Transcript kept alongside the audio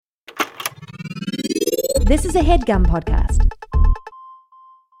This is a HeadGum podcast.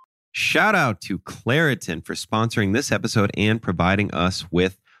 Shout out to Claritin for sponsoring this episode and providing us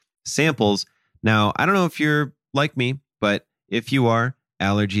with samples. Now, I don't know if you're like me, but if you are,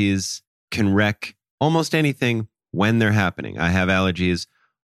 allergies can wreck almost anything when they're happening. I have allergies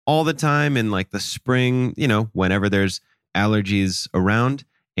all the time in like the spring, whenever there's allergies around,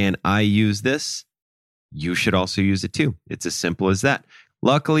 and I use this. You should also use it too. It's as simple as that.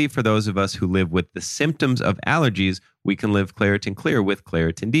 Luckily, for those of us who live with the symptoms of allergies, we can live Claritin Clear with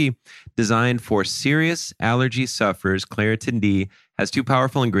Claritin D. Designed for serious allergy sufferers, Claritin D has 2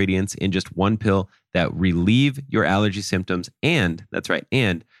 powerful ingredients in just 1 pill that relieve your allergy symptoms and, that's right,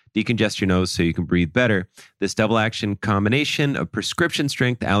 and decongest your nose so you can breathe better. This double action combination of prescription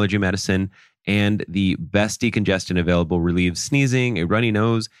strength allergy medicine and the best decongestant available relieves sneezing, a runny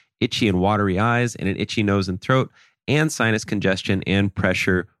nose, itchy and watery eyes, and an itchy nose and throat, and sinus congestion and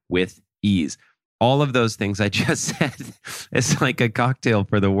pressure with ease. All of those things I just said is like a cocktail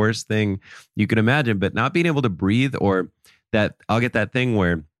for the worst thing you can imagine, but not being able to breathe, or that I'll get that thing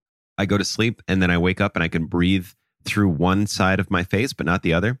where I go to sleep and then I wake up and I can breathe through one side of my face, but not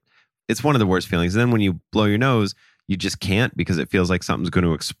the other. It's one of the worst feelings. And then when you blow your nose, you just can't because it feels like something's going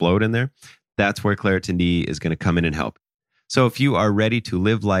to explode in there. That's where Claritin D is going to come in and help. So if you are ready to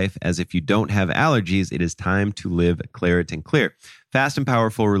live life as if you don't have allergies, it is time to live Claritin Clear. Fast and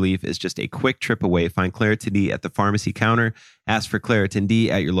powerful relief is just a quick trip away. Find Claritin D at the pharmacy counter. Ask for Claritin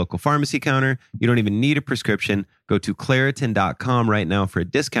D at your local pharmacy counter. You don't even need a prescription. Go to Claritin.com right now for a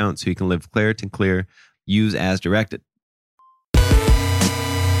discount so you can live Claritin Clear. Use as directed.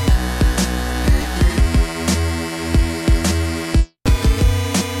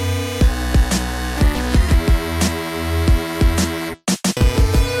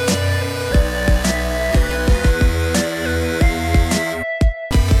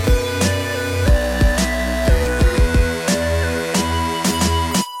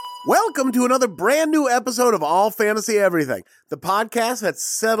 Welcome to another brand new episode of All Fantasy Everything, the podcast that's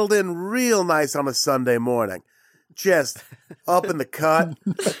settled in real nice on a Sunday morning. Just up in the cut,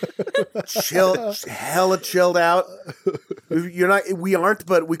 hella chilled out. We aren't,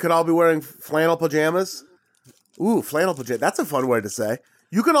 but we could all be wearing flannel pajamas. Ooh, flannel pajamas. That's a fun way to say.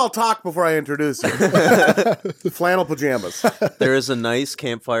 You can all talk before I introduce you. Flannel pajamas. There is a nice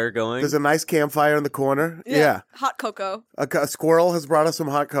campfire going. There's a nice campfire in the corner. Yeah. Hot cocoa. A squirrel has brought us some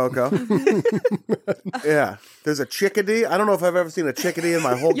hot cocoa. Yeah. There's a chickadee. I don't know if I've ever seen a chickadee in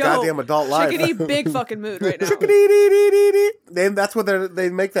my whole goddamn adult life. Chickadee, big fucking mood right now. Chickadee-dee-dee-dee-dee. That's what they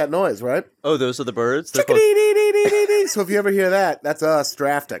make that noise, right? Oh, those are the birds? Chickadee-dee-dee-dee-dee. So if you ever hear that, that's us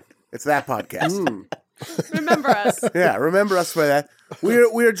drafting. It's that podcast. Remember us. Yeah, remember us for that. We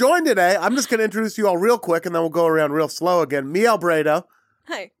are joined today. I'm just going to introduce you all real quick, and then we'll go around real slow again. Miel, Bredouw.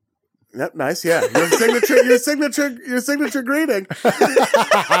 Hi. Yep, nice. Yeah, your signature greeting.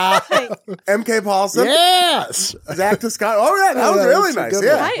 Hi. MK Paulsen. Yes. Zach Toscani. Oh yeah, that was really nice.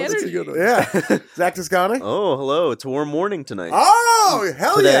 Yeah. High energy. Yeah. Zach Toscani. Oh, hello. It's a warm morning tonight. Oh,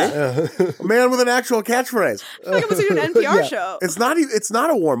 hell Today? yeah. Man with an actual catchphrase. I feel like I'm listening to an NPR show. It's not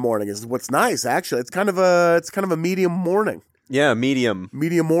a warm morning. Is what's nice actually. It's kind of a medium morning. Yeah, medium.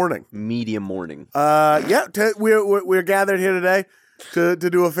 Medium morning. Medium morning. We're gathered here today to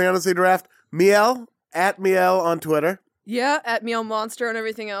do a fantasy draft. Miel, at Miel on Twitter. Yeah, at Miel Monster and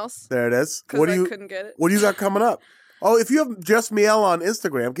everything else. There it is. Because I couldn't get it. What do you got coming up? Oh, if you have just Miel on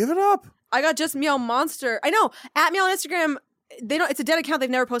Instagram, give it up. I got just Miel Monster. I know. At Miel on Instagram, it's a dead account. They've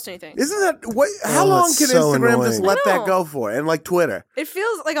never posted anything. Isn't that how long can so Instagram annoying. just let that go for? And like Twitter. It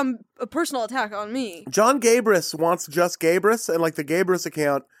feels like a personal attack on me. John Gabris wants just Gabris, and like the Gabris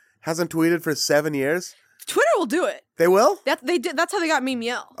account hasn't tweeted for 7 years. Twitter will do it. They will? They did. That's how they got me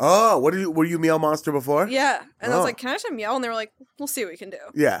Miel. Oh, were you Miel Monster before? Yeah. And I was like, can I just have Miel? And they were like, we'll see what we can do.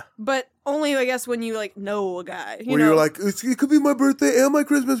 Yeah. But only, I guess, when you like know a guy. You were like, it could be my birthday and my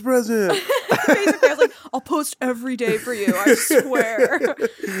Christmas present. Basically, I was like, I'll post every day for you. I swear.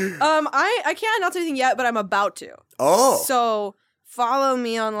 I can't announce anything yet, but I'm about to. Oh. So follow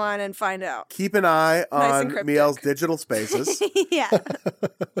me online and find out. Keep an eye on Miel's digital spaces. Yeah.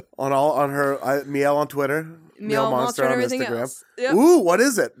 on her Miel on Twitter. Miel Monster on and everything Instagram. else. Yep. Ooh, what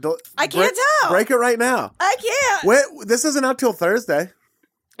is it? I can't tell. Break it right now. I can't. Wait, this isn't out till Thursday.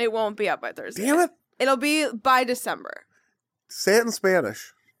 It won't be up by Thursday. Damn it. It'll be by December. Say it in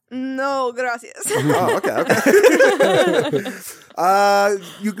Spanish. No, gracias. Oh, okay.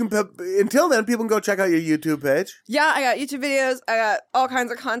 You can until then, people can go check out your YouTube page. Yeah, I got YouTube videos. I got all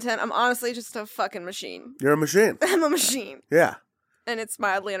kinds of content. I'm honestly just a fucking machine. You're a machine. I'm a machine. Yeah. And it's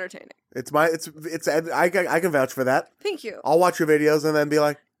mildly entertaining. I can vouch for that. Thank you. I'll watch your videos and then be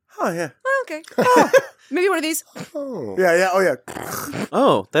like, oh yeah. Oh, okay. Maybe one of these. Oh. Yeah. Oh yeah.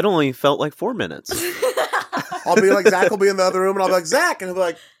 Oh, that only felt like 4 minutes. I'll be like, Zach will be in the other room, and I'll be like, Zach, and he'll be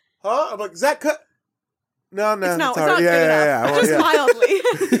like, huh? I'm like, Zach, cut. No, It's not all right. good enough. Well, Just yeah. mildly.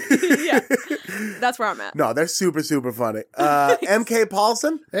 Yeah. That's where I'm at. No, they're super, super funny. MK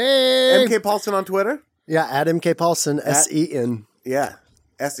Paulsen. Hey. MK Paulsen on Twitter. Yeah, at MK Paulsen, SEN. Yeah.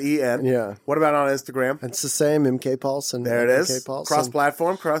 SEN. Yeah. What about on Instagram? It's the same, MK Paulsen. There it is. MK Paulsen.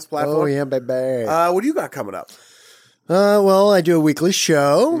 Cross-platform. Oh, yeah, baby. What do you got coming up? Well, I do a weekly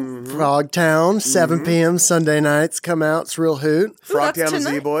show, Frogtown, 7 p.m. Sunday nights. Come out. It's real hoot. Frogtown that's and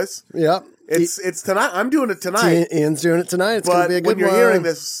tonight? Z-Boys. Yep. It's tonight. I'm doing it tonight. Ian's doing it tonight. It's going to But be a good when you're one. hearing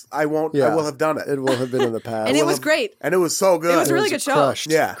this, I won't. Yeah. I will have done it. It will have been in the past. And it was great. And it was so good. It was a really good show.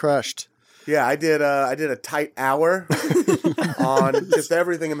 Crushed. Yeah. Crushed. Yeah, I did a tight hour on just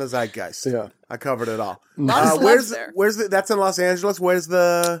everything in the zeitgeist. Yeah. I covered it all. Lots of celebs there. That's in Los Angeles. Where's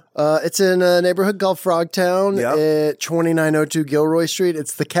the It's in a neighborhood called Frogtown Yep. at 2902 Gilroy Street.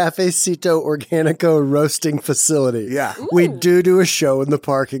 It's the Cafecito Organico Roasting Facility. Yeah. We do a show in the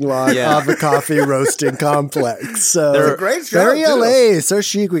parking lot Yeah. of a coffee roasting complex. So It's a great show, very too. LA, so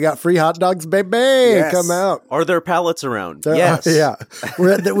chic. We got free hot dogs, baby. Yes. Come out. Are there pallets around? There- Yes. yeah.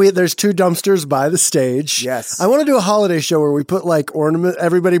 There's 2 dumpsters by the stage. Yes. I want to do a holiday show where we put like ornament.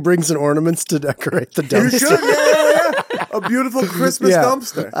 Everybody brings in ornaments to decorate the dumpster. You should, yeah. A beautiful Christmas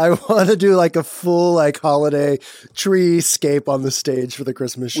dumpster. I want to do like a full like holiday tree scape on the stage for the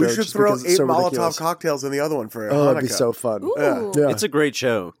Christmas show. We should just throw because it's 8 so Molotov ridiculous. cocktails in the other one for Oh, Hanukkah. it'd be so fun. Ooh. Yeah. It's a great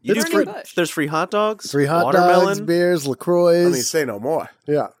show. You Burning do free, bush. there's free hot dogs, Free hot watermelon. dogs, beers, LaCroix. I mean, say no more.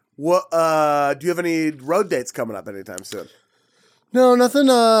 Yeah. What? Do you have any road dates coming up anytime soon? No, nothing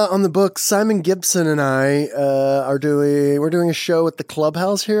on the books. Simon Gibson and I we're doing a show at the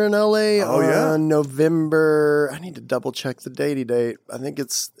Clubhouse here in LA on November. I need to double check the date. I think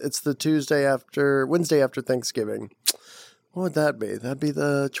it's the Wednesday after Thanksgiving. What would that be? That'd be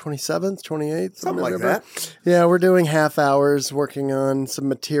the 27th, 28th? Something like November? that. Yeah, we're doing half hours working on some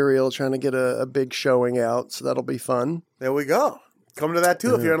material, trying to get a big showing out. So that'll be fun. There we go. Come to that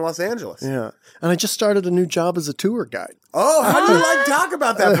too if you're in Los Angeles. Yeah. And I just started a new job as a tour guide. Oh, how do you like talk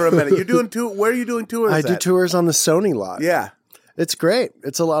about that for a minute? You're doing where are you doing tours? I do at? tours on the Sony lot. Yeah. It's great.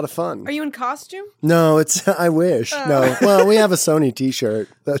 It's a lot of fun. Are you in costume? No, it's I wish. No. Well, we have a Sony t-shirt.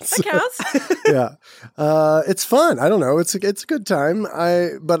 That's That counts. yeah. It's fun. I don't know. It's a good time.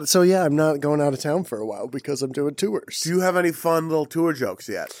 I'm not going out of town for a while because I'm doing tours. Do you have any fun little tour jokes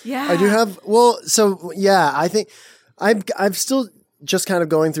yet? Yeah. I do have I think I'm still just kind of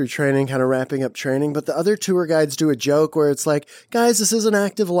going through training, kind of wrapping up training, but the other tour guides do a joke where it's like, guys, this is an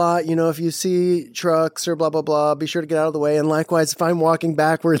active lot. You know, if you see trucks or blah, blah, blah, be sure to get out of the way. And likewise, if I'm walking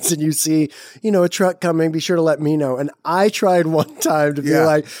backwards and you see, a truck coming, be sure to let me know. And I tried one time to be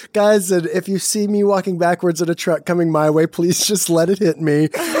like, guys, and if you see me walking backwards in a truck coming my way, please just let it hit me.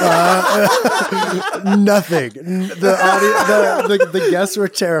 Nothing. The guests were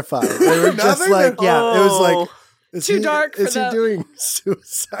terrified. They were just Nothing? like, it was like, is Too dark for Is he them. doing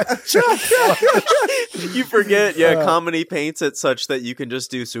suicide jokes? You forget, comedy paints it such that you can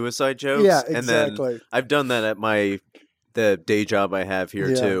just do suicide jokes. Yeah, And then exactly. I've done that at the day job I have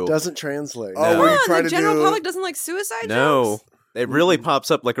here too. Doesn't translate. Oh, were you Oh, trying the to general do? public doesn't like suicide No. jokes? It really pops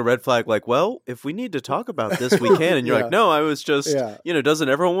up like a red flag, like, well, if we need to talk about this, we can. And you're Yeah. like, no, I was just, doesn't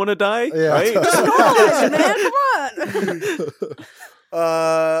everyone want to die? Yeah. Right? Oh, man, come on.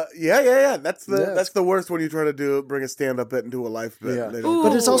 Yeah. That's the worst when you try to bring a stand-up bit into a life bit. Yeah. They don't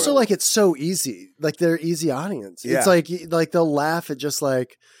But go it's for also it. like it's so easy. Like they're easy audience. Yeah. It's like they'll laugh at just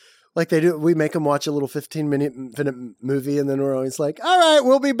like they do. We make them watch a little 15-minute movie, and then we're always like, "All right,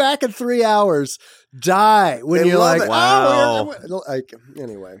 we'll be back in 3 hours." Die when They you're love like, it. Wow. "Oh, like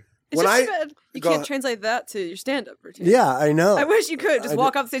anyway." It's When just I- too bad you Go can't ahead. translate that to your stand-up routine. Yeah, I know. I wish you could just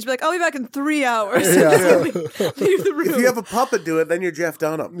walk off stage and be like, I'll be back in 3 hours. Yeah. leave the room. If you have a puppet do it, then you're Jeff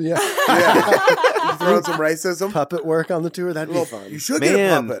Dunham. Yeah, Yeah. You throw in some racism. puppet work on the tour. That'd be fun. You should get a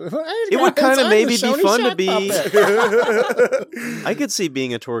Man. puppet. It would kind of I'm maybe the be Sony fun to Shed be. puppet. I could see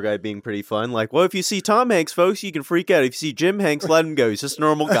being a tour guide being pretty fun. Like, well, if you see Tom Hanks, folks, you can freak out. If you see Jim Hanks, let him go. He's just a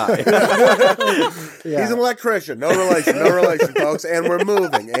normal guy. Yeah. He's an electrician. No relation, folks. And we're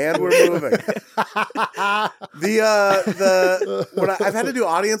moving. I've had to do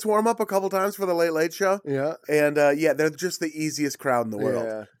audience warm up a couple times for the Late Late Show. Yeah. And they're just the easiest crowd in the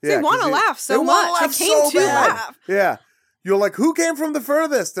world. Yeah. They want to 'cause laugh so they wanna much. laugh They came so to bad. laugh. Yeah. You're like, who came from the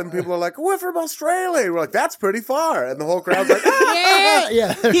furthest? And people are like, we're from Australia. We're like, that's pretty far. And the whole crowd's like,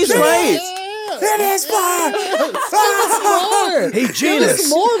 Yeah. He's right. It is more. Hey,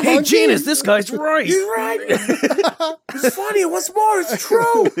 Janus. Hey, Janus, this guy's right. He's right. It's funny. What's more? It's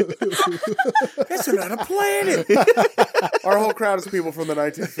true. It's another planet. Our whole crowd is people from the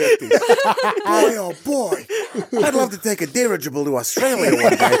 1950s. Boy, oh boy. I'd love to take a dirigible to Australia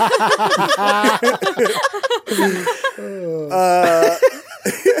one day.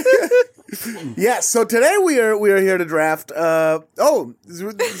 Yes, so today we are here to draft.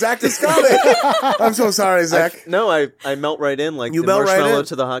 Zach Toscani. I'm so sorry, Zach. I melt right in like You the melt right marshmallow in.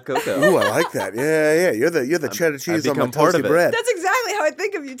 to the hot cocoa. Ooh, I like that. Yeah. You're the cheddar cheese on my become part toasty of it. bread. That's exactly how I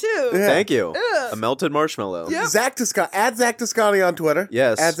think of you too. Yeah. Thank you. Ugh. A melted marshmallow. Yep. Zach Toscani. Add Zach Toscani on Twitter.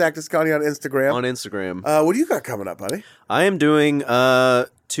 Yes. Add Zach Toscani on Instagram. On Instagram. What do you got coming up, buddy? I am doing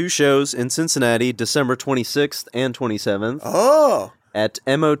 2 shows in Cincinnati, December 26th and 27th. Oh. At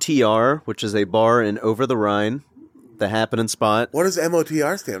MOTR, which is a bar in Over the Rhine, the happening spot. What does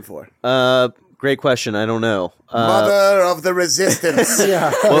MOTR stand for? Great question. I don't know. Mother of the Resistance.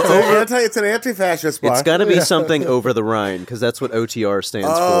 It's an anti-fascist bar. It's got to be something over the Rhine, because that's what OTR stands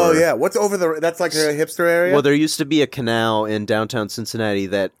for. Oh, yeah. What's over the... That's like a hipster area? Well, there used to be a canal in downtown Cincinnati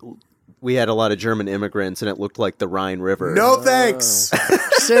that we had a lot of German immigrants, and it looked like the Rhine River. No thanks.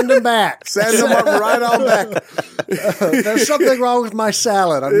 Send them back. Send them right on back. There's something wrong with my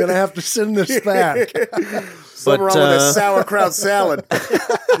salad. I'm going to have to send this back. Something wrong with a sauerkraut salad.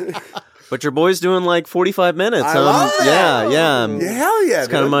 But your boy's doing like 45 minutes. I love that. Yeah. Hell yeah, It's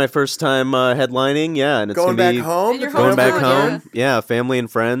kind of my first time headlining. Yeah, and it's going gonna back be home. And you're going back hometown, home. Yeah, family and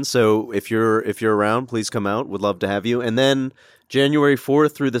friends. So if you're around, please come out. Would love to have you. And then January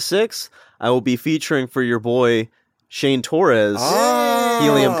 4th through the 6th, I will be featuring for your boy Shane Torres,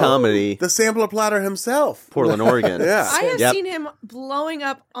 Helium Comedy, the sampler platter himself. Portland, Oregon. Yeah. I have Yep. seen him blowing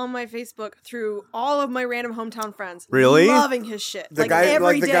up on my Facebook through all of my random hometown friends. Really? Loving his shit. The like guy, every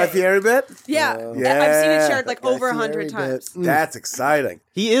like the day. Guy Fieri bit. Yeah. Yeah. I've seen it shared like Guy over Fieri 100 bit. times. That's exciting.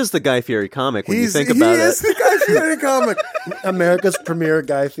 He is the Guy Fieri comic when you think He about is it. the Guy Fieri comic. America's premier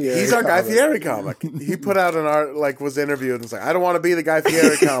Guy Fieri. He's our Guy comic. Fieri comic. He put out an art, was interviewed and was like, I don't want to be the Guy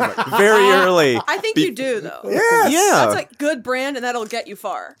Fieri comic. Very early. I think you do, though. Yes. Yeah. That's like good brand, and that'll get you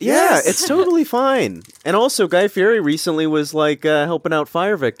far. Yeah, Yes. it's totally fine. And also, Guy Fieri recently was like helping out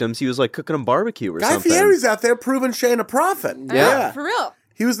fire victims. He was like cooking them barbecue or Guy something. Fieri's out there proving Shane a prophet. Yeah. For real.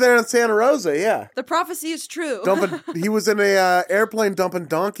 He was there in Santa Rosa, yeah. The prophecy is true. He was in a airplane dumping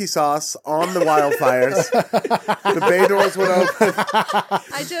donkey sauce on the wildfires. The bay doors would open.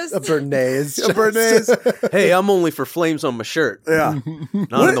 I just... A Bernays. A Bernays. Hey, I'm only for flames on my shirt, Yeah.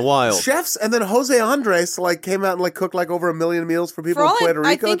 not in the wild. Chefs, and then Jose Andres came out and cooked over 1 million meals for For people in all Puerto I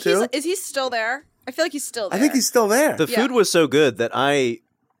Rico think too. is he still there? I feel like he's still there. I think he's still there. The food was so good that I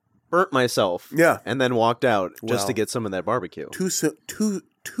burnt myself. Yeah. And then walked out just Well. to get some of that barbecue. Too soon.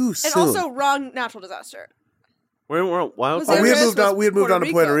 And also wrong natural disaster. We're wild. Jose we had Andres moved on. was We had moved Puerto on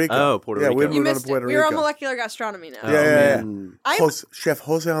to Puerto Rico. Rico. Oh, Puerto Yeah, we had Rico. You moved on to missed Puerto it. Rico. We're on molecular gastronomy now. Yeah. man. Chef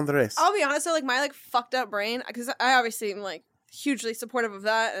Jose Andres. I'll be honest though, my fucked up brain, because I obviously am hugely supportive of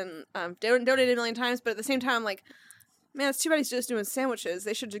that and donated 1 million times, but at the same time, man, it's too bad he's just doing sandwiches.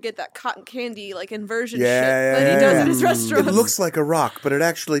 They should just get that cotton candy inversion shit that he does at his restaurants. It looks like a rock, but it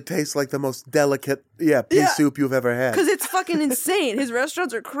actually tastes like the most delicate pea soup you've ever had. because it's fucking insane. His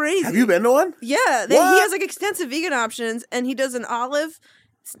restaurants are crazy. Have you been to one? Yeah, he What? has extensive vegan options, and he does an olive.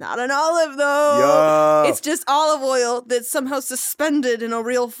 It's not an olive though. Yo. It's just olive oil that's somehow suspended in a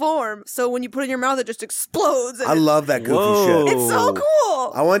real form. So when you put it in your mouth, it just explodes. And I love that goofy Whoa. shit. it's so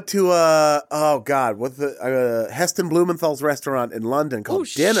cool. I went to what's the Heston Blumenthal's restaurant in London called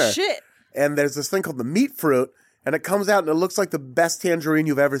Dinner. Shit. And there's this thing called the meat fruit, and it comes out and it looks like the best tangerine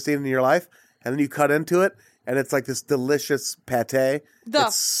you've ever seen in your life. And then you cut into it, and it's like this delicious pate.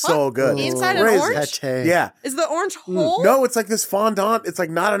 It's so fuck? good. Inside It's an crazy. orange? Pate. Yeah. Is the orange whole? No, it's like this fondant. It's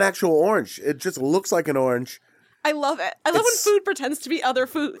not an actual orange. It just looks like an orange. I love it. I love when It's- food pretends to be other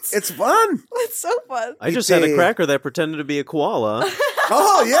foods. It's fun. It's so fun. I just had a did. cracker that pretended to be a koala.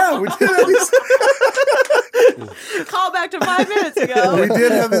 Oh, yeah. We did have these, Call back to 5 minutes ago. we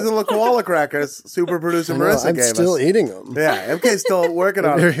did have these little koala crackers. Super producer I know, Marissa I'm gave still us. eating them. Yeah, MK's still working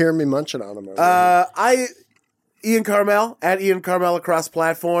on You're it. hearing me munching on them. Over here. Ian Carmel, at Ian Carmel across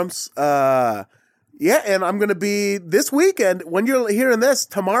platforms. And I'm going to be this weekend, when you're hearing this,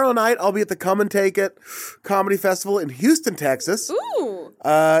 tomorrow night, I'll be at the Come and Take It Comedy Festival in Houston, Texas. Ooh.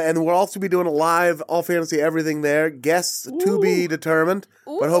 And we'll also be doing a live All Fantasy Everything there. Guests to be determined.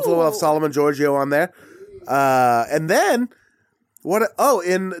 But hopefully we'll have Ooh. Solomon Giorgio on there. And then,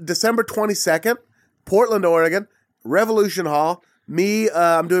 in December 22nd, Portland, Oregon, Revolution Hall, Me,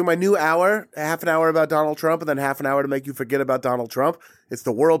 I'm doing my new hour, half an hour about Donald Trump, and then half an hour to make you forget about Donald Trump. It's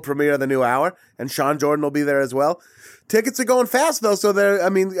the world premiere of the new hour, and Sean Jordan will be there as well. Tickets are going fast, though, so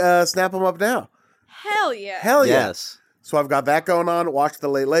snap them up now. Hell yeah. Hell yeah. Yes. So I've got that going on. Watch The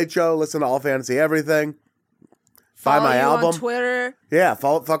Late Late Show. Listen to All Fantasy Everything. Buy Follow my you album. on Twitter. Yeah,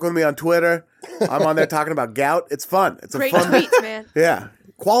 fuck with me on Twitter. I'm on there talking about gout. It's fun. It's Great a fun tweets, man. Yeah,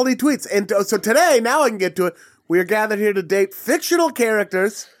 quality tweets. And so today, now I can get to it. We are gathered here to date fictional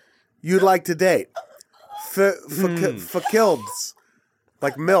characters you'd like to date. Fakilds.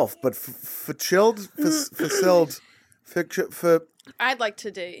 Like MILF, but chilled, facilled, I'd like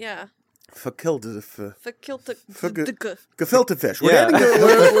to date, yeah. fakilled, Fakilta. gefilte fish. We're, Yeah.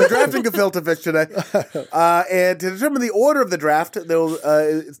 we're drafting gefilte fish today. And to determine the order of the draft,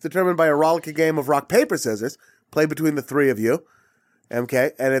 it's determined by a rollicking game of rock, paper, scissors, played between the three of you.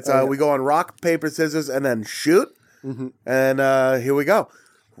 MK. And it's we go on rock, paper, scissors, and then shoot. Mm-hmm. And here we go.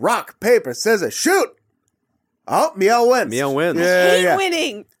 Rock, paper, scissors, shoot! Oh, Miel wins. Miel wins. Hate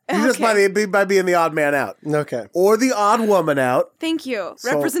winning. You just by being the odd man out. Okay. Or the odd woman out, Thank you.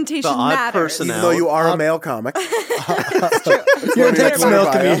 So, Representation the odd matters. person even out. though you are a male comic. You're a next male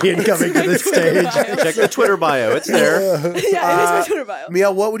bio. comedian coming to the stage. Check the Twitter bio. It's there. Yeah, it is my Twitter bio.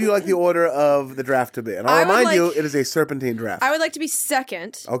 Miel, what would you like the order of the draft to be? And I'll I would remind you, like- it is a serpentine draft. I would like to be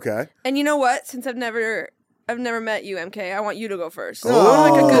second. Okay. And you know what? Since I've never met you, MK, I want you to go first. Oh,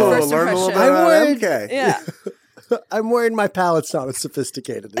 Like a good first learn a little impression. bit about I would- MK. Yeah. I'm worried my palate's not as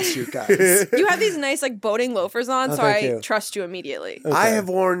sophisticated as you guys. You have these nice like boating loafers on, Oh, so thank I you. trust you immediately. I have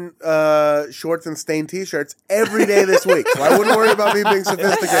worn shorts and stained T-shirts every day this week, so I wouldn't worry about me being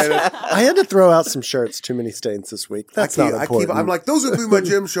sophisticated. I had to throw out some shirts. Too many stains this week. That's not important. I'm like, those would be my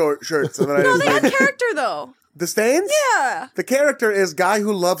gym shirts. And then I No, just they have make- character though. the stains? Yeah. The character is guy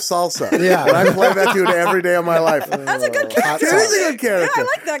who loves salsa. Yeah. And I play that dude every day of my life. That's a good character. It is a good Yeah, character. I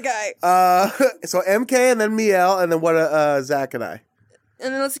like that guy. So MK and then Miel and then what? Zach and I.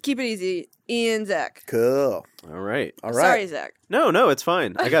 And then let's keep it easy. Ian, Zach. Cool. All right. All right. Sorry, Zach. No, it's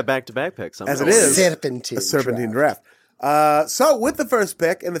fine. I got back-to-back picks. I'm As it going. is. Serpentine. A serpentine draft. So with the first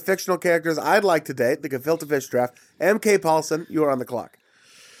pick in the fictional characters I'd like to date, the gefilte fish draft, MK Paulsen, you are on the clock.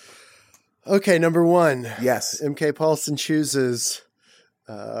 Okay, number one. Yes. MK Paulsen chooses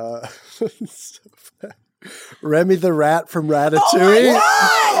Remy the Rat from Ratatouille.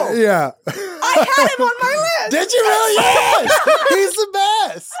 Wow! Yeah. I had him on my list. Did you really? Yes! He's the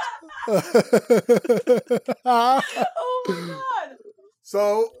best. Oh my god.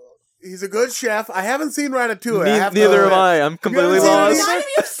 So he's a good chef. I haven't seen Ratatouille. I have to Neither have admit. I. I'm completely seen it lost. either? None of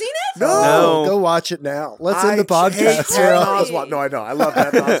you have seen it? No. No. Go watch it now. Let's I end the hate podcast. Patton We're Oswalt. No, I don't. I love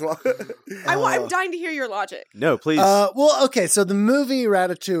Patton Oswalt. I'm dying to hear your logic. No, please. Well, okay, so the movie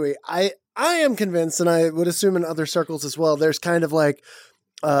Ratatouille, I am convinced, and I would assume in other circles as well, there's kind of like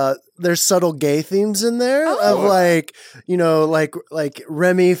there's subtle gay themes in there of like, you know, like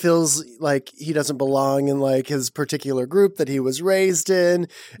Remy feels like he doesn't belong in like his particular group that he was raised in,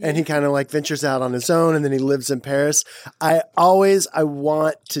 and he kind of like ventures out on his own, and then he lives in Paris. I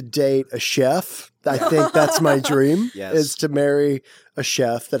want to date a chef. I think that's my dream. Yes. Is to marry a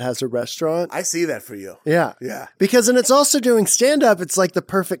chef that has a restaurant. I see that for you. Yeah. Yeah. Because, and it's also doing stand up. It's like the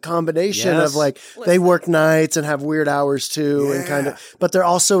perfect combination Yes. of like, they work nights and have weird hours too. And Yeah. kind of, but they're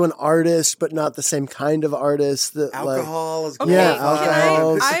also an artist, but not the same kind of artist that Alcohol is Okay, Yeah, can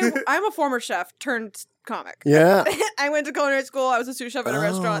alcohol. I'm a former chef turned comic. Yeah. I went to culinary school. I was a sous chef at a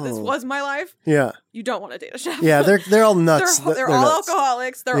restaurant. This was my life. Yeah. You don't want to date a chef. Yeah. They're all nuts. They're all nuts.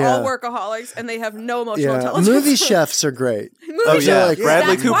 alcoholics. They're Yeah. all workaholics, and they have no emotional Yeah. intelligence. Movie chefs are great. Movie Oh, yeah. chefs. Bradley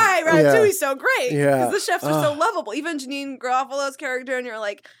That's Cooper. why Ratatouille's so great. Yeah. Because the chefs are so lovable. Even Janine Garofalo's character, and you're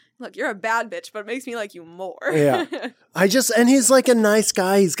like, look, you're a bad bitch, but it makes me like you more. Yeah. And he's like a nice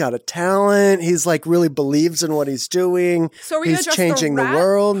guy. He's got a talent. He's like really believes in what he's doing. So are we He's gonna address changing the the rat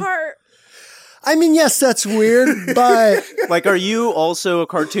world. part? I mean, yes, that's weird, but like, are you also a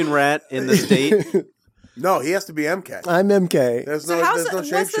cartoon rat in this date? No, he has to be MK. I'm MK. There's So no, how's there's no what's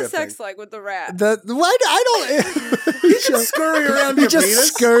shape the sex shifting. like with the rat? Why? I don't. You can scurry around He your just penis.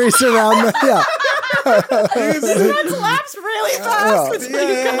 scurries around the. Yeah. This laps really fast between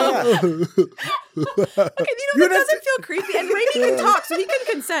you come. Okay, You'd that have doesn't feel creepy, and Raimi can talk, so he can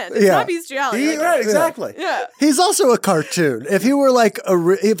consent. It's Yeah. not bestiality. Right, exactly. Yeah. He's also a cartoon. If he were like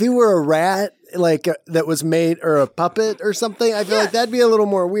if he were a rat, like that was made or a puppet or something, I feel like that'd be a little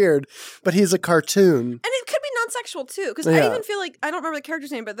more weird. But he's a cartoon. And it could be non-sexual too, because I Yeah. even feel like I don't remember the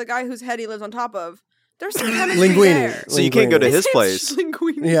character's name, but the guy whose head he lives on top of. There's some chemistry Linguini. there. So you can't go to his His place. name's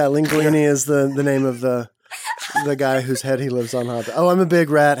Linguini. Yeah, Linguini is the name of the The guy whose head he lives on hot. Oh, I'm a big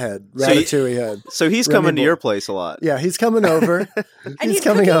rat head. Ratatouille head. So he's Remy coming to boy. your place a lot. Yeah, he's coming over. And he's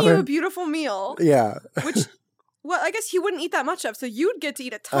coming cooking you over. a beautiful meal, Yeah. which, well, I guess he wouldn't eat that much of, so you'd get to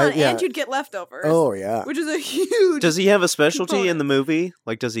eat a ton, yeah. and you'd get leftovers. Oh, yeah. Which is a huge. Does he have a specialty in component. the movie?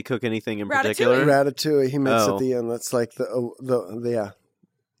 Like, does he cook anything in Ratatouille. particular? Ratatouille, he makes Oh. at the end. That's like yeah.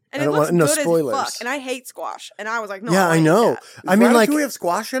 And I it don't looks want- no good spoilers. as fuck. And I hate squash. And I was like, no. Yeah, I I eat know. that. I mean, like, Ratatouille have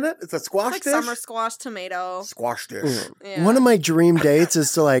squash in it? It's a squash Like dish? summer squash, tomato. Squash dish. Yeah. one of my dream dates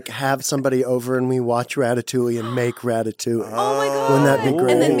is to like have somebody over and we watch Ratatouille and make Ratatouille. Oh my god! Wouldn't that be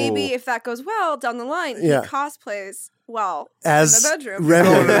great? And then maybe if that goes well down the line, Yeah. he cosplays well As in the bedroom. Remy.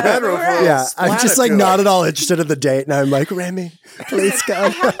 Oh, in the bedroom for a Yeah, I'm just like Splatitude. not at all interested in the date, and I'm like, Remy, please I go.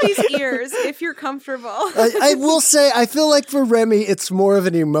 have these ears. If you're comfortable, I will say, I feel like for Remy, it's more of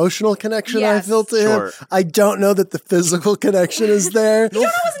an emotional connection I Yes. feel to Sure. him. I don't know that the physical connection is there. you don't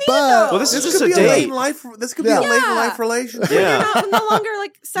always need it but- though. Well, this This is could just a be a late date. in life. This could be Yeah. a late in Yeah. life relationship. Yeah. You're no longer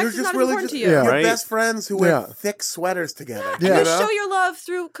like sex You're is just not really important just to you. Yeah. you're Right. best friends who wear Yeah. thick sweaters together. Yeah. You You know? show your love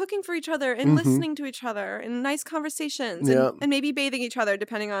through cooking for each other and listening to each other and nice conversations Yeah. and maybe bathing each other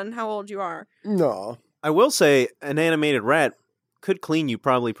depending on how old you are. No. I will say, an animated rat could clean you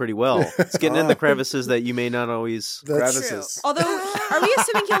probably pretty well. It's getting in the crevices that you may not always. That's Crevices. Although, are we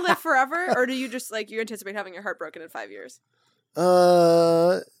assuming he'll live forever, or do you just like you anticipate having your heart broken in 5 years?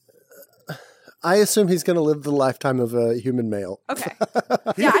 I assume he's going to live the lifetime of a human male. Okay.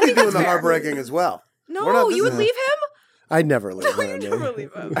 He Yeah, I could be think doing that's the fair. heartbreaking as well. No, We're not- you would this leave is- him? I'd never leave No, you Remy. never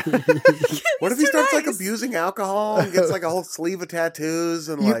leave him. What if he starts like abusing alcohol and gets like a whole sleeve of tattoos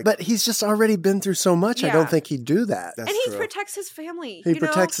and like But he's just already been through so much. I Yeah. don't think he'd do that. That's And he true. protects his family. He you know?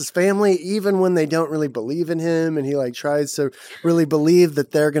 protects his family even when they don't really believe in him, and he like tries to really believe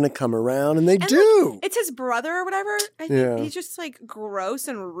that they're going to come around, and they And, do. like, it's his brother or whatever. I think Yeah. he's just like gross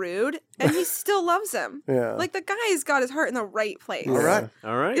and rude, and he still loves him. Yeah. Like the guy's got his heart in the right place. All right.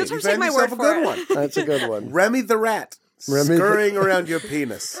 All right. You'll You take my found word yourself a for good it. one. That's a good one. Remy the rat. Remy the- Scurrying around your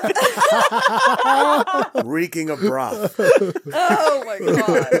penis. Reeking of broth. Oh my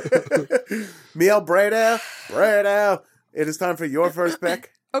god. Miel Bredouw. It is time for your first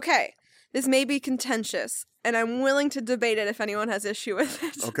pick. Okay, this may be contentious, and I'm willing to debate it if anyone has issue with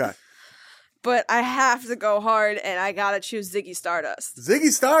it. Okay. But I have to go hard, and I gotta choose Ziggy Stardust.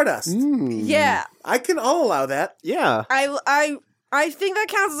 Ziggy Stardust. Yeah, I'll allow that. Yeah. I think that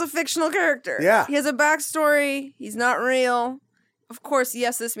counts as a fictional character. Yeah. He has a backstory. He's not real. Of course,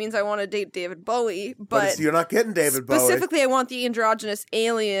 yes, this means I want to date David Bowie, but You're not getting David Bowie. specifically, I want the androgynous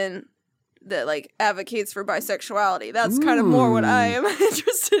alien that like advocates for bisexuality. That's kind of more what I am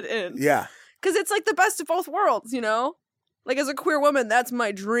interested in. Yeah. Because it's like the best of both worlds, you know? Like as a queer woman, that's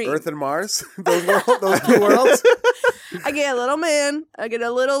my dream. Earth and Mars. Those two worlds. I get a little man, I get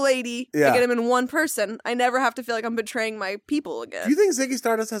a little lady, Yeah. I get him in one person. I never have to feel like I'm betraying my people again. Do you think Ziggy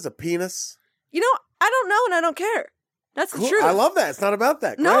Stardust has a penis? You know, I don't know and I don't care. That's the Cool. truth. I love that. It's not about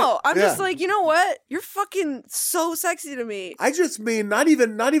that. No, Great. I'm Yeah. just like, you know what? You're fucking so sexy to me. I just mean not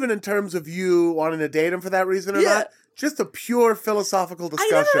even in terms of you wanting to date him for that reason or Yeah. not. Just a pure philosophical I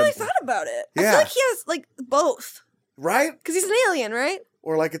discussion. never really thought about it. I Yeah. feel like he has like both. Right? Because he's an alien, right?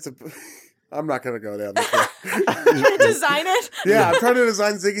 Or like it's a I'm not gonna go down this way. You're gonna design it? Yeah, I'm trying to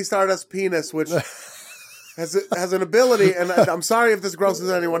design Ziggy Stardust's penis, which has an ability, and I'm sorry if this grosses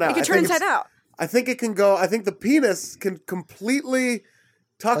anyone out. It can turn inside out. I think it can go. I think the penis can completely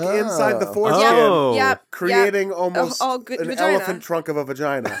tuck inside the foreskin, Oh. Yep. creating almost Oh, good an vagina. elephant trunk of a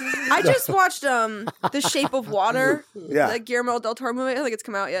vagina. I just watched The Shape of Water. Yeah. The Guillermo del Toro movie. I don't think it's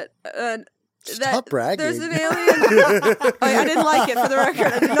come out yet. Stop bragging. There's an alien. I didn't like it, for the record.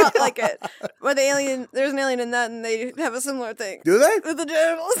 I did not like it. But there's an alien in that, and they have a similar thing. Do they? With the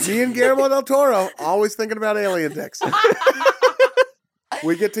genitals. Me and Guillermo del Toro always thinking about alien dicks.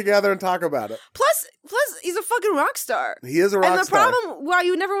 We get together and talk about it. Plus, he's a fucking rock star. He is a rock And the star. problem why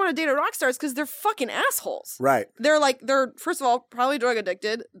you never want to date a rock star is because they're fucking assholes. Right. They're first of all probably drug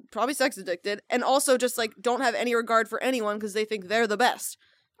addicted, probably sex addicted, and also just like don't have any regard for anyone because they think they're the best.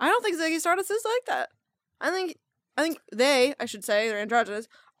 I don't think Ziggy Stardust is like that. I think I should say, they're androgynous,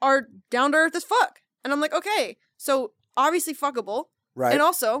 are down to earth as fuck. And I'm like, okay, so obviously fuckable, Right. and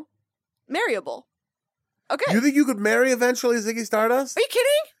also marryable. Okay. You think you could marry eventually Ziggy Stardust? Are you kidding?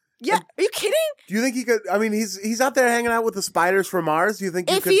 Yeah. Are you kidding? Do you think he could? I mean, he's out there hanging out with the spiders from Mars. Do you think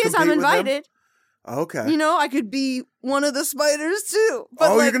you If could he is, I'm compete with him? invited. Okay. You know, I could be one of the spiders too.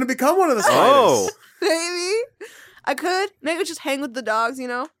 But oh, like, you're going to become one of the spiders. Oh. maybe I could. Maybe just hang with the dogs. You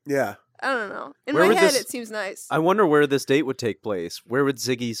know. Yeah. I don't know. In Where my would head, this- it seems nice. I wonder where this date would take place. Where would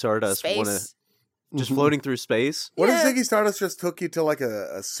Ziggy Stardust want to... Space. Just floating through space? What Yeah. if Ziggy Stardust just took you to like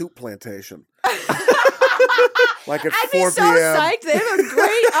a soup plantation? Like at I'd 4 be so p.m. psyched. They have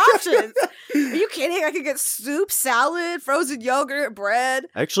great options. Are you kidding? I could get soup, salad, frozen yogurt, bread.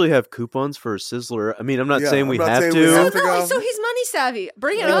 I actually have coupons for a Sizzler. I mean, I'm not Yeah, saying I'm we not have saying to. we have Oh, to no, go. so he's money savvy.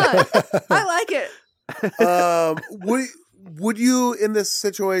 Bring it on. I like it. Would you in this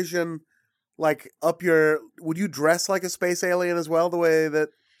situation like would you dress like a space alien as well, the way that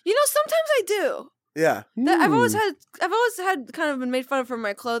Sometimes I do. yeah. I've always had kind of been made fun of for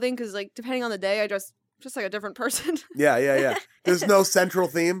my clothing because, like, depending on the day, I dress just like a different person. Yeah. There's no central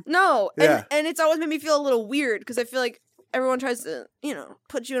theme. No, Yeah. and it's always made me feel a little weird because I feel like everyone tries to,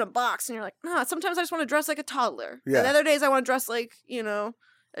 put you in a box, and you're like, nah. Sometimes I just want to dress like a toddler. Yeah. And other days I want to dress like,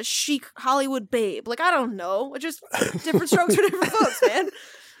 a chic Hollywood babe. Like, I don't know. It's just different strokes for different folks, man.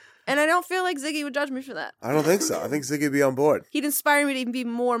 And I don't feel like Ziggy would judge me for that. I don't think so. I think Ziggy would be on board. He'd inspire me to even be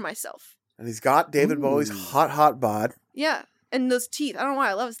more myself. And he's got David Bowie's hot bod. Yeah. And those teeth. I don't know why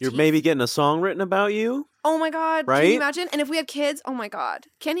I love his You're teeth. maybe getting a song written about you. Oh my God. Can Right? you imagine? And if we have kids, oh my God.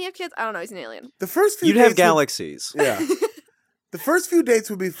 Can he have kids? I don't know. He's an alien. The first few You'd dates have galaxies. Yeah. The first few dates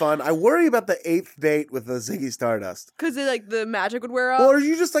would be fun. I worry about the 8th date with the Ziggy Stardust. Because the magic would wear off. Well, are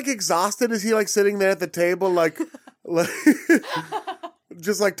you just like exhausted? Is he like sitting there at the table like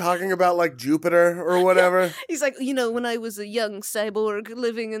just like talking about like Jupiter or whatever? He's like, when I was a young cyborg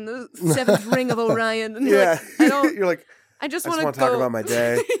living in the 7th ring of Orion. And Yeah. You're like, I just I want just to want to talk about my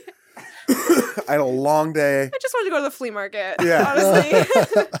day. I had a long day. I just wanted to go to the flea market. Yeah.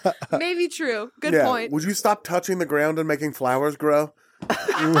 Honestly. Maybe true. Good point. Would you stop touching the ground and making flowers grow?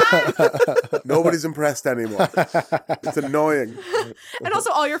 Nobody's impressed anymore. It's annoying. And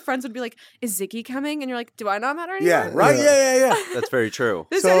also all your friends would be like, is Ziggy coming? And you're like, do I not matter anymore? Yeah, right? Yeah. That's very true.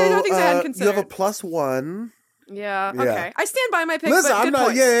 These are things I hadn't you considered. have a +1. Yeah, Yeah. okay. I stand by my pick, Listen, but I'm good not.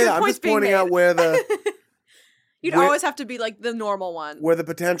 points. Yeah. Good I'm points just being pointing made. out where the You'd where- always have to be like the normal one. where the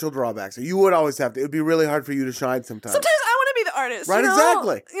potential drawbacks are. You would always have to. It would be really hard for you to shine sometimes. Sometimes I want to be the artist. Right,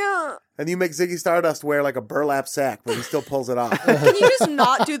 exactly. Yeah. And you make Ziggy Stardust wear like a burlap sack, but he still pulls it off. Can you just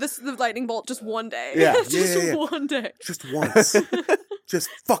not do the lightning bolt just one day? Yeah, just yeah. one day. Just once. Just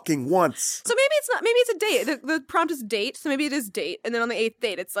fucking once. So maybe it's not. Maybe it's a date. The prompt is date, so maybe it is date. And then on the 8th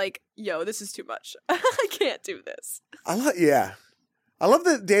date, it's like, yo, this is too much. I can't do this. I love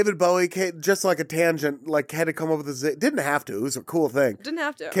that David Bowie came, just like a tangent, like had to come up with didn't have to. It was a cool thing. Didn't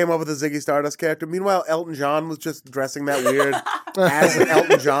have to. Came up with a Ziggy Stardust character. Meanwhile, Elton John was just dressing that weird as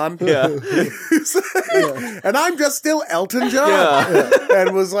Elton John. Yeah. And I'm just still Elton John. Yeah.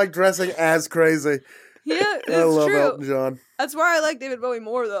 And was like dressing as crazy. Yeah, it's I love true. Elton John. That's why I like David Bowie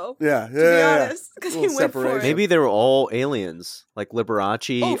more, though. Yeah. To be honest, because he Little went for it. separation. Maybe they were all aliens, like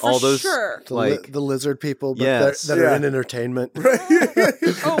Liberace, Oh, for all those sure. like the lizard people, but Yes. that are Yeah. in entertainment. Oh,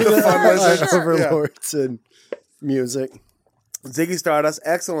 The fun for lizard. sure. Overlords and music. Ziggy Stardust,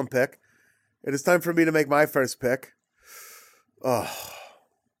 excellent pick. It is time for me to make my first pick. Oh.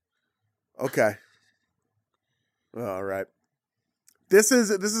 Okay. All right. This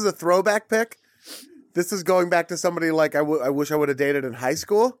is a throwback pick. This is going back to somebody like I wish I would have dated in high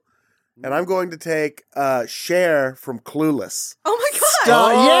school. And I'm going to take Cher from Clueless. Oh my god!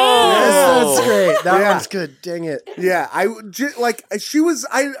 Oh, yes, that's great. That Yeah. one's good. Dang it. Yeah, she was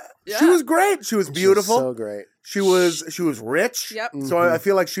great. She was beautiful. So great. She was rich. Yep. So I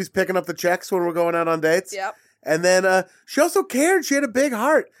feel like she's picking up the checks when we're going out on dates. Yep. And then she also cared. She had a big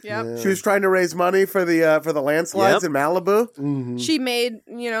heart. Yep. She was trying to raise money for the landslides Yep. in Malibu. Mm-hmm. She made,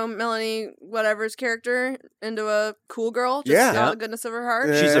 Melanie whatever's character into a cool girl. Just Yeah. out of the goodness of her heart.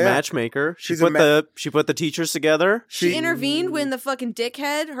 Yeah. she's a matchmaker. She She's a put the teachers together. She intervened when the fucking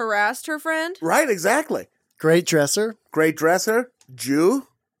dickhead harassed her friend. Right, exactly. Great dresser. Great dresser, Jew.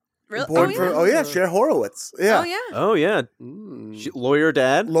 Really? Born Cher Horowitz. Yeah. Oh, yeah. Oh yeah, lawyer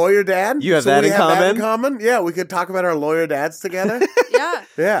dad. Lawyer dad. You have So that we in have that in common? common? Yeah, we could talk about our lawyer dads together. Yeah.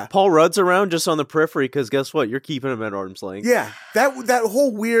 Yeah. Paul Rudd's around just on the periphery because guess what? You're keeping him at arm's length. Yeah. That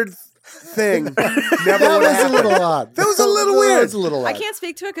whole weird thing never That would was a happen. little odd. That was a little That weird. was a little I odd. can't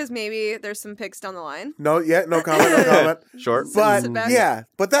speak to it because maybe there's some picks down the line. No comment. Short. But Sit back. yeah,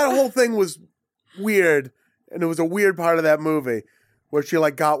 but that whole thing was weird, and it was a weird part of that movie where she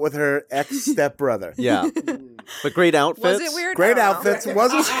like got with her ex stepbrother. Yeah, but great outfits. Was it weird? Great I don't know. outfits,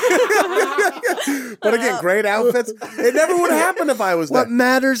 wasn't she? But again, great outfits. It never would happen if I was there. What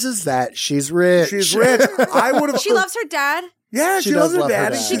matters is that she's rich. She's rich. I would have. She loves her dad. Yeah, She she loves does her love her dad.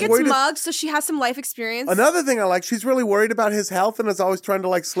 dad. and She she's gets worried- mugged, so she has some life experience. Another thing I like, she's really worried about his health and is always trying to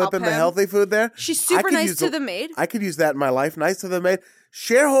like slip Help in the him. healthy food there. She's I super could nice use to the maid. I could use that in my life. Nice to the maid.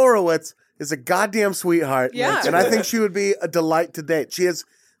 Cher Horowitz is a goddamn sweetheart. Yeah. And I think she would be a delight to date. She has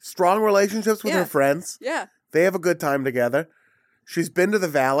strong relationships with Yeah. her friends. Yeah. They have a good time together. She's been to the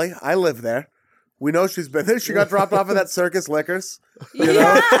Valley. I live there. We know she's been there. She got dropped off at that Circus Liquors.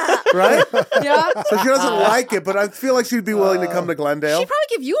 Yeah. Right? Yeah. So she doesn't like it, but I feel like she'd be willing to come to Glendale. She'd probably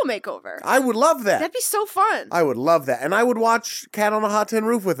give you a makeover. I would love that. That'd be so fun. I would love that. And I would watch Cat on a Hot Tin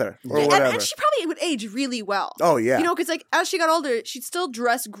Roof with her or whatever. And she probably would age really well. Oh, yeah. You know, because like as she got older, she'd still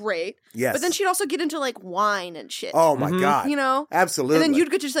dress great. Yes. But then she'd also get into like wine and shit. Oh, my God. You know? Absolutely. And then you'd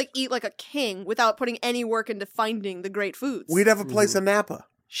get to just like eat like a king without putting any work into finding the great foods. We'd have a place in Napa.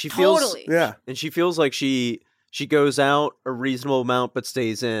 She feels Totally. Yeah. and she feels like she goes out a reasonable amount but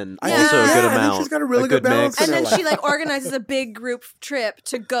stays in Yeah. also a good I think amount. she's got a really good balance mix. in And her then she life. like organizes a big group trip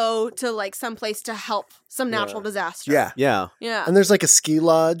to go to like someplace to help some natural disaster. Yeah. Yeah. Yeah. And there's like a ski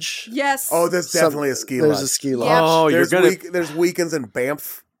lodge. Yes. Oh, there's definitely a ski There's lodge. a ski lodge. Yeah. Oh, you're There's, gonna. there's weekends in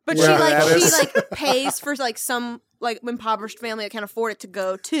Banff. But Yeah, she that is. like pays for like some like impoverished family that can't afford it to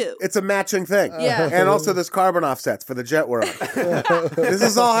go too. It's a matching thing. Yeah. And also there's carbon offsets for the jet we're on. This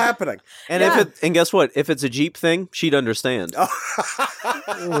is all happening. And Yeah. and guess what? If it's a Jeep thing, she'd understand.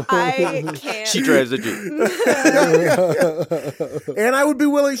 I can't. She drives a Jeep. And I would be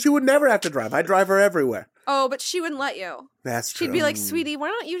willing, she would never have to drive. I'd drive her everywhere. Oh, but she wouldn't let you. That's true. She'd be like, "Sweetie, why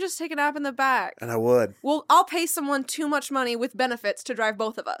don't you just take a nap in the back?" And I would. Well, I'll pay someone too much money with benefits to drive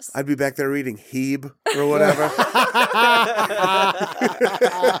both of us. I'd be back there eating Hebe or whatever.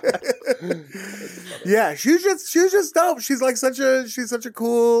 Yeah, she's just dope. She's like such a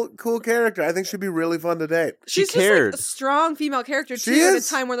cool character. I think she'd be really fun to date. She's cared. just like a strong female character She too at a is.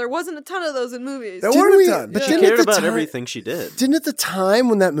 time where there wasn't a ton of those in movies. There Didn't weren't we- a ton. but She didn't cared at the about time- everything she did. Didn't at the time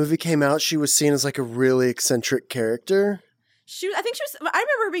when that movie came out, she was seen as like a really eccentric character? I think she was. I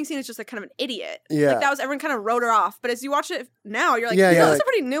remember her being seen as just like kind of an idiot. Yeah. Like that was everyone kind of wrote her off. But as you watch it now, you're like, Yeah, no, yeah, that's like- a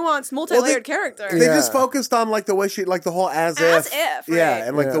pretty nuanced, multi-layered character. They Yeah. just focused on like the way she like the whole as if. As if, Yeah, right.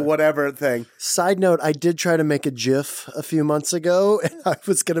 and like the whatever thing. Side note, I did try to make a GIF a few months ago, and I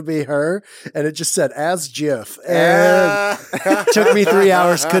was going to be her, and it just said as GIF. And it took me 3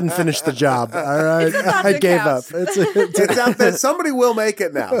 hours, couldn't finish the job. All right. not I the gave counts. up. It's out there. Somebody will make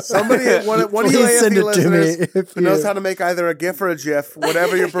it now. Somebody, one of you Please send AFD it to me listeners if who knows you- how to make either a GIF or a GIF,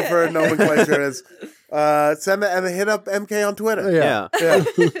 whatever your preferred nomenclature is. Send that and hit up MK on Twitter. Yeah. Yeah.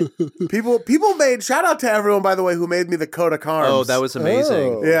 People made shout out to everyone by the way who made me the coat of arms. Oh, that was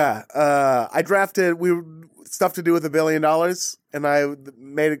amazing. Oh. yeah. I drafted stuff to do with $1 billion, and I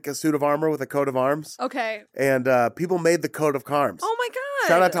made a suit of armor with a coat of arms. Okay. And people made the coat of arms. Oh my god.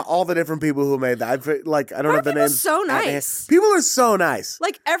 Shout out to all the different people who made that. I don't Why have the are people names. so at hand. nice? People are so nice.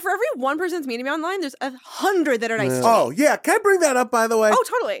 Like for every one person's meeting me online, there's 100 that are nice to me. Oh yeah, can I bring that up by the way? Oh,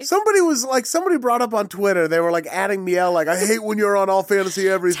 totally. Somebody brought up on Twitter. They were like adding Miel. Like I hate when you're on All Fantasy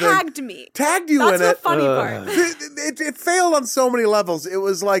Everything. Tagged me. Tagged you That's in the it. funny part. It failed on so many levels. It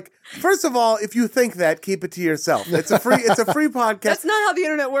was like, first of all, if you think that, keep it to yourself. It's a free podcast. That's not how the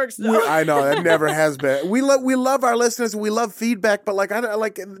internet works, though. I know it never has been. We love our listeners. We love feedback, but like I don't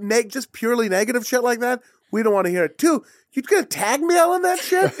like just purely negative shit like that. We don't want to hear it. Too, you're gonna tag me on that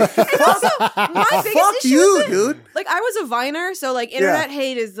shit? My biggest Fuck issue you, with it- dude. Like I was a Viner, so like internet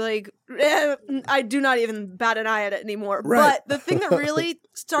hate is like I do not even bat an eye at it anymore. Right. But the thing that really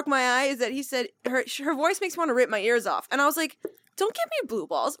struck my eye is that he said her voice makes me want to rip my ears off, and I was like, don't give me blue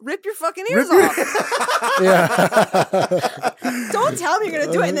balls, rip your fucking ears off. Don't tell me you're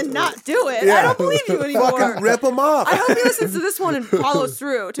gonna do it and then not do it. Yeah. I don't believe you anymore. Fucking rip them off. I hope he listens to this one and follows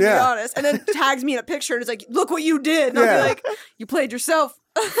through, to be Yeah. honest, and then tags me in a picture and is like, look what you did. And I'll Yeah. be like, you played yourself.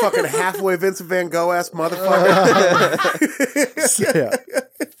 Fucking halfway Vincent Van Gogh ass motherfucker. Yeah.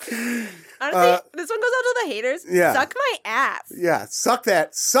 Honestly, this one goes out to the haters. Yeah. Suck my ass. Yeah, suck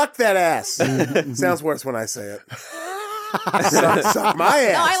that ass. Sounds worse when I say it. suck my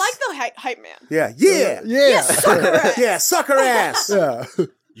ass. No, I like the hype man. Yeah. Yeah. Suck her ass. Yeah, suck her ass. Yeah.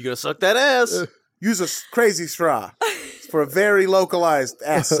 You gonna suck that ass? Use a crazy straw for a very localized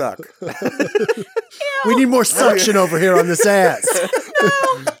ass suck. We need more suction over here on this ass.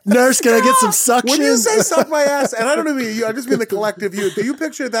 Nurse, can I get some suction? When you say suck my ass, and I don't mean you, I just mean the collective you. Do you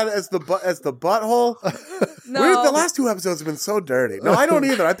picture that as the butthole? No. The last two episodes have been so dirty. No, I don't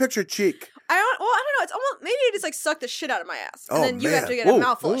either. I picture cheek. I don't know. It's almost maybe it just like suck the shit out of my ass, and Oh, then you have man. to get Whoa. a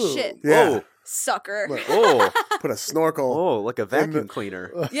mouthful of shit. Yeah. Sucker. Oh, Put a snorkel. oh, like a vacuum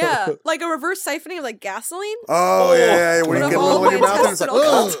cleaner. Yeah, like a reverse siphoning of like gasoline. Oh, yeah. Where Put you a get a whole little in your bunch mouth of and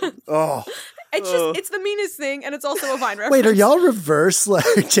it's like, acid oh. It's just it's the meanest thing, and it's also a Vine reference. Wait, are y'all reverse like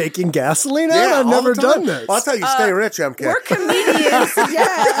taking gasoline out? Yeah, I've all never the time. done this. Well, that's how you stay rich, MK. We're comedians.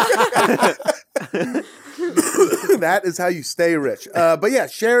 Yeah. That is how you stay rich. But yeah,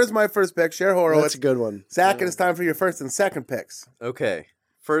 Cher is my first pick. Cher Horowitz. That's a good one. Zach, it is time for your first and second picks. Okay,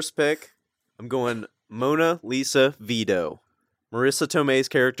 first pick. I'm going Mona Lisa Vito. Marissa Tomei's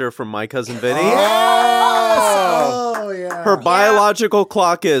character from My Cousin Vinny. Oh, yeah. Her biological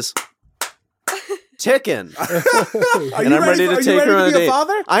clock is ticking. And I'm ready to take her on a date.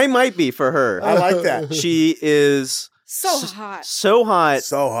 Father? I might be for her. I like that. She is So hot. so hot,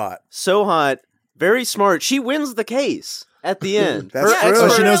 So hot. so hot, very smart. She wins the case at the end. That's Her true. Oh,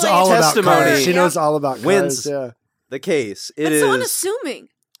 expert she knows all about testimony cars. She Yeah. knows all about cars. Wins. Yeah. the case. It That's is. so unassuming.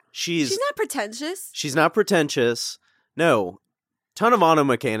 She's She's not pretentious. she's not pretentious. No. Ton of auto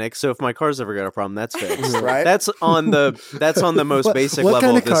mechanics, so if my car's ever got a problem, that's fixed. Right? That's on the most basic what level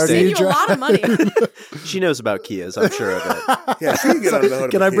kind of of car this do Save you state. you a lot of money. She knows about Kias, I'm sure of it. Yeah, she can get under the hood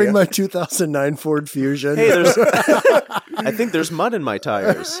of Can a I bring Kia. my 2009 Ford Fusion? Hey, I think there's mud in my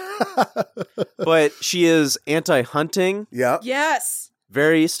tires. But she is anti-hunting, Yeah. Yes.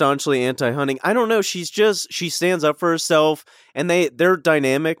 very staunchly anti-hunting. I don't know, she stands up for herself, and their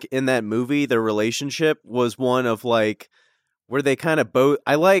dynamic in that movie, their relationship was one of like where they kind of both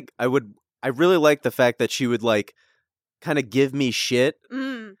I really like the fact that she would like kind of give me shit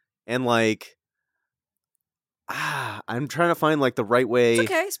Mm. and like I'm trying to find like the right way. It's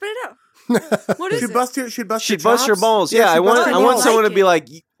okay. Spit it out. What is She'd it? bust your, she'd bust She'd your bust your chops. balls. Yeah, Yeah, I she'd bust want your I want balls. someone to Like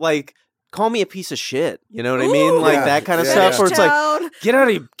be it. like call me a piece of shit. You know what I mean? Ooh. Like Yeah. that kind of Yeah. stuff Yeah. where it's like Town.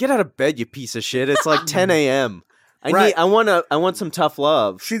 get out of bed, you piece of shit. It's like 10 a.m. Right. I want some tough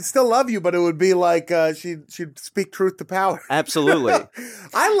love. She'd still love you, but it would be like she'd speak truth to power. Absolutely.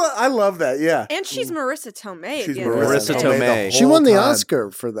 I love that. Yeah. And she's Marissa Tomei. She's at the end of Marissa the day. Tomei. the She whole won the time.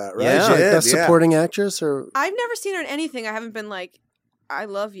 Oscar for that, right? Yeah. She's like She did, best yeah. supporting actress, or I've never seen her in anything. I haven't been like, I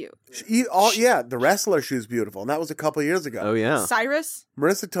love you. The wrestler. She was beautiful, and that was a couple years ago. Oh yeah. Cyrus?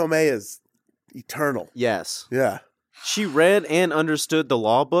 Marissa Tomei is eternal. Yes. Yeah. She read and understood the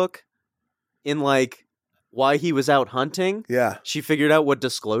law book in like why he was out hunting. Yeah. She figured out what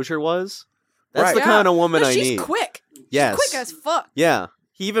disclosure was. That's Right. the Yeah. kind of woman No, I she's need. quick. Yes. She's quick as fuck. Yeah.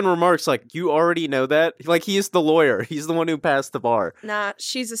 He even remarks like, "You already know that." Like he's the lawyer. He's the one who passed the bar. Nah,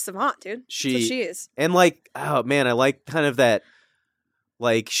 she's a savant, dude. That's what she is. And like, oh man, I like kind of that.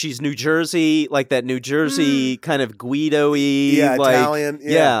 Like she's New Jersey, like that New Jersey kind of Guido-y. Yeah, like, Italian,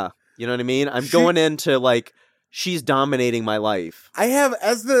 yeah. Yeah. You know what I mean? I'm She- going into like, she's dominating my life. I have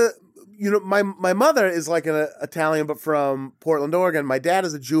my mother is like an Italian, but from Portland, Oregon. My dad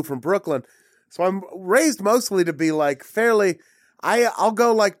is a Jew from Brooklyn, so I'm raised mostly to be like fairly. I'll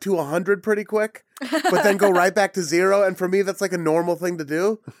go like to 100 pretty quick, but then go right back to 0. And for me, that's like a normal thing to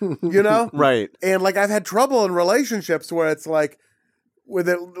do, you know? Right. And like I've had trouble in relationships where it's like, with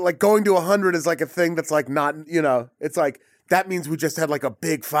it like going to 100 is like a thing that's like not, it's like that means we just had like a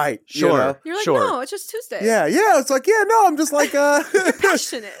big fight. Sure. You know? You're like, Sure. no, it's just Tuesday. Yeah. It's like, no, I'm just like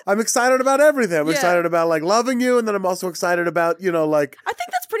Passionate. I'm excited about everything. I'm Yeah. excited about like loving you, and then I'm also excited about like. I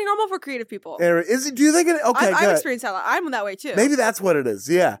think that's pretty normal for creative people. Is it? Do you think it? Okay, I've good. experienced that. I'm that way too. Maybe that's what it is.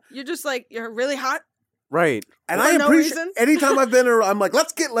 Yeah, You're just like, you're really hot. Right. and For I no appreciate reason. anytime I've been around. I'm like,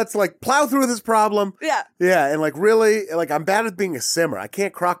 let's like plow through this problem. Yeah. Yeah, and like really, like I'm bad at being a simmer. I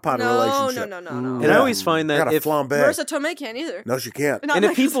can't crockpot a No, relationship. no. And Yeah. I always find I that got a if flambe. Marissa Tomei can't either. No, she can't. Not and if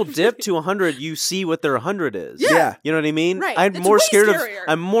like- people dip to 100, you see what their 100 is. Yeah. You know what I mean? Right. I'm It's more way scared scarier.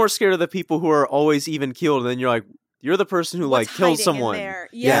 I'm more scared of the people who are always even keeled, and then you're like, you're the person who What's like kills hiding in someone. there.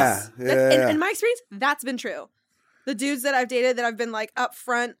 Yeah. Yes. Yeah. In my experience, that's been true. The dudes that I've dated that I've been like up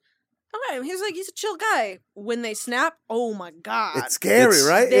front, okay, he's a chill guy. When they snap, oh my God. It's scary, It's-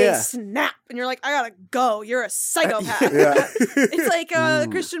 right? They Yeah. snap. And you're like, I gotta go. You're a psychopath. Yeah. It's like the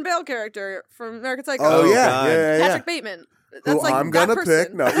Christian Bale character from American Psycho. Oh, Oh, yeah. God. Yeah. Patrick Bateman. That's Who like I'm that gonna person.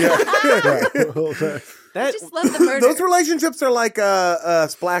 pick? No. Yeah. That I just love the murder. Those relationships are like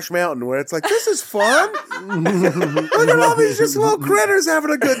Splash Mountain, where it's like, this is fun. Look at all these just little critters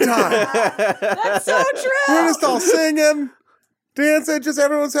having a good time. That's so true. We're just all singing, dancing, just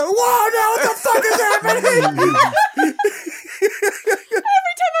everyone's saying, whoa, now what the fuck is happening?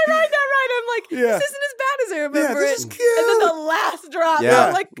 Every time I ride that ride, I'm like, Yeah. this isn't as bad as I remember this it. is cute. And then the last drop, Yeah.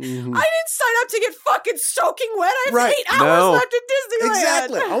 I'm like, I didn't sign up to get fucking soaking wet. I have Right. 8 hours No. left at Disneyland.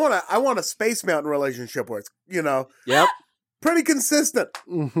 Exactly. I want a Space Mountain relationship where it's, Yep. pretty consistent.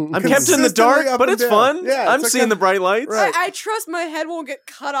 I'm kept in the Consistently dark, up but and it's down. fun. Yeah, I'm it's like seeing a- the bright lights. Right. I trust my head won't get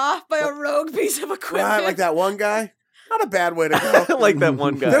cut off by a rogue piece of equipment. Right, like that one guy. Not a bad way to go. like that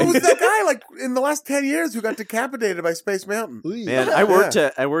one guy. There was that guy like in the last 10 years who got decapitated by Space Mountain. Man, I worked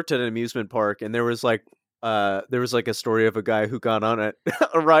at an amusement park, and there was like a story of a guy who got on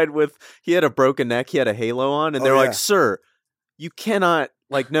a ride with, he had a broken neck, he had a halo on, and they Oh, were yeah. like, "Sir, you cannot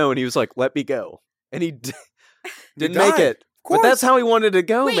no," and he was like, "Let me go," and he didn't make died. it. Of But that's course. how he wanted to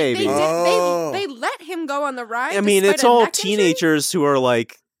go. Wait, maybe. they, did, Oh. they let him go on the ride? I mean, despite it's a all neck injury? teenagers who are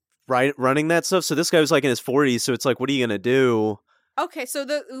like running that stuff. So this guy was like in his 40s. So it's like, what are you gonna do? Okay, so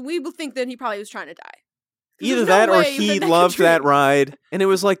we will think that he probably was trying to die. Either There's no that or way he that loved could that dream. ride, and it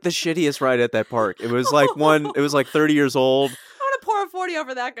was like the shittiest ride at that park. It was like it was like 30 years old. I want to pour a 40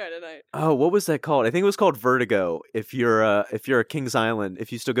 over that guy tonight. Oh, what was that called? I think it was called Vertigo. If you're at Kings Island,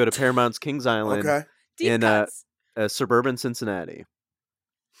 if you still go to Paramount's Kings Island Okay. Deep in cuts. Suburban Cincinnati.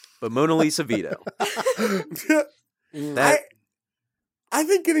 But Mona Lisa Vito. That I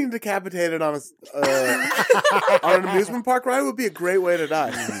think getting decapitated on on an amusement park ride would be a great way to die.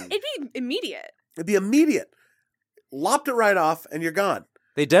 It'd be immediate. It'd be immediate. Lopped it right off, and you're gone.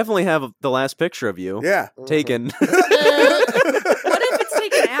 they definitely have the last picture of you Yeah. taken. What if it's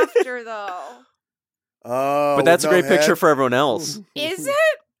taken after, though? Oh, But that's a with no great picture head? for everyone else. Is it?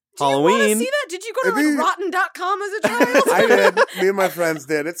 Do you want to Halloween. see that? Did you go to If you- rotten.com as a child? I did. Me and my friends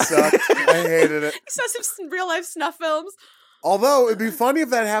did. It sucked. I hated it. You saw some real-life snuff films. Although, it'd be funny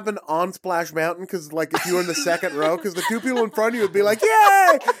if that happened on Splash Mountain, because, like, if you were in the second row, because the two people in front of you would be like,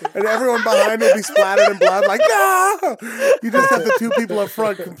 yay! And everyone behind would be splattered in blood, like, no! You just have the two people up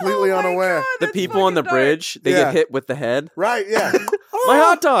front completely Oh my unaware. God, The that's people on the fucking dark. bridge, they Yeah. get hit with the head. Right, yeah. My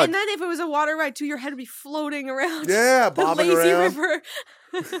hot dog. And then if it was a water ride, too, your head would be floating around. Yeah, The bobbing lazy around. river.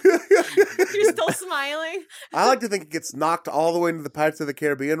 You're still smiling. I like to think it gets knocked all the way into the Pirates of the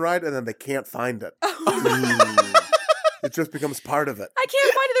Caribbean ride, and then they can't find it. It just becomes part of it. I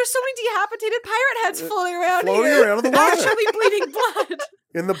can't find it. There's so many decapitated pirate heads floating around Floating here. around in the water. Actually bleeding blood.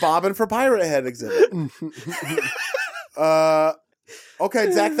 In the Bobbin for Pirate Head exhibit.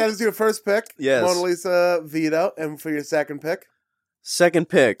 Okay, Zach, that is your first pick. Yes. Mona Lisa Vito. And for your second pick? Second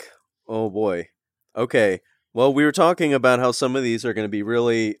pick. Oh boy. Okay. Well, we were talking about how some of these are going to be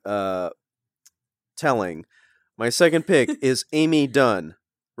really telling. My second pick is Amy Dunn,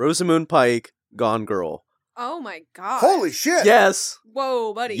 Rosamund Pike, Gone Girl. Oh my god. Holy shit! Yes.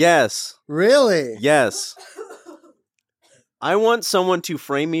 Whoa, buddy. Yes. Really? Yes. I want someone to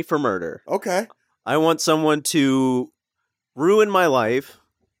frame me for murder. Okay. I want someone to ruin my life.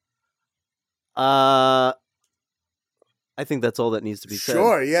 I think that's all that needs to be said.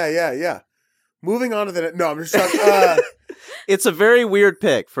 Sure, yeah. Moving on to the... No, I'm just trying... It's a very weird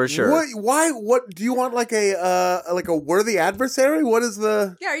pick, for sure. What do you want, like a worthy adversary? What is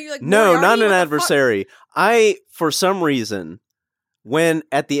the... Yeah, are you like No, Moriarty? not What an the adversary. I, for some reason, when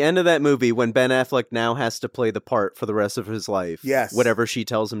at the end of that movie, when Ben Affleck now has to play the part for the rest of his life, Yes. whatever she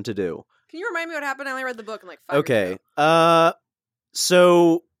tells him to do. fuck? Can you remind me what happened? I only read the book in like 5 years Okay. ago.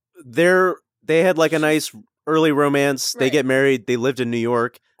 So they had like a nice early romance. They Right. get married. They lived in New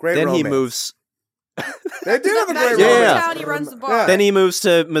York. Great Then he romance. moves. They did have a Back great to Yeah. romance. town, he runs the bar. Yeah. Then he moves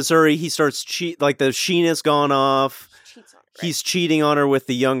to Missouri. He starts like the sheen has gone off. Cheats on it, right. He's cheating on her with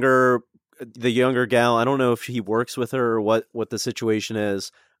the younger gal. I don't know if he works with her or what the situation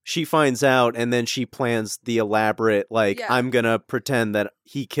is. She finds out, and then she plans the elaborate, like, Yeah. I'm gonna pretend that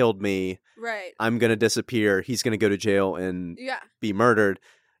he killed me. Right. I'm gonna disappear. He's gonna go to jail and Yeah. be murdered.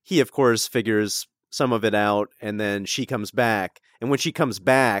 He, of course, figures some of it out, and then she comes back. And when she comes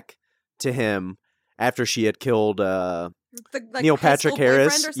back to him after she had killed The, like, Neil high Patrick school boyfriend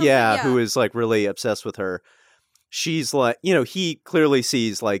Harris, or something? yeah, who is like really obsessed with her. She's like, he clearly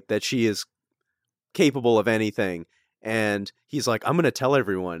sees like that she is capable of anything, and he's like, I'm gonna tell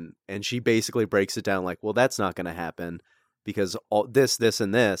everyone. And she basically breaks it down like, well, that's not gonna happen because all this,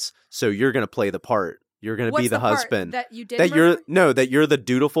 and this. So you're gonna play the part. You're gonna What's be the part husband that you did that murder? you're the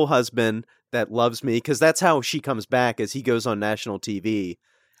dutiful husband that loves me, because that's how she comes back as he goes on national TV,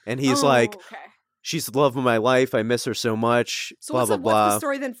 and he's Oh, like, okay. she's the love of my life. I miss her so much. So blah what's blah the, blah. what's the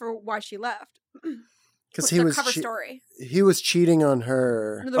story then for why she left? Because What's he the was cover story? he was cheating on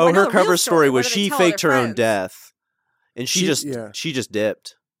her. No, the- Oh, I know her the real cover story What was do they she tell other faked her own friends? death, and she Yeah. just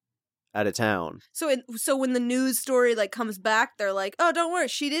dipped out of town. So when the news story like comes back, they're like, "Oh, don't worry,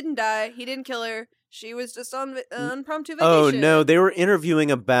 she didn't die. He didn't kill her. She was just on impromptu vacation." Oh no, they were interviewing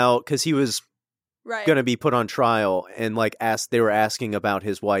about because he was right. going to be put on trial, and like they were asking about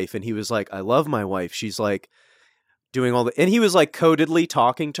his wife, and he was like, "I love my wife. She's like doing all the," and he was like codedly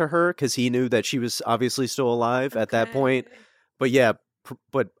talking to her because he knew that she was obviously still alive at that point. Okay. But yeah,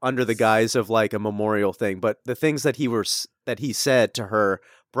 but under the guise of like a memorial thing. But the things that he said to her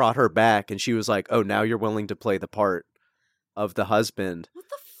brought her back, and she was like, "Oh, now you're willing to play the part of the husband." What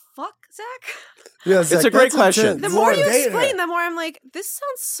the fuck, Zach? Yeah, It's a great question. intense. The You more wanna you date explain, her. the more I'm like, this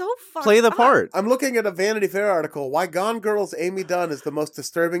sounds so fucked Play the up. part. I'm looking at a Vanity Fair article. Why Gone Girl's Amy Dunn is the most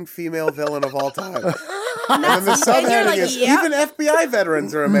disturbing female villain of all time. And then the And you're subheading like, is, yep. even FBI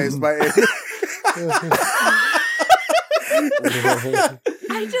veterans are amazed by Amy.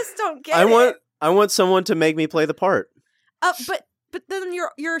 I just don't get it. I want someone to make me play the part. But But then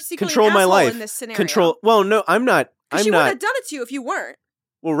you're secretly Control an my asshole life. in this scenario. Control. Well, no, I'm not. I'm She wouldn't not. have done it to you if you weren't.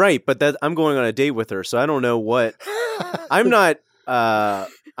 Well, right, but I'm going on a date with her, so I don't know what. I'm not.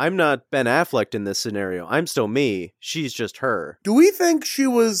 I'm not Ben Affleck in this scenario. I'm still me. She's just her. Do we think she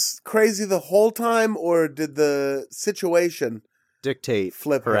was crazy the whole time, or did the situation Dictate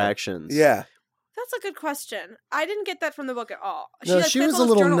flip her actions. Yeah. That's a good question. I didn't get that from the book at all. No, like, she picked was all a those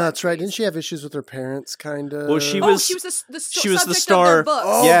little journal nuts, right? entries. Didn't she have issues with her parents, kind of? Well, she Oh, was. she was the she was the subject star. of their books.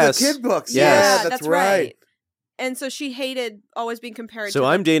 Oh, Yes. the kid books. Yes. Yeah, that's right. And so she hated always being compared. So to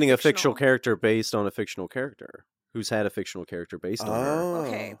I'm the dating a fictional fictional character based on a fictional character who's had a fictional character based on her. Oh.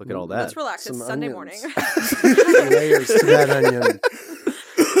 Okay. Look at all that. Let's relax. It's Some Sunday onions. morning. Layers to that onion.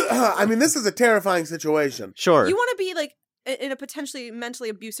 I mean, this is a terrifying situation. Sure. You want to be like in a potentially mentally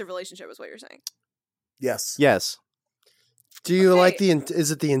abusive relationship, is what you're saying. Yes. Yes. Do you Okay. like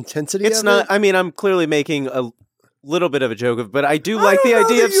is it the intensity It's of not. it? I mean, I'm clearly making a little bit of a joke of, but I do I like don't the know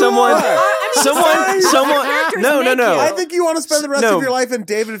idea that of you someone. are. I mean, Sorry. Someone. Characters No, make no. you. I think you want to spend the rest No. of your life in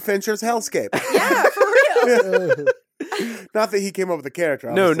David Fincher's hellscape. Yeah, for real. Not that he came up with the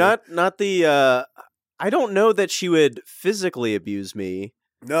character. No, obviously. not the. I don't know that she would physically abuse me,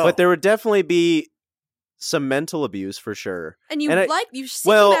 No. but there would definitely be some mental abuse for sure. And you And you seek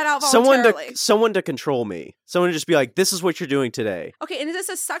Well, that out someone voluntarily. to control me. Someone to just be like, "This is what you're doing today." Okay, and is this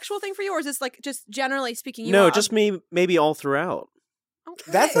a sexual thing for you, or is this like just generally speaking? You No, want just me. Maybe all throughout.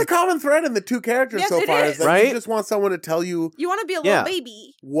 Okay. That's the common thread in the two characters Yes, so it far. is. Is that Right? you just want someone to tell you You want to be a Yeah. little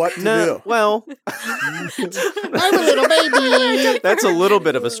baby. what to No, do. well, I'm a little baby. that's a little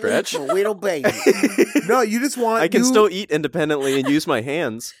bit of a stretch. Little baby. No, you just want. I can you- still eat independently and use my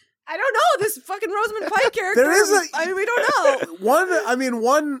hands. I don't know this fucking Rosamund Pike character. There is I mean, we don't know.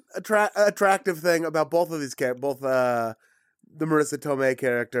 one attractive thing about both of these characters, both the Marissa Tomei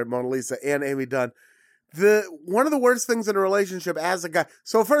character, Mona Lisa, and Amy Dunn. One of the worst things in a relationship as a guy.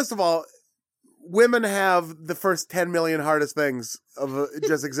 So first of all, women have the first 10 million hardest things of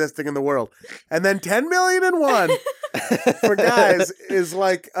just existing in the world, and then 10 million and one for guys is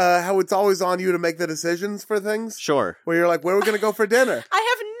like how it's always on you to make the decisions for things. Sure. Where you're like, where are we going to go for dinner?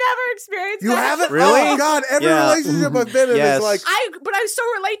 I have never experienced You that. haven't? Really? Oh God! Every Yeah. relationship I've been in Yes. is like. But I so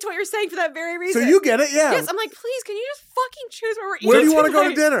relate to what you're saying for that very So reason. you get it, yeah. Yes, I'm like, please, can you just fucking choose where we're eating? Where do you want to go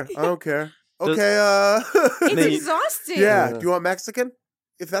to tonight? dinner? I don't care. Does- Okay, It's Then you- exhausting. yeah. Do you want Mexican?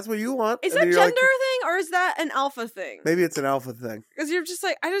 If that's what you want. Is and that then gender you're like, thing or is that an alpha thing? maybe it's an alpha thing. Because you're just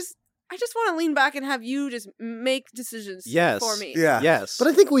like, I just want to lean back and have you just make decisions Yes. for me. Yeah. Yes. But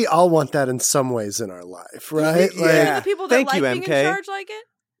I think we all want that in some ways in our life, right? Yeah. Like, Are the people that Thank like you, being MK. in charge like it?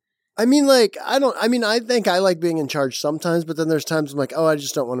 I think I like being in charge sometimes, but then there's times I'm like, oh, I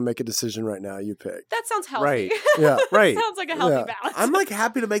just don't want to make a decision right now. You pick. That sounds healthy. Right. Yeah. Right. Sounds like a healthy Yeah. balance. I'm like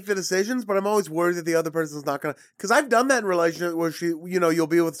happy to make the decisions, but I'm always worried that the other person's not gonna. Because I've done that in relationships where you'll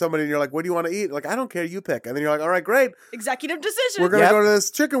be with somebody and you're like, "What do you want to eat?" Like, I don't care, you pick. And then you're like, "All right, great, Executive decision. we're gonna Yep. go to this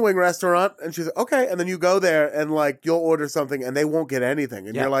chicken wing restaurant." And she's like, "Okay," and then you go there and like you'll order something and they won't get anything,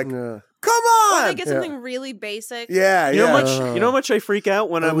 and Yeah. you're like, Yeah. "Come Or on!" they get something really basic. Yeah, You know yeah. how much I freak out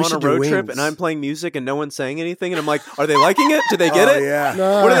when Oh, I'm we on a should do road trip wings. and I'm playing music and no one's saying anything and I'm like, are they liking it? Did they get Oh, it? Yeah.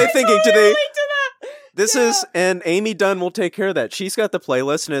 No. What are they thinking? Do they? Relate to that. This Yeah. is and Amy Dunn will take care of that. She's got the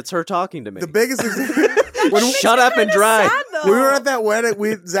playlist and it's her talking to me. The biggest When shut up and drive. Sad, though. we were at that wedding.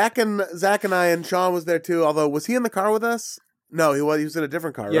 Zach and I and Sean was there too. Although, was he in the car with us? No, he was. He was in a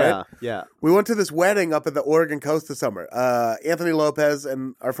different car, Yeah, right? yeah. We went to this wedding up at the Oregon coast this summer. Anthony Lopez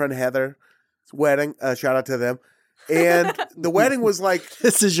and our friend Heather's wedding. Shout out to them. And the wedding was like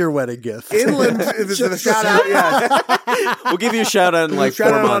This is your wedding gift. inland. This is a shout out. Yeah, We'll give you a shout out in like shout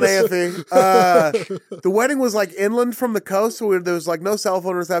 4 out on months. Anthony. The wedding was like inland from the coast, so there was like no cell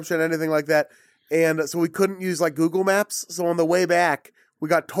phone reception, anything like that. And so we couldn't use like Google Maps. So on the way back, we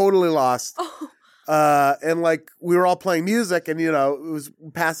got totally lost. And like we were all playing music, and it was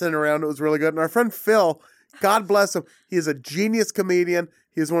passing it around. It was really good. And our friend Phil, God bless him, he is a genius comedian.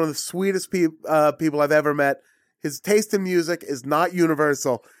 He is one of the sweetest people I've ever met. His taste in music is not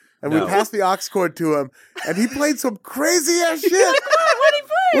universal. And No. we passed the aux cord to him, and he played some crazy ass shit. What did he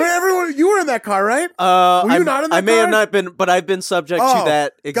play? Where everyone, you were in that car, right? Were you not in that I may have car? not been, but I've been subject Oh, to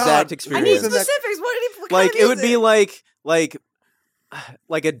that exact God. I experience. need was in that- specifics. What did he? What Like kind of it would be music?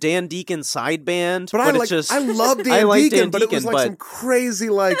 like a Dan Deacon side band, But but I it's just I love Dan I like Deacon, Dan but it was Deacon, like some crazy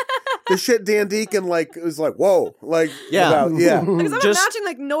like the shit Dan Deacon like it was like whoa like Yeah. yeah. Because I'm just- imagining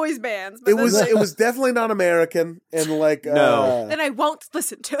like noise bands. But It then, was like, it was definitely not American and like No. Then I won't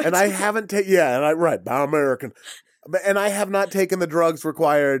listen to it. and I haven't taken and I right by American And I have not taken the drugs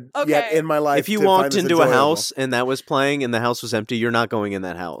required yet Okay. in my life. If you to walked find this into a enjoyable. house and that was playing and the house was empty, you're not going in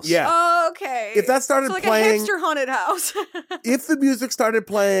that house. Yeah. Oh, okay. If that started so like playing- a hipster haunted house. If the music started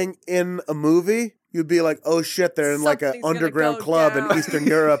playing in a movie, you'd be like, oh shit, they're in like an Something's gonna underground go club down. in Eastern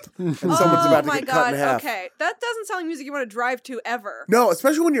Europe and someone's about to my get God. cut in half. Okay, that doesn't sound like music you want to drive to ever. No,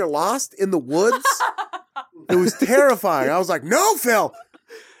 especially when you're lost in the woods. It was terrifying. I was like, no, Phil.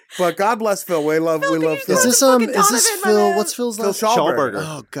 But God bless Phil. We love can you Phil. Is Phil. this Fucking is this Donovan, my Phil? man. What's Phil's Phil last? Schallberger.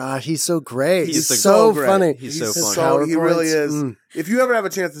 Oh God, he's so great. He's He's so so great. funny. He's so funny. Power He really points. is. Mm. If you ever have a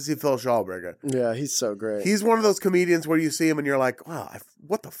chance to see Phil Schallberger, Yeah, he's so great. he's one of those comedians where you see him and you're like, wow,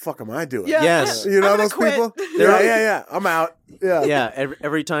 what the fuck am I doing? Yeah. Yes. You know I'm gonna those quit. people? They're- Yeah. I'm out. Yeah. Yeah,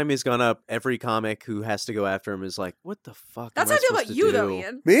 every time he's gone up, every comic who has to go after him is like, "What the fuck?" That's am how I feel supposed about to you, do? though,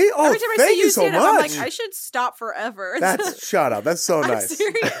 Ian. Me? Oh, Every time I thank see you you so stand up, I'm much. like, I should stop forever. That's shut up. That's so I'm nice.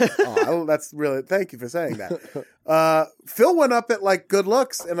 serious. That's really thank you for saying that. Phil went up at like good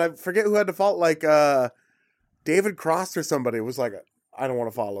looks, and I forget who had to fault like David Cross or somebody was like, I don't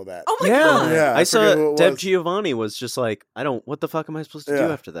want to follow that. Oh my Yeah, God. Yeah, I I forget who saw it Deb was. Giovanni was just like, "I don't. What the fuck am I supposed to Yeah.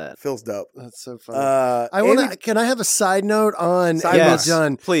 do after that?" Phil's dope. That's so funny. I I want to. Can I have a side note on Side Amy note.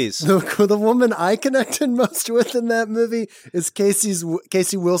 Dunn? Please. The woman I connected most with in that movie is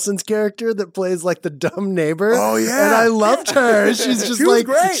Casey Wilson's character that plays like the dumb neighbor. Oh, yeah. and I loved her. She's just She was like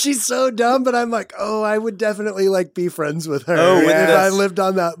great. she's so dumb, but I'm like, oh, I would definitely like be friends with her Oh, if yes. I lived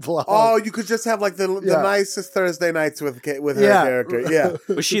on that block. Oh, you could just have like the Yeah. nicest Thursday nights with her Yeah. character. Yeah.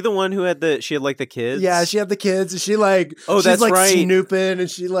 Was she the one who had she had like the kids? Yeah, she had the kids, and she like she's that's like right. snooping, and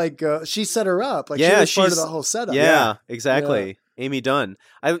she like she set her up, like Yeah, she was part of she's- the whole setup. Yeah, exactly. Amy Dunn.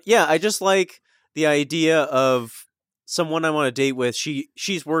 I just like the idea of someone I want to date with.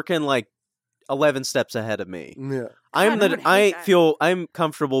 She's working like 11 steps ahead of me. yeah. God, I would hate that. I'm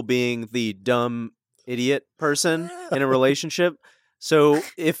comfortable being the dumb idiot person in a relationship. So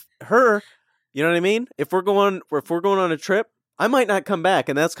if her, you know what I mean? If we're going on a trip, I might not come back,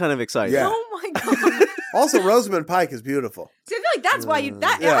 and that's kind of exciting. Yeah. Oh my God. Also, Rosamund Pike is beautiful. See, I feel like that's why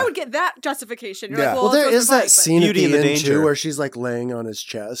Yeah. I would get that justification. You're Yeah. like, Well, well, there it's is Rosamund that Pike, but- scene Beauty at and the the end Danger. too, where she's like laying on his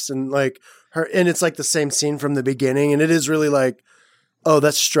chest, and like her, and it's like the same scene from the beginning, and it is really like, oh,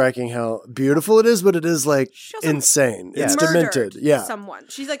 that's striking how beautiful it is, but it is like She also insane. It's murdered demented. Yeah. someone.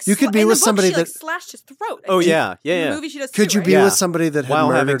 She's like You could be in with the book, somebody she, like, that- slashed his throat. I Oh think. yeah, yeah, In yeah. the movie she does Could too, you right? be Yeah. with somebody that had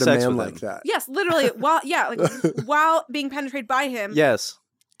While having murdered a sex man with like him. that? Yes, literally. While being penetrated by him. Yes.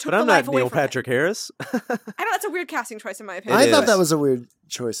 Took But I'm the life not away Neil from him. Patrick Harris. I know that's a weird casting choice in my opinion. I It thought is. that was a weird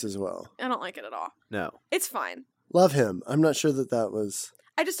choice as well. I don't like it at all. No. It's fine. Love him. I'm not sure that was.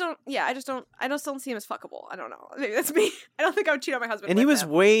 I just don't see him as fuckable. I don't know. Maybe that's me. I don't think I would cheat on my husband. And he with was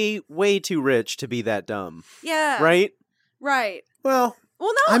him. way too rich to be that dumb. Yeah. Right? Right. Well,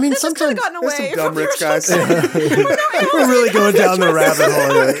 Well, no. I mean, this has kind sometimes of gotten there's away some dumb from rich your guys. We're really going down the rabbit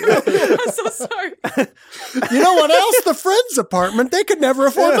hole. Right? I'm so sorry. You know what else? The friend's apartment. They could never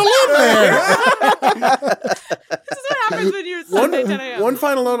afford to live there. This is what happens when you're Sunday 10 a.m. one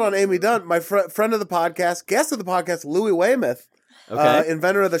final note on Amy Dunn, my friend of the podcast, guest of the podcast, Louis Weymouth, Okay.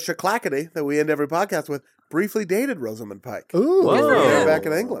 inventor of the shaclackety that we end every podcast with, briefly dated Rosamund Pike. Ooh. Whoa. They're back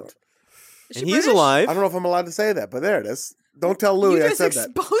in England. Is And she he's British? alive. I don't know if I'm allowed to say that, but there it is. Don't tell Louis You I just said that.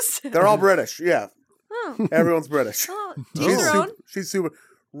 exposed him. They're all British. Yeah, Oh. everyone's British. Oh, to each their super, own. she's super.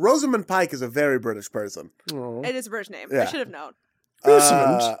 Rosamund Pike is a very British person. Oh. It is a British name. I Yeah. should have known.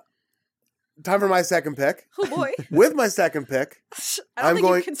 Rosamund. Time for my second pick. Oh boy. With my second pick, I don't I'm think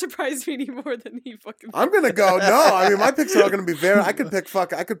going- you can surprise me any more than he fucking. I'm gonna go. No, I mean my picks are all gonna be very. I could pick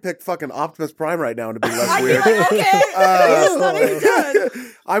fucking Optimus Prime right now and it'd be less I'd be weird. like, okay, it's not even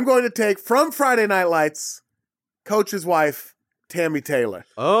done. I'm going to take from Friday Night Lights, Coach's wife, Tammy Taylor.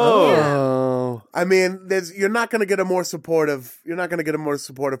 Oh. I mean, you're not going to get a more supportive. You're not going to get a more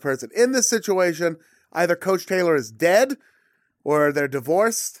supportive person in this situation. Either Coach Taylor is dead, or they're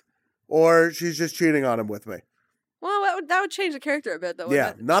divorced, or she's just cheating on him with me. Well, that would change the character a bit, though.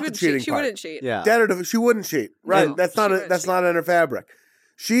 Yeah, wouldn't it? not She the wouldn't cheating cheat. She part. wouldn't cheat. Yeah. Dead or she wouldn't cheat. Right? No, that's she not wouldn't that's cheat. not in her fabric.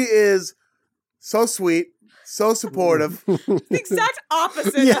 She is so sweet, so supportive. The exact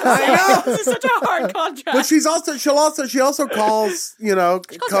opposite. Yeah, I know. This is such a hard contrast. But she also calls, calls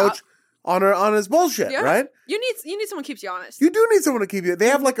Coach on his bullshit, Yeah. right? You need someone who keeps you honest. You do need someone to keep you. They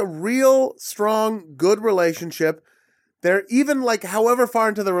have like a real strong, good relationship. They're even like however far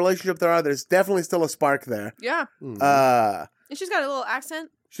into the relationship there are, there's definitely still a spark there. Yeah. Uh And she's got a little accent.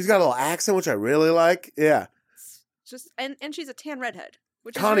 she's got a little accent which I really like. Yeah. And she's a tan redhead.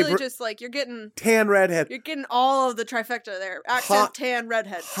 which is Connie really Br- just like you're getting redhead. You're getting all of the trifecta there. Accent, Hot- tan,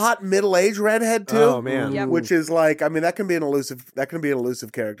 redhead. Hot middle-aged redhead too. Oh man. Yep. Which is like, I mean, that can be an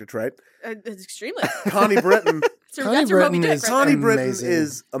elusive character trait. It's extremely. Connie Britton. That's your Moby Dick right Connie there. Britton Amazing.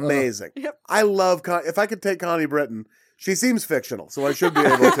 is amazing. Yep. I love if I could take Connie Britton, she seems fictional, so I should be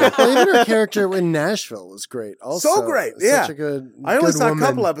able to. Well, even her character in Nashville was great. Also, So great, yeah. Such a good. I only good saw woman. a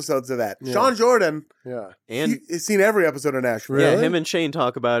couple episodes of that. Yeah. Sean Jordan, Yeah, And he's seen every episode of Nashville. yeah, Really? him and Shane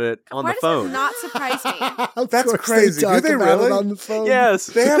talk about it on Why the does phone. that not surprise me? Of That's course crazy. Do talk they about it really? on the phone? Yes.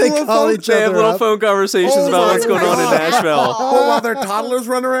 They have a little call phone- each They have other little up. phone conversations Oh about my what's going on in God. Nashville. Oh, while their toddlers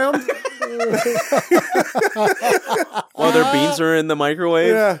run around? While their beans are in the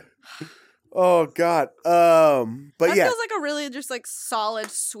microwave. Yeah. Oh God. But That yeah, feels like a really just like solid,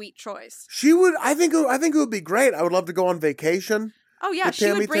 sweet choice. she would. I think it would be great. I would love to go on vacation. Oh yeah, With she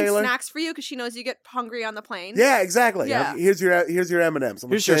Tammy would bring Taylor? snacks for you because she knows you get hungry on the plane. Yeah, exactly. Yeah. Here's your M&Ms.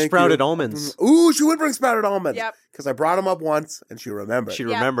 Here's your sprouted almonds. Ooh, she would bring sprouted almonds. Yep. Because I brought them up once and she remembered. She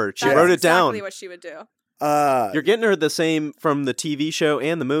Yep, remembered. She that's wrote it exactly down. what she would do. You're getting her the same from the TV show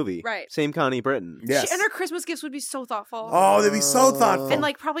and the movie. Right. Same Connie Britton. yes. And her Christmas gifts would be so thoughtful. Oh, they'd be so thoughtful. And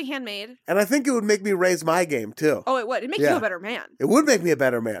like probably handmade. And I think it would make me raise my game too. Oh, it would. It'd make Yeah. you a better man. It would make me a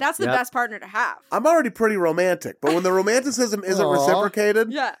better man. That's the Yep. best partner to have. I'm already pretty romantic, but when the romanticism isn't Aw.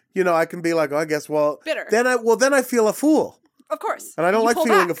 reciprocated, Yeah, I can be like, oh, I guess, bitter. then I feel a fool. Of course. And I don't You like pull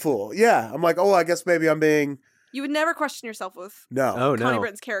feeling back. a fool. Yeah. I'm like, oh, I guess maybe I'm being, You would never question yourself with no. Oh Connie no.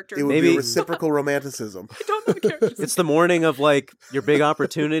 Britton's character. It would Maybe- be reciprocal romanticism. I don't know the characters. It's the morning of like your big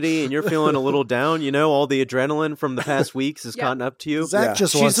opportunity and you're feeling a little down, all the adrenaline from the past weeks has Yeah. caught up to you. Zach Yeah.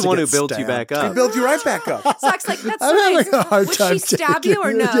 just She's wants the to one get who builds you stabbed. back He up. built you right back up. Zach's like, that's I'm nice. having a hard Would time she stab you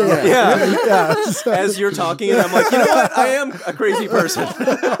or taking no? it. Yeah. Yeah. As you're talking, and I'm like, you know what? I am a crazy person.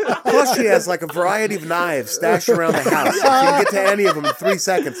 Plus, she has like a variety of knives stashed around the house. She can get to any of them in 3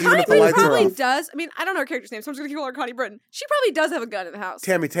 seconds, even Connie if the Britton lights are probably off. does. I mean, I don't know her character's name, so I'm just going to call her Connie Britton. She probably does have a gun in the house.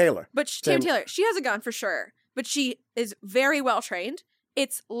 Tammy Taylor. But Tammy Taylor, she has a gun for sure. But she is very well trained.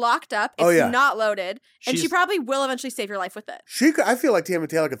 It's locked up. It's Oh, yeah. not loaded. And she She's- probably will eventually save your life with it. I feel like Tammy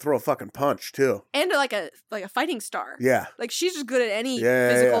Taylor could throw a fucking punch too. And like a fighting star. Yeah. Like she's just good at any Yeah,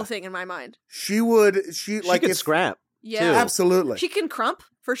 physical yeah. thing in my mind. She would. She Like could if scrap. Yeah. absolutely. She can crump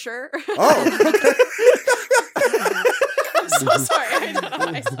for sure. Oh, okay. I'm so sorry. I don't know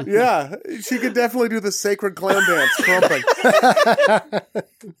why I said Yeah, she could definitely do the sacred clown dance, crumping.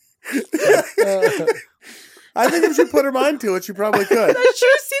 I think if she put her mind to it, she probably could. She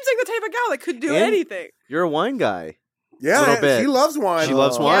just seems like the type of gal that could do And- anything. You're a wine guy. Yeah, Little bit. she loves wine. She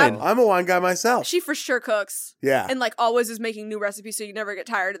loves Oh. wine. I'm a wine guy myself. She for sure cooks. Yeah. And like always is making new recipes so you never get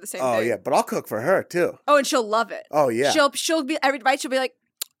tired of the same Oh thing. yeah, but I'll cook for her too. Oh, and she'll love it. Oh yeah. She'll be every bite she'll be like,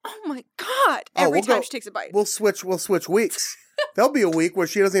 "Oh my god." Oh, Every we'll time go- she takes a bite. We'll switch weeks. There'll be a week where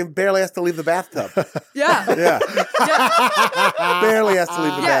she doesn't even barely has to leave the bathtub. Yeah. Yeah. Yeah. Barely has to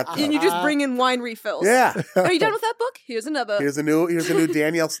leave the Yeah. bathtub. And you just bring in wine refills. Yeah. Are you done with that book? Here's another. Here's a new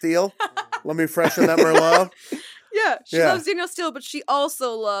Danielle Steele. Let me freshen that Merlot. Yeah. She Yeah. loves Danielle Steele, but she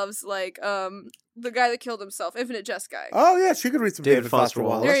also loves like the guy that killed himself, Infinite Jest guy. Oh yeah, she could read some David Foster Foster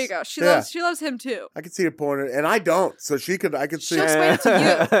Wallace. There you go. She Yeah. loves him too. I could see her pouring it, and I don't. So I could see. She'll explain it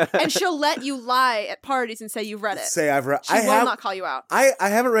to you, and she'll let you lie at parties and say you've read it. Say I've read. She will not call you out. I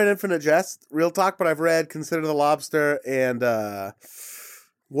haven't read Infinite Jest, real talk, but I've read Consider the Lobster and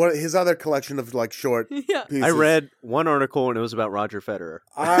what his other collection of like short Yeah. pieces. I read one article and it was about Roger Federer.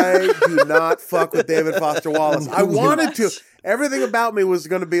 I do not fuck with David Foster Wallace. I wanted to. Everything about me was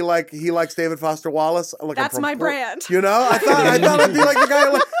going to be like he likes David Foster Wallace. I'm like, That's my brand. You know, I thought I'd be like the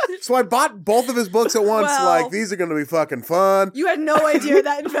guy. So I bought both of his books at once. Well- like these are going to be fucking fun. You had no idea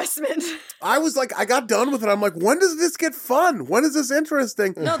that investment. I was like, I got done with it. I'm like, when does this get fun? When is this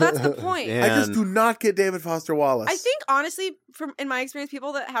interesting? No, that's the point. Yeah. I just do not get David Foster Wallace. I think honestly, from in my experience,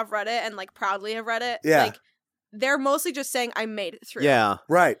 people that have read it and like proudly have read it, Yeah. like they're mosely just saying I made it through. Yeah.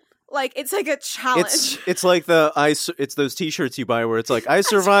 right. Like it's like a challenge. It's like it's those T-shirts you buy where it's like I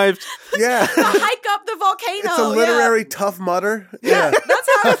survived. Yeah. To hike up the volcano. It's a literary tough mutter. Yeah, that's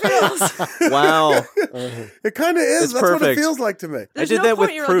how it feels. Wow. It kind of is. It's That's what it perfect. feels like to me. There's did no that point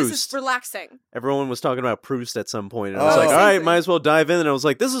with you're like, this is Proust. relaxing. Everyone was talking about Proust at some point, and I was Oh. like, Same all right, thing. might as well dive in. And I was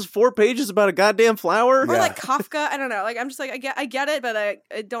like, this is 4 pages about a goddamn flower. Or Yeah. like Kafka. I don't know. Like I'm just like I get it, but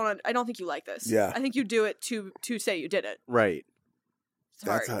I don't think you like this. Yeah. I think you do it to say you did it. Right.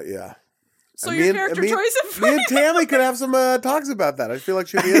 Sorry. That's how. Yeah. So And your me and- character and me- choice of Me and Tammy could have some talks about that. I feel like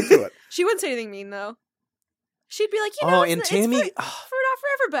she'd be into it. She wouldn't say anything mean though. She'd be like, Oh, know, and it's Tammy- for not for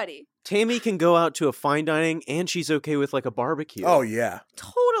everybody. Tammy can go out to a fine dining and she's okay with like a barbecue. Oh yeah.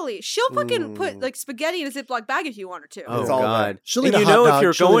 Totally. She'll fucking put like spaghetti in a Ziploc bag if you want her to. Oh It's all God! She'll And eat a you hot know dog. if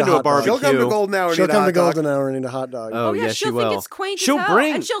you're She'll eat going a to a hot dog. barbecue, She'll come to Golden Hour and She'll eat a come to hot dog. Golden Hour and eat a hot dog. Oh yeah, yes, she she'll will. think it's quaint She'll as hell,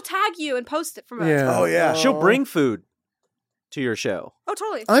 bring. and she'll tag you and post it from us. Yeah. Oh yeah. She'll bring food to your show. Oh,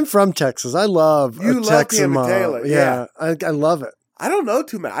 totally. I'm from Texas. I love You a love Texan Tammy mom. Taylor, Yeah, I love it. I don't know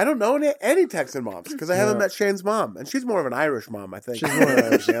too many. I don't know any Texan moms because I haven't met Shane's mom, and she's more of an Irish mom. I think she's more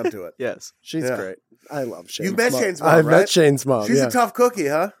down to it. Yes, She's Yeah. great. I love Shane's You've met mom. Shane's mom, I've right? met Shane's mom. She's yeah. a tough cookie,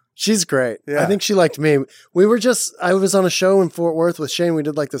 huh? She's great. Yeah. I think she liked me. I was on a show in Fort Worth with Shane. We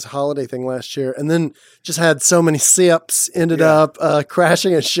did like this holiday thing last year and then just had so many sips, ended up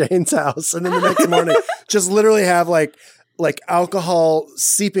crashing at Shane's house. And then the next morning, just literally have like alcohol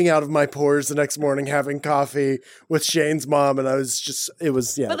seeping out of my pores the next morning, having coffee with Shane's mom. And it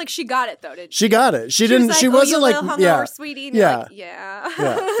was. But like she got it though, didn't she? She got it. She didn't, was she like, wasn't oh, you like, little yeah. hungover, sweetie. And you're like,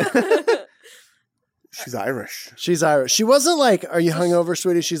 yeah. She's Irish. She's Irish. She wasn't like, are you hungover,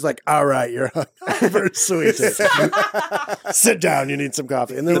 sweetie? She's like, all right, you're hungover, sweetie. Sit down. You need some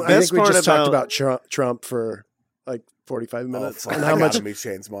coffee. And then The I best think we just part talked about Trump for like 45 minutes. Oh, fuck. And I how much gotta meet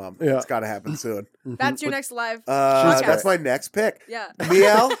Shane's mom. Yeah. It's got to happen soon. That's your next live. That's my next pick. Yeah.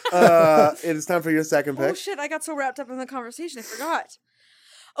 Miel, it is time for your second pick. Oh shit! I got so wrapped up in the conversation, I forgot.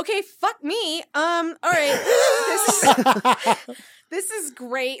 Okay, fuck me. All right. This is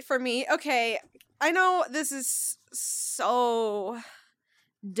great for me. Okay, I know this is so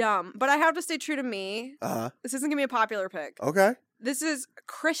dumb, but I have to stay true to me. This isn't gonna be a popular pick. Okay. This is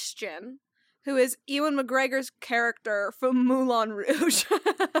Christian, who is Ewan McGregor's character from Moulin Rouge.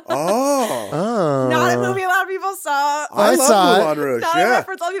 Oh. Not a movie a lot of people saw. I saw love it. Moulin Rouge. Not a Yeah.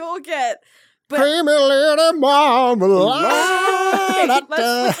 reference a lot of people will get. But creamy little marmalade. okay,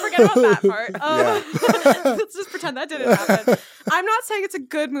 let's forget about that part. Let's just pretend that didn't happen. I'm not saying it's a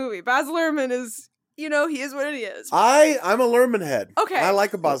good movie. Baz Luhrmann is, he is what he is. I'm a Lerman head. Okay. I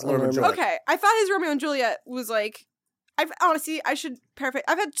like a Baz Luhrmann joint. Okay, I thought his Romeo and Juliet was like, I should paraphrase.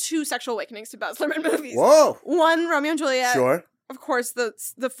 I've had 2 sexual awakenings to Baz Luhrmann movies. Whoa. One, Romeo and Juliet. Sure. Of course, the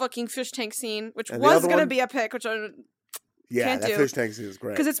fucking fish tank scene, which And the was other going to one? be a pick, which I Yeah, Can't that do. fish tank scene is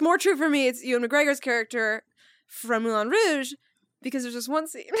great. because it's more true for me. It's Ewan McGregor's character from Moulin Rouge, because there's just one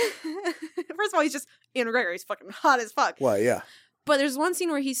scene. First of all, he's just Ewan McGregor. He's fucking hot as fuck. Well, yeah. But there's one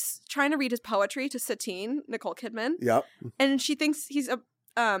scene where he's trying to read his poetry to Satine, Nicole Kidman, Yep. and she thinks he's a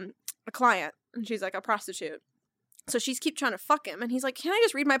client, and she's like a prostitute. So she's keep trying to fuck him, and he's like, "Can I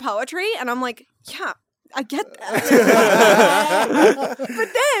just read my poetry?" And I'm like, "Yeah, I get that." But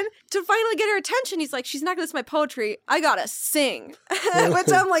then to finally get her attention, he's like, "She's not gonna listen to my poetry. I gotta sing,"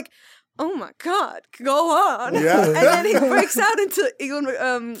 which I'm like, "Oh my god, go on!" Yeah. And then he breaks out into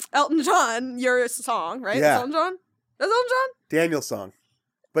Elton John, your song, right? Yeah. It's Elton John. That's Elton John. Daniel's song.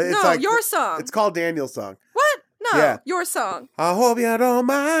 But it's No, like your song. It's called Daniel's song. What? No, Yeah. your song. I hope you don't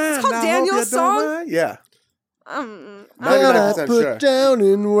mind. It's called I hope Daniel's you don't song? mind. Yeah. I'm That not- I 99% put sure. down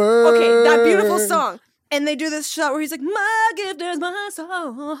in words. Okay, that beautiful song. And they do this shot where he's like, "My gift is my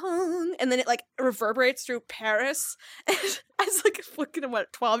song," and then it like reverberates through Paris. And as like a fucking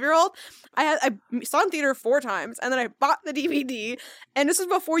 12-year-old, I saw it in theater 4 times, and then I bought the DVD. And this is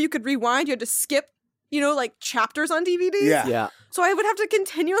before you could rewind; you had to skip, like chapters on DVDs. Yeah. Yeah. So I would have to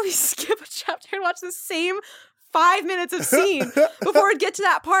continually skip a chapter and watch the same 5 minutes of scene before I'd get to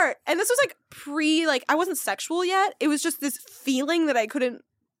that part. And this was like I wasn't sexual yet. It was just this feeling that I couldn't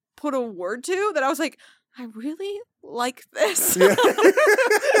put a word to, that I was like, I really like this. Yeah.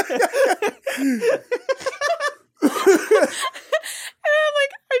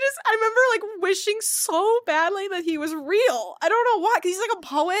 And I remember wishing so badly that he was real. I don't know why, because he's like a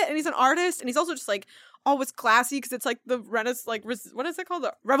poet and he's an artist, and he's also just always classy, because it's like the Renaissance, what is it called?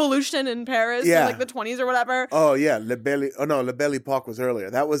 The Revolution in Paris Yeah. in the 20s or whatever. Oh yeah, Le Belle Époque was earlier.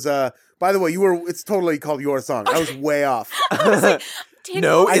 That was by the way, it's totally called your song. I was way off.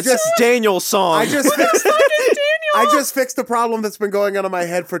 No, I it's just- Daniel's song. I just fixed Fucking Daniel! I just fixed a problem that's been going on in my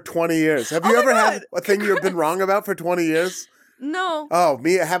head for 20 years. Have you Oh my ever had God. a thing you've been wrong about for 20 years? No. Oh,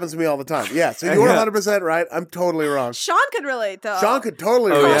 it happens to me all the time. Yeah, so you're Yeah. 100% right. I'm totally wrong. Sean could relate, though. Sean could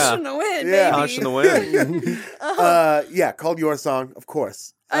totally Oh, relate. yeah. Caution to win, Yeah. baby. Caution the wind. Yeah, called your song, of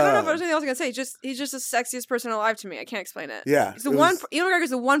course. I don't know if there's anything else I was gonna say. He's just the sexiest person alive to me. I can't explain it. Yeah, He's the it one. was- Ewan McGregor's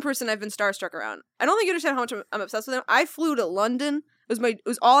the one person I've been starstruck around. I don't think you understand how much I'm obsessed with him. I flew to London. It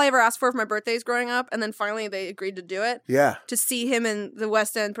was all I ever asked for my birthdays growing up, and then finally they agreed to do it, Yeah. to see him in the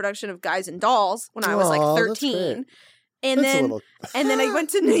West End production of Guys and Dolls when I was Aw, that's 13. great. And That's a then little- and then I went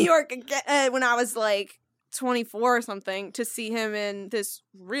to New York again when I was 24 or something to see him in this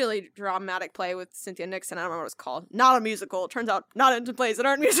really dramatic play with Cynthia Nixon. I don't remember what it's called. Not a musical. It turns out not into plays that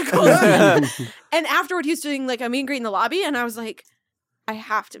aren't musicals. And afterward, he was doing like a meet and greet in the lobby, and I was like, I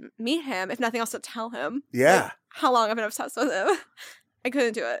have to meet him, if nothing else, to tell him. Yeah. Like, how long I've been obsessed with him. I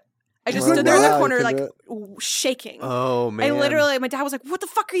couldn't do it. I just Wow. stood there in the Wow, corner, you like, could shaking. Oh man! I literally, my dad was like, "What the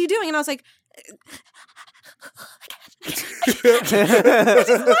fuck are you doing?" And I was like, I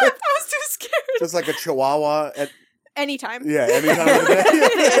was too scared. Just like a chihuahua at Anytime. yeah, any time of the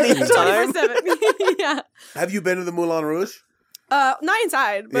day. Anytime. 24/7. Yeah. Have you been to the Moulin Rouge? Not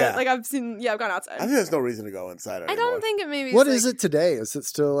inside, but Yeah. like I've gone I outside. think there's no reason to go inside anymore. I don't think it maybe. What is it today? Is it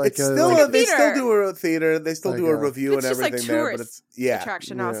still like It's still they theater. still do a theater. They still Like do a a- review It's and just like everything there, but tourist it's yeah.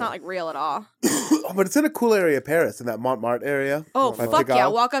 attraction now. It's Yeah. not like real at all. But it's in a cool area of Paris, in that Montmartre area. Oh By fuck yeah!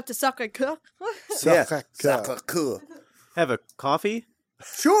 Pigalle. Walk up to Sacré-Cœur. Yeah. Sacré-Cœur. Sacré-Cœur. Have a coffee.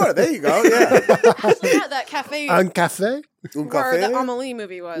 Sure, there you go. Yeah. Yeah, that cafe Un café? Un where the café. Amelie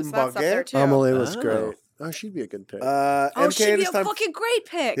movie was. Un That's up there baguette? too. Amelie was Oh. great. Oh, she'd be a good pick. Oh, MK, she'd it be is a time. fucking great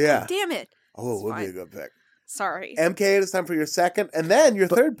pick. Yeah. God damn it. Oh, it would be a fine. good pick. Sorry. MK, it is time for your second, and then your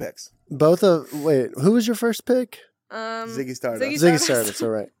third picks. Both of wait, who was your first pick? Ziggy Stardust. Ziggy Stardust. All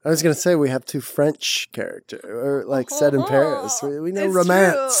right. I was gonna say we have two French characters, or like set in Paris. We know It's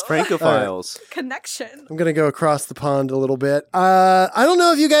romance. true. Francophiles. Connection. I'm gonna go across the pond a little bit. I don't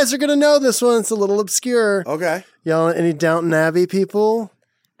know if you guys are gonna know this one. It's a little obscure. Okay. Y'all, any Downton Abbey people?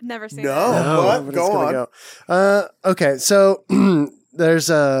 Never seen No. it. No. What? But Go it's on. gonna go. Okay, so there's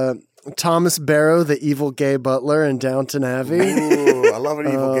Thomas Barrow, the evil gay butler in Downton Abbey. Ooh, I love an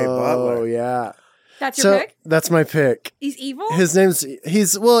evil gay Oh butler. yeah. That's your So pick? that's my pick. He's evil? He's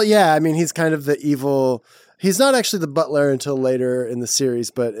yeah, I mean he's kind of the evil. He's not actually the butler until later in the series,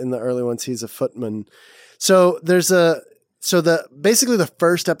 but in the early ones he's a footman. So basically the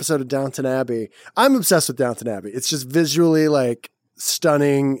first episode of Downton Abbey, I'm obsessed with Downton Abbey. It's just visually like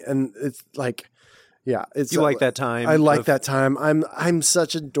stunning, and it's like, yeah, it's You like that time? I like of- that time. I'm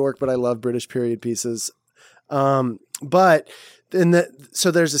such a dork, but I love British period pieces. But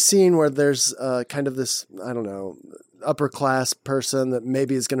so there's a scene where there's kind of this, I don't know, upper class person that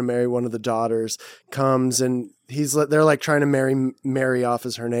maybe is going to marry one of the daughters comes, and they're like trying to marry Mary off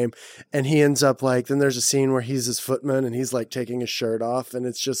as her name, and he ends up like, then there's a scene where he's his footman and he's like taking his shirt off, and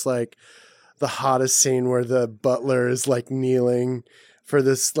it's just like the hottest scene where the butler is like kneeling for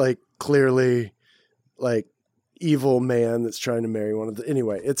this like clearly like evil man that's trying to marry one of the,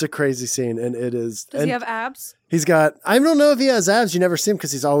 anyway, it's a crazy scene, and it is. Does he have abs? He's got, I don't know if he has abs. You never see him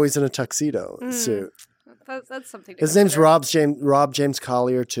because he's always in a tuxedo suit. That's something to His name's consider. Rob James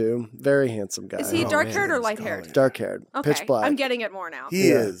Collier too. Very handsome guy. Is he Oh, dark man, haired or it's light haired? Collier. Dark haired, Okay. pitch black. I'm getting it more now. He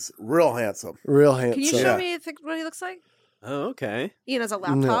Yeah. is real handsome. Real handsome. Can you show Yeah. me what he looks like? Oh, okay. Ian has a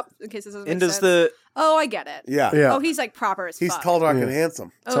laptop in case this doesn't And make does sense. the Oh, I get it. Yeah. Yeah. Oh, he's like proper as He's fuck. tall, dark, Yeah. and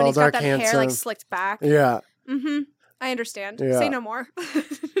handsome. Oh, tall, and he's dark, got that hair like handsome. slicked back. Yeah. Mm-hmm. I understand. Yeah. Say no more.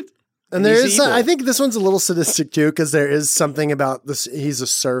 And there he's is, evil. I think this one's a little sadistic too, because there is something about this. He's a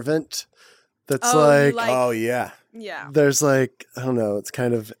servant that's Oh, you like, like- Oh yeah. yeah. there's like, I don't know, it's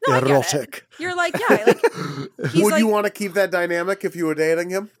kind of No, I get it. erotic. You're like, yeah, like he's Would like, you want to keep that dynamic if you were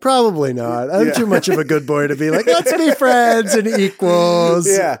dating him? Probably not. I'm Yeah. too much of a good boy to be like, let's be friends and equals.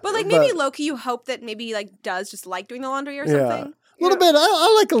 Yeah. but like maybe Loki, you hope that maybe he like does just like doing the laundry or Yeah. something. A little bit.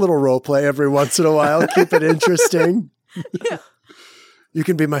 I like a little role play every once in a while. Keep it interesting. Yeah. You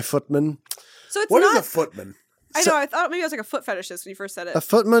can be my footman. So it's What is not. a footman? I know. I thought maybe I was like a foot fetishist when you first said it. A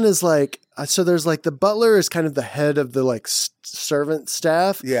footman is like, so there's like the butler is kind of the head of the like servant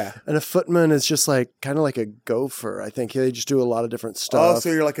staff. Yeah. And a footman is just like kind of like a gopher. I think they just do a lot of different Oh, stuff. so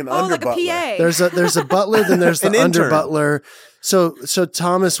you're like an oh, under like a butler. PA. There's a butler, then there's the An under intern. butler. So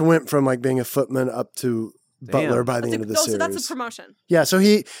Thomas went from like being a footman up to butler Damn. by the That's end of the so series. that's a promotion. Yeah, so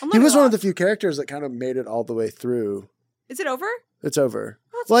he I'm was learning one a of lot. the few characters that kind of made it all the way through. Is it over? It's over.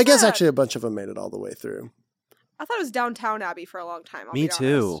 Oh, that's Well, I guess sad. actually a bunch of them made it all the way through. I thought it was Downtown Abbey for a long time. I'll Me be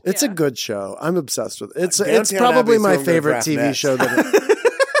too. honest. It's Yeah. a good show. I'm obsessed with it. It's Downtown probably Abbey's my who I'm gonna favorite draft TV next. show that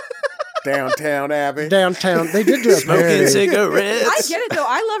Downtown Abbey. downtown. They did do a smoking parody. cigarettes. I get it though.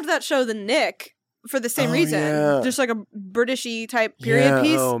 I loved that show, The Nick, for the same Oh, reason. yeah. Just like a Britishy type period Yeah.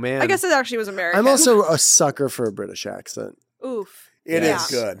 piece. Oh, man. I guess it actually was American. I'm also a sucker for a British accent. oof. It is Yeah.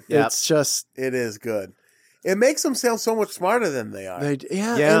 good. Yep. It's just It is good. It makes them sound so much smarter than they are.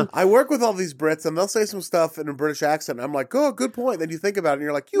 Yeah. and- I work with all these Brits, and they'll say some stuff in a British accent. And I'm like, "Oh, good point." Then you think about it, and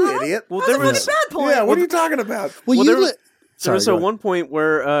you're like, "You idiot." Well, That's there a fucking was bad point. Yeah, what are you talking about? well, Well, you there was- li- there was Sorry, at go one point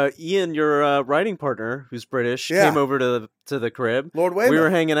where Ian, your writing partner, who's British, Yeah. came over to the crib. Lord We Weymouth. were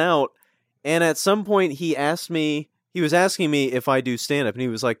hanging out, and at some point he was asking me if I do stand up, and he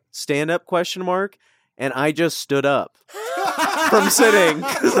was like, "Stand up?" ? and I just stood up from sitting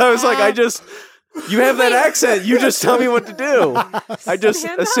because I was like, you have that accent. You just tell me what to do. I just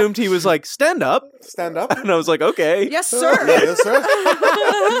Stand up? assumed he was like, stand up. Stand up. And I was like, okay. Yes, sir. Yes, sir.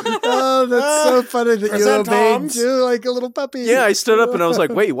 Oh, that's so funny that you Present obeyed Toms. too, like a little puppy. Yeah, I stood up and I was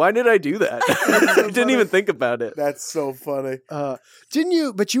like, wait, why did I do that? I didn't even think about it. That's so funny. Didn't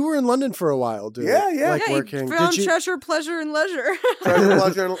you? But you were in London for a while, dude. Yeah, yeah. Like Yeah, working. you found Did you? treasure, pleasure, and leisure.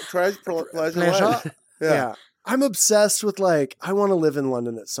 Treasure, pleasure. Pleasure? Yeah. Yeah. I'm obsessed with like I want to live in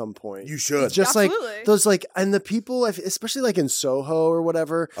London at some point. You should. It's just Absolutely. like those like and the people, especially like in Soho or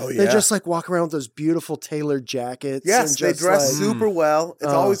whatever. Oh, They yeah. just like walk around with those beautiful tailored jackets. Yes, and they just, dress like, super well.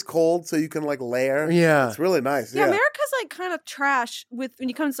 It's always cold, so you can like layer. Yeah. It's really nice. Yeah, Yeah. America's like kind of trash with when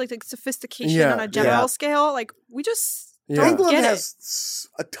you come to like sophistication Yeah. on a general Yeah. scale. Like we just Yeah. don't England get it. has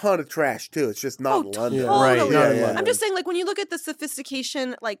a ton of trash too. It's just not in London. Yeah. Right, Totally. not Yeah, in yeah. London. I'm just saying, like, when you look at the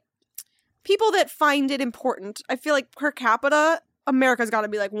sophistication, like, people that find it important, I feel like per capita, America's got to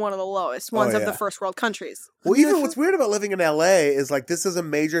be, like, one of the lowest ones of yeah. the first world countries. Well, even what's weird about living in LA is like this is a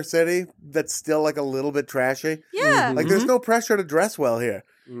major city that's still like a little bit trashy. Yeah. Like there's no pressure to dress well here.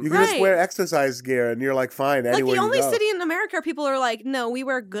 You can just Right. wear exercise gear and you're like fine Like, anywhere the only you go. city in America where people are like, no, we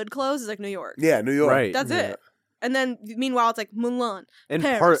wear good clothes is, like, New York. Yeah, New York. Right. That's it. And then, meanwhile, it's like Milan, And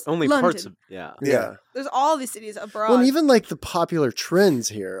Paris, only London. parts of, yeah. Yeah. There's all these cities abroad. Well, and even like the popular trends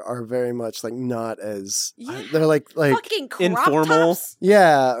here are very much like not as Yeah. they're like fucking crop informal. tops.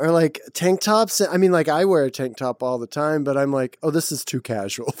 yeah, or like tank tops. I mean, like I wear a tank top all the time, but I'm like, oh, this is too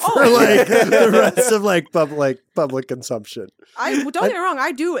casual for like the rest of like public consumption. Don't get me wrong,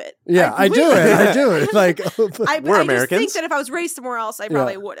 I do it. Yeah, I do it. I do it. Like I We're just think Americans. that if I was raised somewhere else, I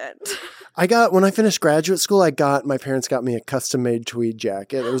probably wouldn't. I got when I finished graduate school, my parents got me a custom made tweed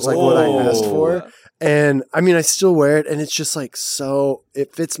jacket. It was like what I asked for. And I mean, I still wear it, and it's just like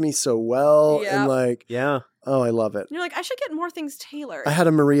it fits me so well, Yeah. and like, Yeah. oh, I love it. And you're like, I should get more things tailored. I had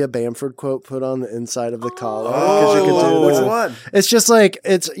a Maria Bamford quote put on the inside of the collar. 'cause Oh, you could do which that. one? It's just like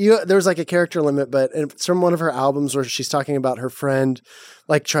there's like a character limit, but it's from one of her albums where she's talking about her friend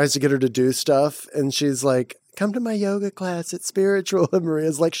like tries to get her to do stuff, and she's like, "Come to my yoga class. It's spiritual." And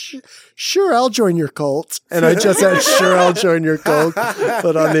Maria's like, "Sure, I'll join your cult." And I just had "Sure, I'll join your cult"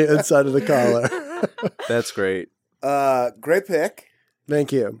 put on the inside of the collar. That's great. Great pick.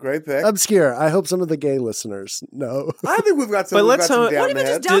 Thank you. Great pick. Obscure. I hope some of the gay listeners know. I think we've got some. But we've let's got some not- down What even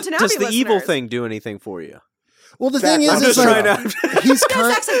the just head. Downton Does Abbey the evil listeners. thing do anything for you? Well, the thing I'm is just like, trying he's Yes,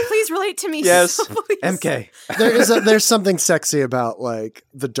 kind. Axel, please relate to me. Yes. please. MK. There's something sexy about like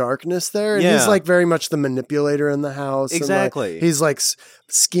the darkness there, and he's Yeah. like very much the manipulator in the house. and, like, Exactly. he's like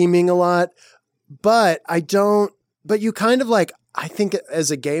scheming a lot, but I don't. But you kind of like. I think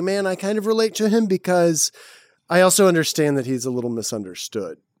as a gay man, I kind of relate to him because I also understand that he's a little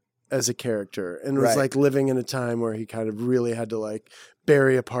misunderstood as a character and was Right. like living in a time where he kind of really had to like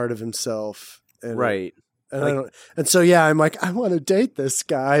bury a part of himself. And, Right. And Like- I don't. And so yeah, I'm like, I want to date this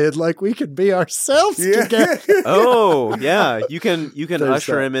guy, and like we could be ourselves Yeah. together. Oh, yeah. You can There's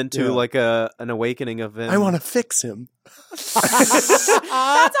usher that, him into yeah. like an awakening of him. I want to fix him.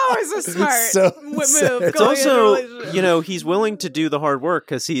 That's always a smart so move. sad. It's going into a also, relationship. he's willing to do the hard work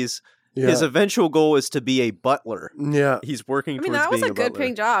because his Yeah. eventual goal is to be a butler. Yeah. He's working I mean, towards that was being a good butler.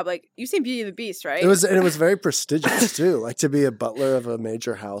 paying job. Like, you've seen Beauty and the Beast, right? It was very prestigious too. Like to be a butler of a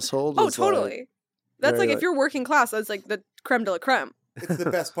major household. Oh, was, like, totally. That's very, like if you're working class, that's like the creme de la creme. It's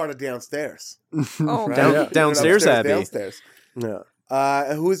the best part of downstairs. Oh, Right? Down- Yeah. downstairs, Abby. Downstairs.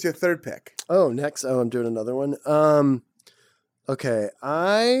 yeah. Who is your third pick? Oh, next. Oh, I'm doing another one. Okay.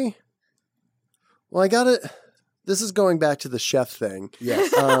 I got it. This is going back to the chef thing.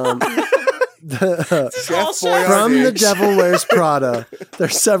 Yes. All Chef chefs. From The Boyardee. Devil Wears Prada.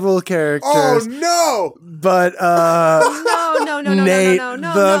 There's several characters. Oh no! But no, Nate,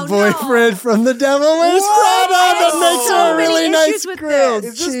 the boyfriend from The Devil Wears What? Prada, that makes So her a many really issues nice with grilled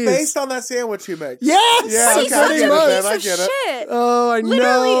Is this cheese. based on that sandwich you make? Yes. Yeah, He's okay, such I a get it, much. man. I piece of get it. shit. Oh, I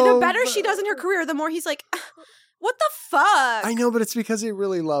Literally, know. the better she does in her career, the more he's like, what the fuck? I know, but it's because he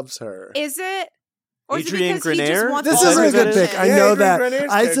really loves her. Is it? Or is Adrian it because he just Grenier? wants This all isn't the a good attention? pick. I Yeah, know Adrian that.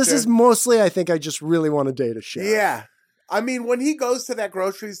 Grenier's This is character. mostly, I think I just really want to date a chef. Yeah. I mean, when he goes to that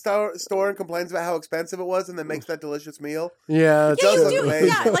grocery store and complains about how expensive it was and then makes that delicious meal. Yeah, that's Yeah, he's does true. look doing, amazing.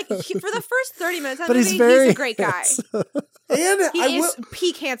 yeah, like for the first 30 minutes of that But movie, he's very he's a great guy. And He I is will.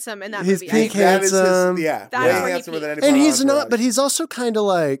 peak handsome in that He's movie. peak That is his, handsome. yeah, That way is where he handsomer than peaked. anybody. And on he's not, Entourage. but he's also kind of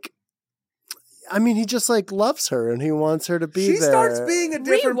like, I mean, he just like loves her and he wants her to be she there. starts being a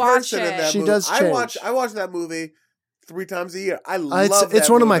different Rewatch person in it. that She movie. does I watch change. that movie 3 times a year. I love It's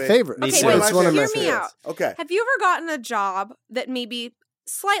that one of my movie. favorites. Me Okay, too. wait, It's one of my hear me favorites. out. Okay. Have you ever gotten a job that maybe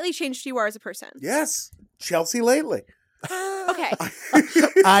slightly changed who you are as a person. Yes. Chelsea lately. Okay.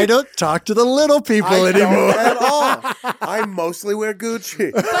 I don't talk to the little people I anymore. don't at all. I mostly wear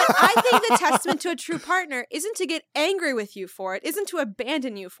Gucci. But I think the testament to a true partner isn't to get angry with you for it, isn't to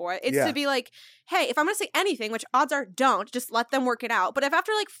abandon you for it. It's Yeah. to be like, hey, if I'm going to say anything, which odds are don't, just let them work it out. But if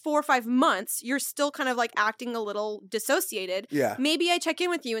after like 4 or 5 months, you're still kind of like acting a little dissociated, Yeah. maybe I check in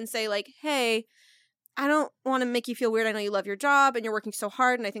with you and say like, hey, I don't want to make you feel weird. I know you love your job and you're working so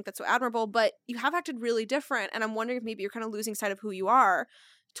hard and I think that's so admirable, but you have acted really different. And I'm wondering if maybe you're kind of losing sight of who you are.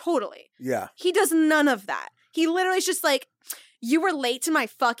 Totally. Yeah. He does none of that. He literally is just like, you were late to my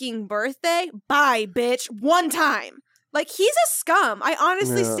fucking birthday? Bye, bitch. One time. Like, he's a scum. I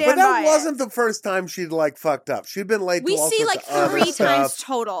honestly Yeah. stand But that by wasn't it. the first time she'd like fucked up. She'd been late We to all see sorts like of other 3 times stuff.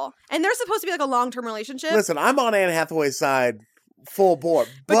 total. And they're supposed to be like a long-term relationship. Listen, I'm on Anne Hathaway's side full bore.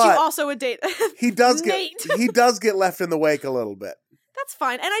 but But you also would date. he does Nate. get left in the wake a little bit. That's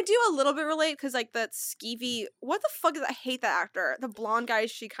fine. And I do a little bit relate because like that skeevy, what the fuck is, I hate that actor. The blonde guy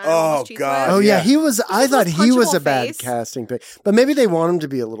she kind of Oh, almost cheats God. Oh with. yeah, Yeah. he was. I just thought this he was a punchable bad face. casting pick, but maybe they want him to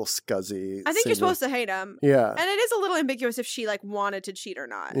be a little scuzzy. I think you're supposed to hate him. Yeah, And it is a little ambiguous if she like wanted to cheat or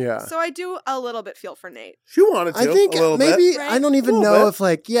not. Yeah. So I do a little bit feel for Nate. She wanted to. I think a little maybe bit. Right? I don't even A little know bit. if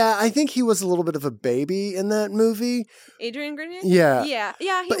like I think he was a little bit of a baby in that movie. Adrian Grenier? Yeah,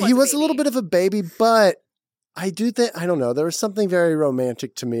 Yeah. but he was a little baby. bit of a baby. But I do think I don't know. There was something very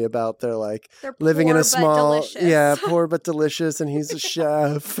romantic to me about their like They're living in poor a but small, delicious. poor but delicious, and he's a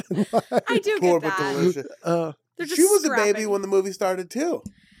chef. I do Poor get but that. delicious. Uh, They're just She was a scrapping. baby when the movie started too.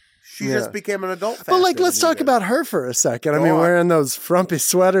 She Yeah. just became an adult. but like, faster let's than he talk did. about her for a second. I Go mean, on. wearing those frumpy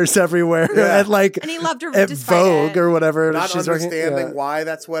sweaters everywhere Yeah. at like And he loved her at despite Vogue it. or whatever. not she's working- understanding yeah. why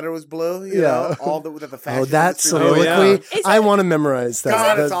that sweater was blue. You Yeah. know, all the fashion. Oh, that industry- soliloquy! yeah. Is I it- want to memorize that.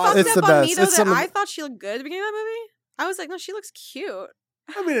 God, Is it it's That- awesome. fucked it's up the on best. me though It's that some of I thought she looked good at the beginning of that movie? I was like, no, she looks cute.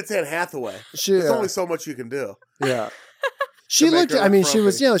 I mean, it's Anne Hathaway. she, There's only so much you can do. yeah. She make looked. her I look mean, she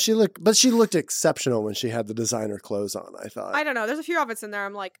was. frumpy. She looked exceptional when she had the designer clothes on. I thought. I don't know. There's a few outfits in there.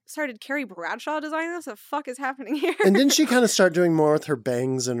 I'm like, sorry, did Carrie Bradshaw design this? What the fuck is happening here? And didn't she kind of start doing more with her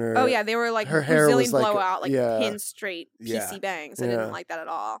bangs and her? Oh yeah, they were like her hair Brazilian was like- blowout, like yeah. pin straight, Yeah. PC bangs. I Yeah. didn't like that at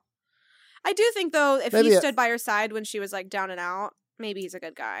all. I do think though, if Maybe he it- stood by her side when she was like down and out, maybe he's a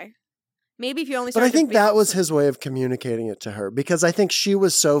good guy. Maybe if you only. But I started to think be- that was his way of communicating it to her because I think she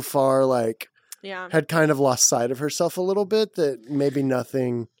was so far like Yeah. had kind of lost sight of herself a little bit that maybe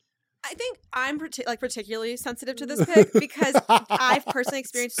nothing. I think I'm particularly sensitive to this pick because I've personally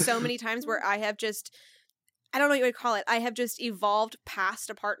experienced so many times where I have just, I don't know what you would call it. I have just evolved past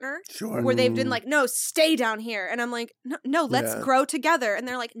a partner Sure. where they've been like, no, stay down here. And I'm like, no, let's Yeah. grow together. And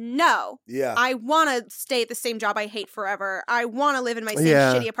they're like, no, Yeah. I want to stay at the same job I hate forever. I want to live in my same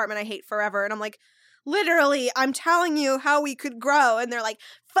Yeah. shitty apartment I hate forever. And I'm like, literally, I'm telling you how we could grow. And they're like,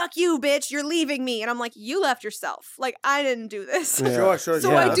 fuck you, bitch, you're leaving me. And I'm like, you left yourself. Like, I didn't do this. Yeah. Sure.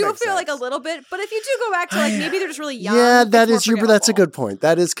 So yeah, I that do makes feel like a sense. little bit, but if you do go back to like maybe they're just really young. Yeah, it's that more is you. That's a forgivable. good point.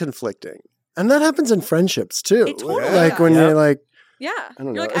 That is conflicting, and that happens in friendships too. It totally like when does. you're like, Yeah, I don't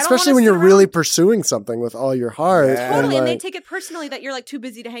know, You're like, I don't especially wanna when sit you're really around. pursuing something with all your heart. Yeah. Totally, and they like, take it personally that you're like too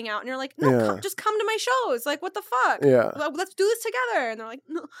busy to hang out, and you're like, no, Yeah. just come to my shows. Like, what the fuck? Yeah. Well, let's do this together. And they're like,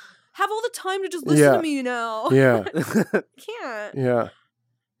 no, have all the time to just listen Yeah. to me now. Yeah, Can't. yeah.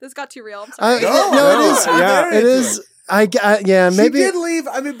 This got too real. I'm I, sorry. no, it is. I'm Yeah, very it into is. Yeah, maybe. She did leave.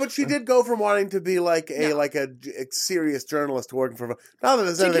 I mean, but she did go from wanting to be like a serious journalist to working for Vogue. Not that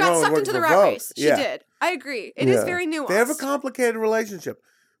there's She anything got wrong with sucked working into the for rat Vogue. race. She did. I agree. It is Yeah. very nuanced. They have a complicated relationship.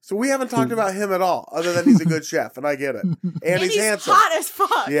 So we haven't talked about him at all, other than he's a good chef, and I get it. And and he's handsome. hot as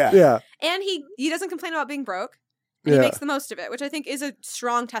fuck. Yeah. Yeah, And he doesn't complain about being broke. And Yeah. he makes the most of it, which I think is a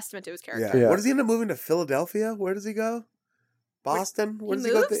strong testament to his character. Yeah. Yeah. What does he end up moving to Philadelphia? Where does he go? Boston? Where does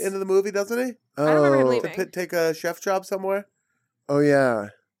he go at moves? the end of the movie, doesn't he? I don't remember him Oh, leaving. To take a chef job somewhere? oh yeah,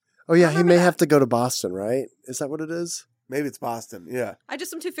 oh yeah. He remember may that. have to go to Boston, right? Is that what it is? Maybe it's Boston. Yeah. I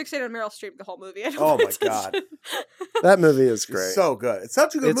just am too fixated on Meryl Streep the whole movie. I don't Oh pay my God. attention. That movie is It's great. so good. It's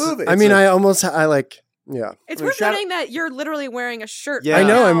such a good It's- movie. I mean, I like. Yeah, It's I mean, worth shout- noting that you're literally wearing a shirt. Yeah. right I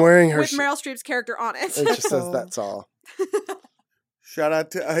know, now I'm wearing her with sh- Meryl Streep's character on it. it just says that's all. Shout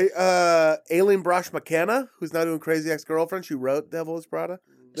out to Aileen Brosh McKenna, who's now doing Crazy Ex-Girlfriend. She wrote Devil Wears Prada.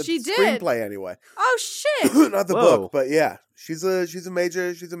 The She did. screenplay anyway. Oh shit! Not the Whoa. book, but yeah. She's a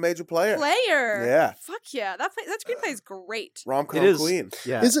major player. Player. Yeah. Fuck yeah. That screenplay is great. Rom-com It is. queen.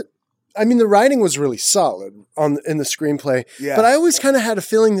 Yeah. Is it? I mean, the writing was really solid in the screenplay, Yeah. but I always kind of had a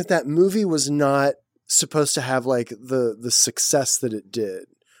feeling that movie was not supposed to have like the success that it did,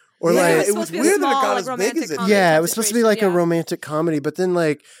 Or Yeah, like it was weird that it got as big as it did. yeah, it was supposed to be like a romantic. romantic comedy, but then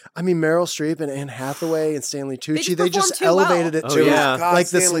like I mean Meryl Streep and Anne Hathaway and Stanley Tucci, they just performed too well. elevated it Oh, to yeah. God, like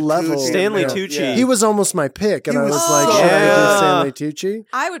this Stanley level. Tucci. Stanley Yeah. Tucci. Yeah. He was almost my pick, and He I was was like, so should I good. do Stanley Tucci?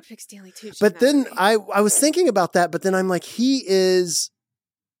 I would pick Stanley Tucci. But in that then movie. I was thinking about that, but then I'm like, he's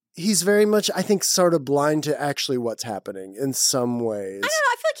very much, I think, sort of blind to actually what's happening in some ways. I don't know.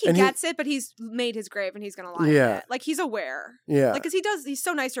 I feel like And he he- gets it, but he's made his grave and he's gonna lie. Yeah. Yeah, like he's aware. Yeah. Like, cause he's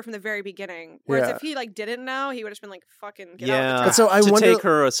so nice to her from the very beginning. Whereas Yeah. if he like didn't know, he would have just been like, "Fucking get out of Yeah. the But so trap." I to wonder. take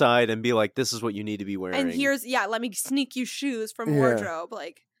her aside and be like, "This is what you need to be wearing." And let me sneak you shoes from Yeah. wardrobe.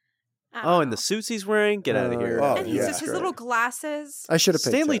 Like, I don't oh, and know. the suits he's wearing. Get out of here. Oh, and he's yeah. just his little glasses. I should have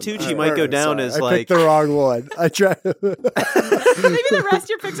picked Stanley him. Tucci I'm might go very down sorry. as I like picked the wrong one. I tried. Maybe the rest of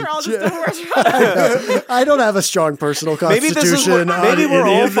your picks are all just the worst. I don't have a strong personal Maybe this is constitution. what- maybe on we're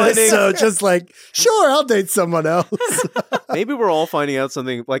any all of this, finding- so just like, sure, I'll date someone else. maybe we're all finding out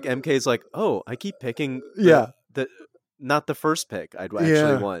something. Like MK's like, oh, I keep picking. Yeah. the not the first pick I'd actually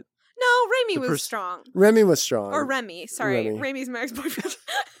Yeah. want. No, Remy The was pers- strong. Remy was strong. Or Remy. Sorry, Remy. Remy's my ex-boyfriend.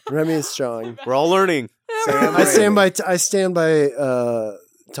 Remy is strong. We're all learning. Sam I stand Raimi. by. I stand by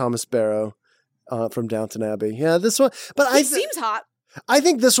Thomas Barrow from Downton Abbey. Yeah, this one. But He seems hot. I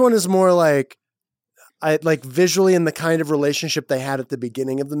think this one is more like, I like visually, and the kind of relationship they had at the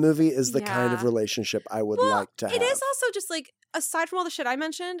beginning of the movie is the kind of Yeah. relationship I would Well, like to have. it is also just like, aside from all the shit I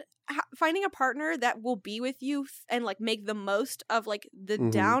mentioned, finding a partner that will be with you and like make the most of like the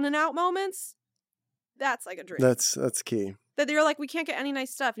Mhm. down and out moments. That's like a dream. That's key. That you're like, we can't get any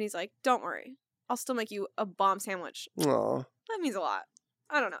nice stuff, and he's like, don't worry, I'll still make you a bomb sandwich. Aw. That means a lot.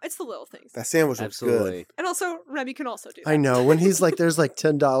 I don't know. It's the little things. That sandwich looks good. Absolutely. And also, Remy can also do that. I know when he's like, there's like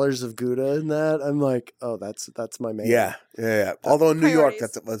 $10 of Gouda in that. I'm like, oh, that's my man. Yeah. Although in New York,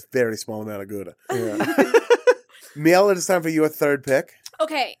 Priorities. that's a very small amount of Gouda. Yeah. Miel, it is time for your third pick.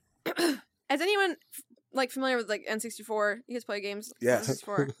 Okay. As anyone like familiar with like N64? You guys play games? Yes. On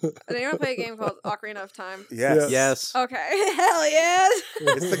N64. Does anyone play a game called Ocarina of Time? Yes. Yes. Okay. Hell yes.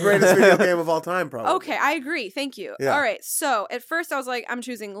 It's the greatest video game of all time, probably. Okay, I agree. Thank you. Yeah. All right. So at first I was like, I'm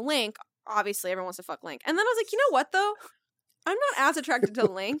choosing Link. Obviously, everyone wants to fuck Link. And then I was like, you know what though? I'm not as attracted to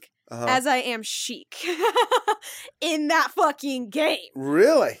Link Uh-huh. as I am Sheik in that fucking game.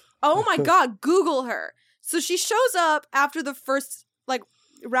 Really? Oh my god, Google her. So she shows up after the first like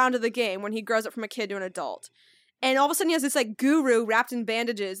round of the game when he grows up from a kid to an adult. And all of a sudden he has this like guru wrapped in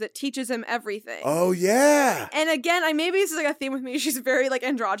bandages that teaches him everything. Oh, yeah. And again, maybe this is like a theme with me. She's very like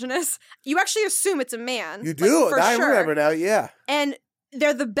androgynous. You actually assume it's a man. You like, do. for I sure. remember now, yeah. And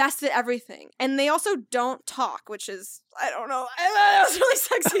they're the best at everything. And they also don't talk, which is, I don't know. That was really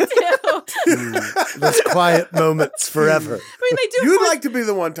sexy too. Those quiet moments forever. I mean, they do. You'd force- like to be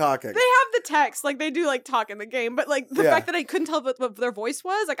the one talking. They have the text, like they do, like talk in the game, but like the Yeah. fact that I couldn't tell what their voice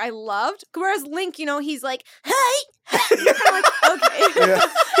was, like I loved. Whereas Link, you know, he's like, "Hey," you're kind of like, okay. Yeah.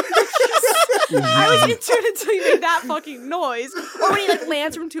 I was into it until you made that fucking noise, or when he like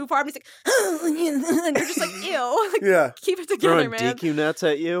lands from too far, and he's like, and you're just like, ew, like, Yeah. keep it together, Throwing man. DQ nuts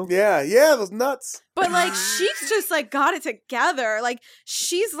at you. Yeah, those nuts. But like she's just like got it together. Like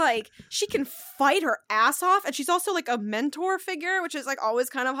she's like she can fight her ass off, and she's also like a mentor figure, which is like always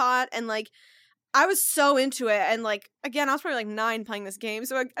kind of hot. And like I was so into it, and like again, I was probably like 9 playing this game,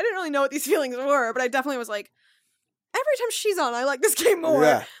 so I didn't really know what these feelings were, but I definitely was like, every time she's on, I like this game more.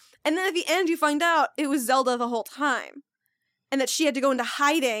 Yeah. And then at the end, you find out it was Zelda the whole time, and that she had to go into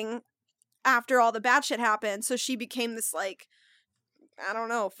hiding after all the bad shit happened. So she became this like, I don't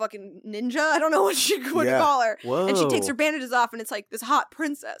know, fucking ninja. I don't know what to Yeah. call her. Whoa. And she takes her bandages off, and it's like this hot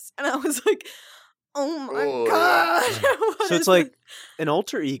princess. And I was like, oh my Oh, god. What So is it's like this? an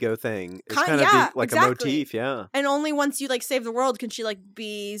alter ego thing. It's Kind- kind of yeah, like exactly. a motif, yeah. And only once you like save the world can she like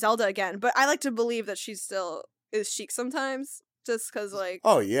be Zelda again. But I like to believe that she still is Sheik sometimes, just because like,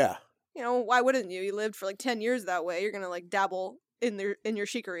 Oh, yeah. you know, why wouldn't you? You lived for like 10 years that way. You're gonna like dabble in your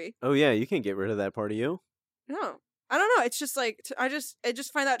Sheikery. Oh yeah, you can't get rid of that part of you. No, I don't know. It's just like I just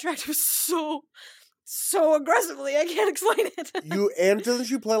find that attractive so aggressively. I can't explain it. And doesn't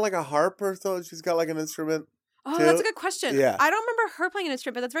she play like a harp or so? She's got like an instrument. Oh, too? that's a good question. Yeah. I don't remember her playing an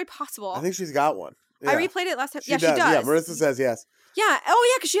instrument, but that's very possible. I think she's got one. I Yeah. replayed it last time. She Yeah, does. she does. Yeah, Marissa says yes. Yeah. Oh,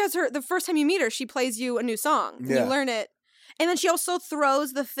 yeah, because she has the first time you meet her, she plays you a new song. And Yeah. you learn it. And then she also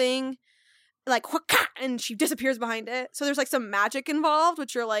throws the thing, like, "Whaka," and she disappears behind it. So there's like some magic involved,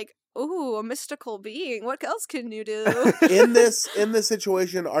 which you're like, ooh, a mystical being. What else can you do? In this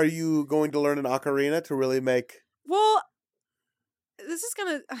situation, are you going to learn an ocarina to really make? Well, this is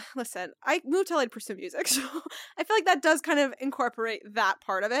gonna listen. I moved to LA to pursue music, so I feel like that does kind of incorporate that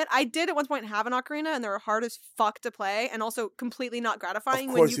part of it. I did at one point have an ocarina, and they were hard as fuck to play, and also completely not gratifying.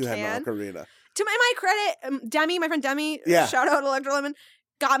 Of course, when you had can. an ocarina. To my credit, Demi, my friend Demi, Yeah. shout out Electro Lemon,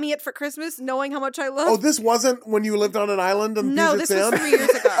 got me it for Christmas, knowing how much I love. Oh, this wasn't when you lived on an island in no, Puget this was Sound? 3 years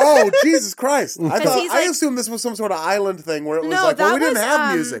ago. Oh, Jesus Christ. he's I like- assumed this was some sort of island thing where it was No, like, well, that we didn't was,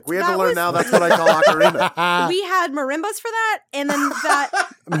 have music. We had to that learn was- now. That's what I call ocarina. We had marimbas for that, and then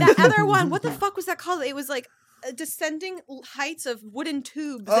that other one. What the fuck was that called? It was like descending heights of wooden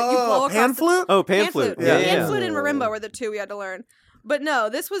tubes that you blow across. pan flute? Oh, pan flute. Yeah. Pan flute and marimba were the two we had to learn. But no,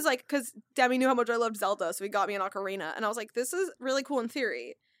 this was like because Demi knew how much I loved Zelda, so he got me an ocarina, and I was like, this is really cool in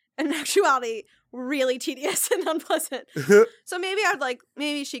theory, and in actuality, really tedious and unpleasant. So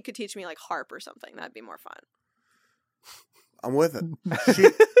maybe she could teach me like harp or something. That'd be more fun. I'm with it.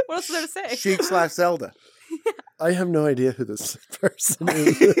 What else is there to say? Sheik/Zelda. I have no idea who this person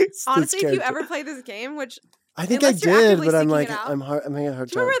is. this Honestly, if you character. ever play this game, which I think I unless you're did, actively but I'm seeking like, it out. I'm having a hard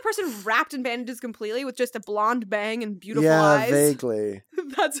do you time. remember the person wrapped in bandages completely with just a blonde bang and beautiful Yeah, eyes? vaguely.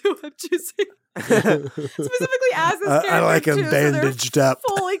 That's who I'm choosing. Specifically as this character I like him too, so they're bandaged up.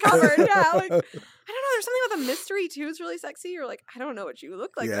 fully covered. Yeah, like I don't know. There's something about the mystery too. It's really sexy. You're like, I don't know what you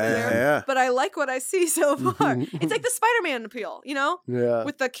look like Yeah, over there, yeah. but I like what I see so far. It's like the Spider-Man appeal, you know, Yeah.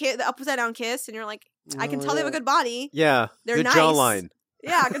 with the upside down kiss, and you're like, I can Oh, tell they have a yeah. good body. Yeah. They're Good nice. jawline.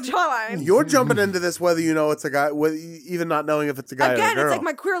 Yeah, good jawline. You're jumping into this whether you know it's a guy, even not knowing if it's a guy or a Again, girl. it's like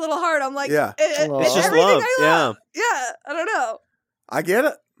my queer little heart. I'm like, Yeah. it's It's just everything love, I love. Yeah, I don't know. I get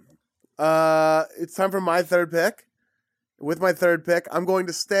it. It's time for my third pick. With my third pick, I'm going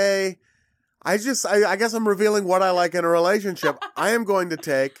to stay. I guess I'm revealing what I like in a relationship. I am going to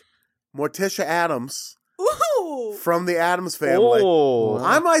take Morticia Addams Ooh. from the Addams family. Oh.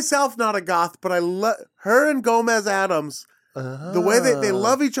 I'm myself not a goth, but I love her and Gomez Addams. The way they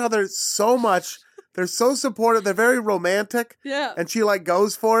love each other so much. They're so supportive. They're very romantic. Yeah. And she like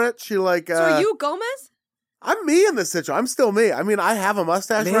goes for it. She like. So are you Gomez? I'm me in this situation. I'm still me. I mean, I have a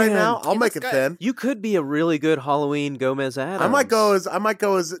mustache right Man. now. I'll He make looks it good. thin. You could be a really good Halloween Gomez Addams. I might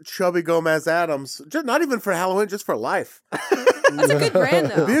go as chubby Gomez Addams. Just not even for Halloween, just for life. That's a good brand,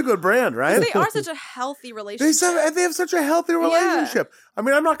 though. Be a good brand, right? They are such a healthy relationship. They have such a healthy relationship. I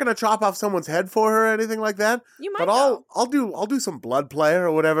mean, I'm not going to chop off someone's head for her or anything like that. You might, but though. I'll do some blood play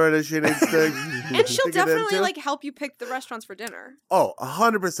or whatever it is she needs to. And she'll to get definitely into. like help you pick the restaurants for dinner. Oh,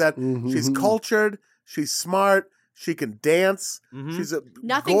 100%. She's cultured. She's smart. She can dance. Mhm. She's a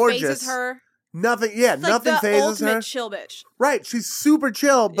Nothing gorgeous. phases her. Nothing. Yeah, It's nothing like the phases ultimate her. chill bitch. Right. She's super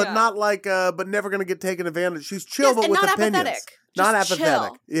chill, but Yeah. not like, but never going to get taken advantage. She's chill, Yes, but and with not opinions. apathetic. Not Just apathetic.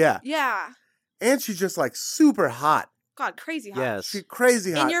 chill. Yeah. Yeah. And she's just like super hot. God, crazy hot. Yes. She's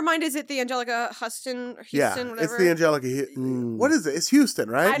crazy hot. In your mind, is it the Angelica Huston or yeah, Houston, whatever? it's the Angelica. What is it? It's Houston,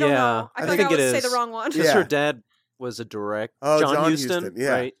 right? I don't Yeah, know. I I feel think like I it would say is. the wrong one. Because Yeah. her dad was a direct. Oh, John John Huston, Huston, yeah.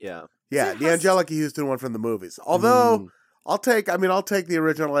 right? Yeah. Yeah, Is it the Huston? Angelica Houston one from the movies. Although I'll take the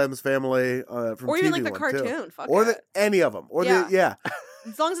original Addams Family from Or even TV like the one, too. cartoon. Fuck Or it. any of them. Or Yeah.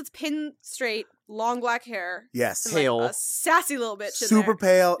 As long as it's pin straight, long black hair. yes, And like Pale. a sassy little bitch super in there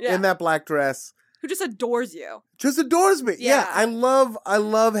pale Yeah. in that black dress. who just adores you. Just adores me. Yeah, Yeah. I love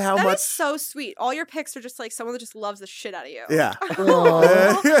how That much. is so sweet. All your picks are just like someone that just loves the shit out of you. Yeah.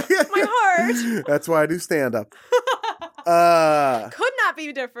 Aw, my heart. That's why I do stand up. Could not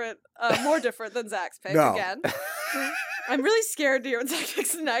be different, more different than Zach's pick No. again. I'm really scared to hear what Zach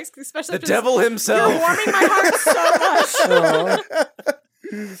picks next, especially The after devil You're himself. warming my heart so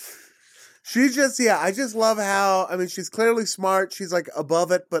much. She's just, I just love how, I mean, she's clearly smart. She's like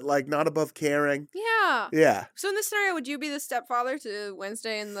above it, but like not above caring. Yeah. Yeah. So in this scenario, would you be the stepfather to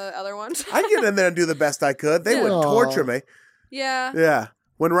Wednesday and the other one? I'd get in there and do the best I could. They would Aw. torture me. Yeah. Yeah.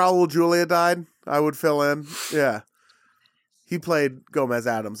 When Raul Julia died, I would fill in. Yeah. He played Gomez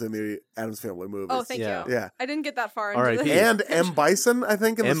Addams in the Addams Family movies. Oh, thank Yeah. you. Yeah. I didn't get that far into R.I.P. the And M. Bison, I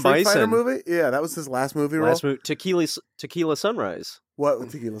think, in the M. Street Fighter Bison. movie. Yeah, that was his last movie role. Last movie, Tequila Sunrise. What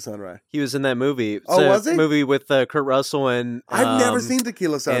with Tequila Sunrise? He was in that movie. It's Oh, a was he? Movie with Kurt Russell and I've never seen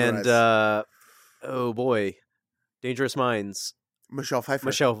Tequila Sunrise. and oh boy, Dangerous Minds. Michelle Pfeiffer.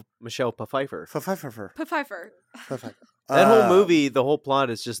 Michelle Pfeiffer. Pfeiffer. Put Pfeiffer. That whole movie, the whole plot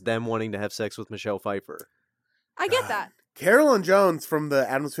is just them wanting to have sex with Michelle Pfeiffer. I get that. Carolyn Jones from the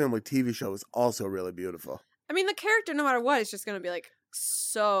Addams Family TV show is also really beautiful. I mean, the character, no matter what, is just going to be like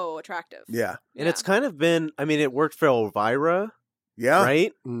so attractive. Yeah. And it's kind of been, I mean, it worked for Elvira, Yeah.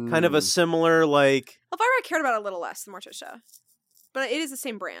 right? Kind of a similar, like, Elvira, I cared about it a little less than Morticia, but it is the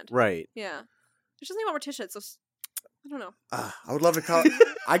same brand. right. Yeah. There's something about Morticia. It's so I don't know. I would love to call it.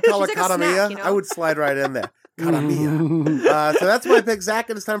 I'd call She's it like a Katamia. snack, you know? I would slide right in there. Cara mia. So that's my pick. Zach,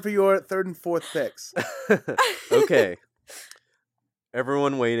 and it's time for your third and fourth picks. Okay.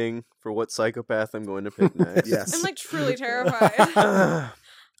 Everyone waiting for what psychopath I'm going to pick next. Yes. I'm like truly terrified.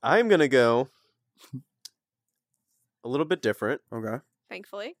 I'm going to go a little bit different. Okay.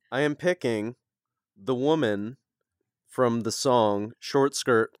 Thankfully. I am picking the woman from the song Short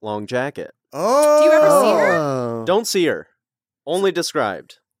Skirt, Long Jacket. Oh. Do you ever see her? Oh. Don't see her. Only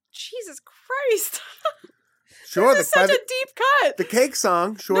described. Jesus Christ. Sure. This is such a deep cut. The cake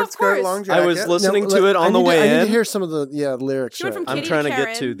song, Short No, of Skirt, course. Long Jacket. I was listening No, to it on the way I need in. to hear some of the lyrics. She went from right. I'm Kitty trying to to Karen,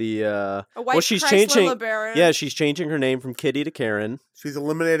 get to the a white well, she's Chrysler changing. LeBaron. Yeah, she's changing her name from Kitty to Karen. She's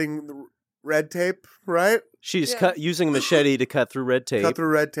eliminating the red tape, right? She's Yeah. using a machete to cut through red tape. Cut through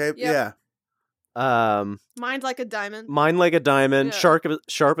red tape. Yep. Yeah. Mind like a diamond. Mine like a diamond, Yeah.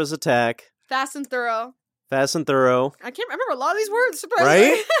 sharp as a tack, Fast and thorough. fast and thorough. I can't remember a lot of these words,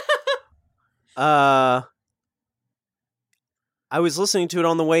 surprisingly. Right? I was listening to it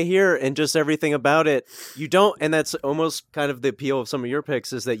on the way here, and just everything about it. You don't, and that's almost kind of the appeal of some of your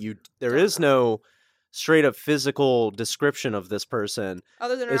picks is that there is no straight up physical description of this person.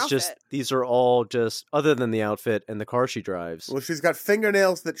 Other than her It's outfit. just these are all just other than the outfit and the car she drives. Well, she's got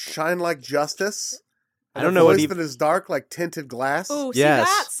fingernails that shine like justice. I and don't a know what voice even. that is dark like tinted glass. Oh, see, Yes.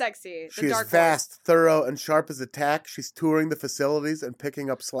 that's sexy. The She is dark fast, thorough, and sharp as a tack. She's touring the facilities and picking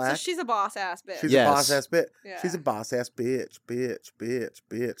up voice. slack. So she's a boss ass bitch. She's Yes. a boss ass bitch. Yeah. She's a boss ass bitch.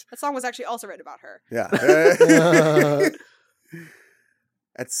 That song was actually also written about her. Yeah.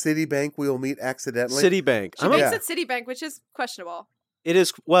 At Citibank, we will meet accidentally. Citibank. She I'm makes Yeah. it Citibank, which is questionable. It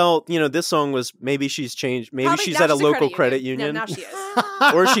is well, this song was maybe she's changed. Maybe Probably she's now at a local credit credit union. union, No, now she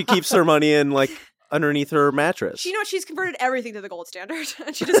is. or she keeps her money in like underneath her mattress. You know what? She's converted everything to the gold standard,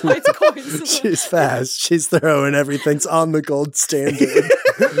 and she just hides coins. She's fast. She's thorough, and everything's on the gold standard.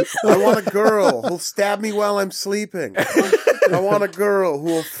 I want a girl who'll stab me while I'm sleeping. I want a girl who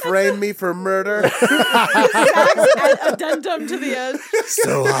will frame me for murder. An addendum to the end.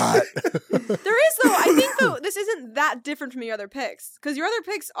 So hot. There is though. I think though this isn't that different from your other picks because your other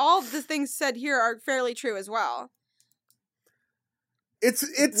picks, all the things said here are fairly true as well. It's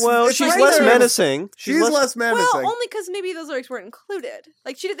well, it's she's like less they're- menacing. She's less menacing. Well, only because maybe those lyrics weren't included.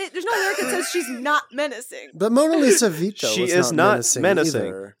 Like there's no lyric that says she's not menacing. But Mona Lisa Vito She was is not menacing.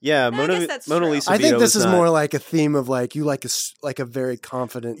 either. Yeah, I guess that's Mona true. Lisa. I think Vito this is not. more like a theme of like you like a very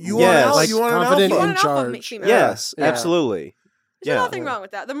confident. You want an like you want an confident alpha. You want in an alpha charge. female. Yes, Yeah. absolutely. There's Yeah. nothing wrong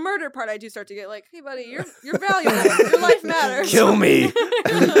with that. The murder part, I do start to get like, hey, buddy, you're valuable. Your life matters. Kill me.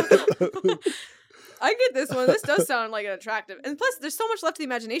 I get this one. This does sound like an attractive, and plus, there's so much left to the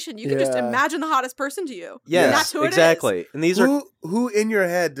imagination. You can just Yeah. imagine the hottest person to you. Yes, That's who it is. exactly. And these are Who in your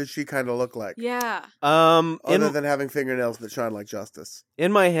head does she kind of look like? Yeah. Other than having fingernails that shine like justice.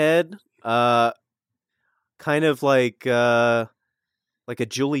 in my head, kind of like a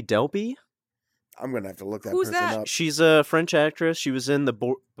Julie Delpy. I'm gonna have to look that Who's person that? up. She's a French actress. She was in the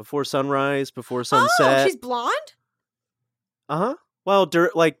Before Sunrise, Before Sunset. Oh, she's blonde? Uh-huh. Well,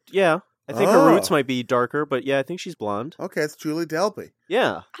 yeah. I think her Oh. roots might be darker, but yeah, I think she's blonde. Okay, it's Julie Delpy. Yeah.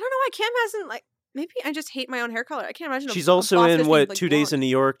 I don't know. I can't imagine, like, maybe I just hate my own hair color. I can't imagine She's a also boss bitch in being, what like, 2 Days in blonde. New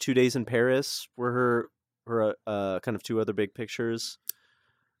York, 2 Days in Paris were her kind of two other big pictures.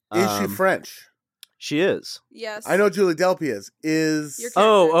 Is she French? She is. Yes. I know Julie Delpy is. Is Your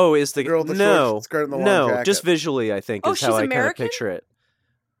Oh, is the Girl with the no, short skirt and the long no, jacket. just visually, I think Oh, is she's how I kind of American? picture it.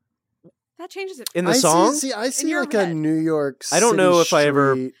 That changes it. In the I song, see your like a head. New York. I don't know city if I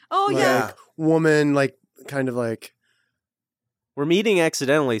ever- street, Oh, like, yeah. woman, like kind of like we're meeting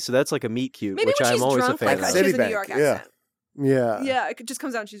accidentally, so that's like a meet cute, Maybe which when I'm she's always drunk, a fan like, of. she has a New Citibank, York yeah. accent. yeah, Yeah, it just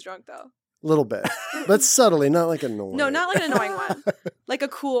comes out when she's drunk, though. a little bit, but subtly, not like annoying. No, not like an annoying one. Like a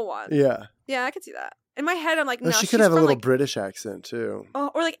cool one. Yeah, Yeah, I could see that. In my head, I'm like, no, she she's could have a from, little like, British accent too.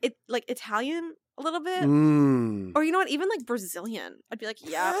 oh, or like Italian a little bit. Mm. Or you know what? Even like Brazilian. I'd be like,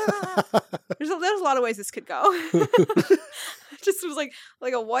 yeah. There's a lot of ways this could go. It just was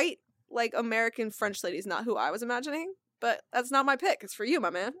like a white, like American French lady is not who I was imagining. But that's not my pick. It's for you,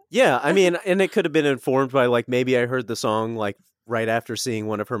 my man. Yeah, I mean, and it could have been informed by like maybe I heard the song like right after seeing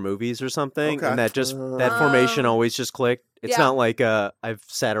one of her movies or something, Okay. and that formation always just clicked. It's Yeah. not like I've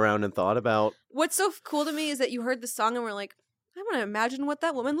sat around and thought about. What's so cool to me is that you heard the song and were like, I want to imagine what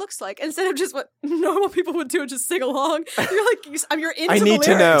that woman looks like instead of just what normal people would do and just sing along. You're like, you're into I the need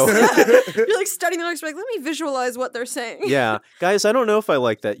to lyrics. know. Yeah. You're like studying the lyrics. You're like, let me visualize what they're saying. Yeah, guys, I don't know if I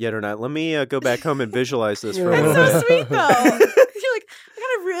like that yet or not. Let me go back home and visualize this for a That's little so bit. sweet, though. You're like, I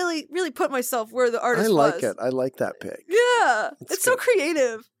gotta really, really put myself where the artist I like was. it. I like that pick. Yeah, It's it's so good.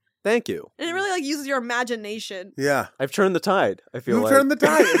 creative. Thank you. And it really like uses your imagination. Yeah. I've turned the tide. I feel You've like turned the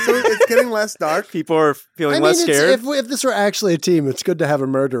tide. So it's getting less dark. people are feeling I mean, less scared. if this were actually a team, it's good to have a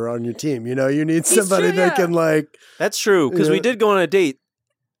murderer on your team. You know, you need somebody true, that yeah. can like. That's true because we Yeah. did go on a date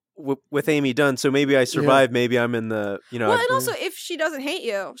with Amy Dunn. So maybe I survived. Maybe I'm in the. Well, and also if she doesn't hate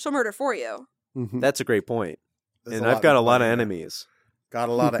you, she'll murder for you. Mhm. That's a great point. There's And a I've lot got in a lot play of here. enemies. Got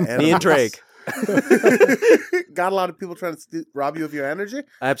a lot of enemies. Me and Drake. Got a lot of people trying to rob you of your energy.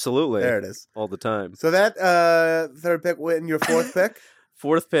 Absolutely. There it is. All the time. So that third pick went in your fourth pick.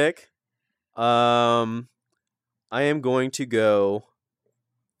 Fourth pick. I am going to go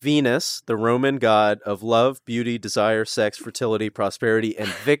Venus, the Roman god of love, beauty, desire, sex, fertility, prosperity, and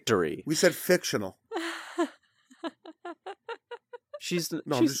victory. We said fictional. She's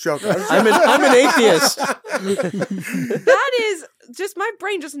No, I'm just joking. I'm an atheist. That is just my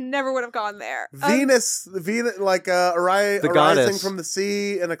brain just never would have gone there. Venus, like The arising goddess. from the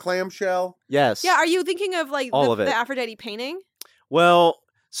sea in a clamshell. Yes. Yeah, are you thinking of like All of it. the Aphrodite painting? Well,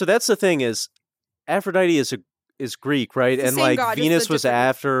 so that's the thing is Aphrodite is Greek, right? It's the And same like god, just Venus the was different-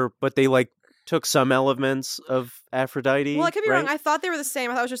 after, but they like took some elements of Aphrodite. Well, I could be right? wrong. I thought they were the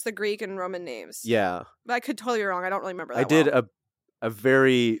same. I thought it was just the Greek and Roman names. Yeah. But I could totally be wrong. I don't really remember that I did well. a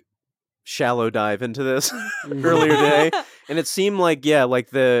very shallow dive into this earlier today, and it seemed like like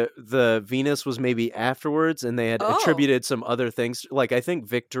the Venus was maybe afterwards, and they had Oh. attributed some other things. Like I think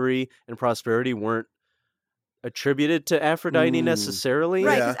victory and prosperity weren't attributed to Aphrodite necessarily.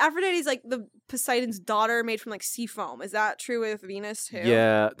 Right, Yeah. because Aphrodite's like the Poseidon's daughter made from like sea foam. Is that true with Venus too?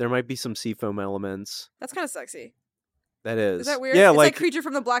 Yeah, there might be some seafoam elements. That's kind of sexy. That is. Is that weird? Yeah, it's like Creature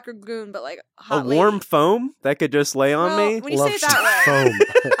from the Black Lagoon, but like a hot warm lady. foam that could just lay on Well, me. when you say it that way,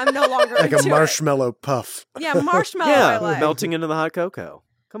 foam, I'm no longer like a into it. marshmallow puff. Yeah, marshmallow. Yeah, I like. melting into the hot cocoa.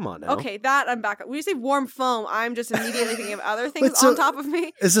 Come on now. Okay, that I'm back. When you say warm foam, I'm just immediately thinking of other things Wait, so- on top of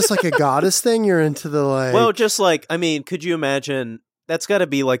me. Is this like a goddess thing? You're into the like. Well, just like I mean, could you imagine? That's got to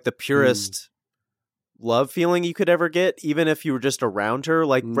be like the purest love feeling you could ever get, even if you were just around her.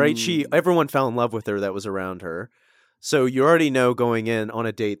 Like, right? Everyone fell in love with her that was around her. So you already know going in on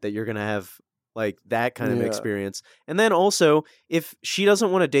a date that you're gonna have like that kind of Yeah. experience. And then also, if she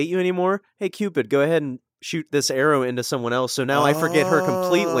doesn't want to date you anymore, hey Cupid, go ahead and shoot this arrow into someone else. So now I forget her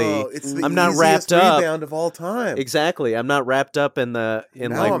completely. Oh, It's the I'm not easiest wrapped up. rebound of all time. Exactly. I'm not wrapped up in Now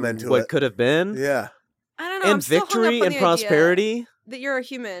I'm like into what it. could have been. Yeah. I don't know. I'm And still hung up victory on and the idea prosperity. that you're a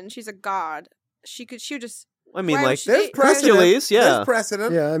human. She's a god. She would just. I mean, Why would like she There's date- precedent. Hercules, yeah. There's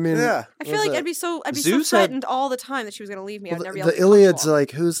precedent. yeah, I mean, Yeah. I feel like I'd be so Zeus so had- threatened all the time that she was going to leave me. I'd never be able the to be Iliad's comfortable.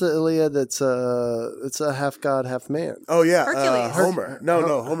 like who's the Iliad? That's it's a half god, half man. Oh yeah. Hercules. Homer.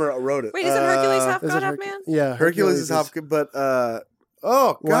 No, Homer wrote it. Wait, isn't Hercules half Is god, it half Herc- man? Yeah, Hercules is half, but oh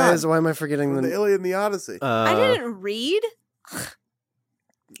god. Why am I forgetting From the the? Iliad and the Odyssey. I didn't read.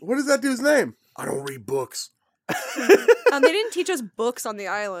 What is that dude's name? I don't read books. They didn't teach us books on the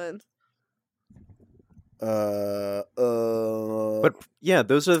island. But yeah,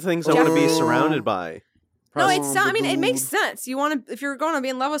 those are the things I want to be surrounded by. No, it's not. I mean, it makes sense. You want to, if you're going to be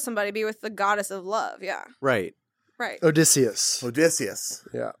in love with somebody, be with the goddess of love. Yeah, Right. right. Odysseus. Odysseus.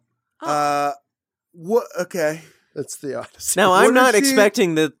 Yeah, What? Okay. it's the Odyssey. Now, What I'm not is she-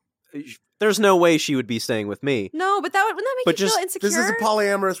 expecting that. There's no way she would be staying with me. No, but wouldn't that make But you just- feel insecure? This is a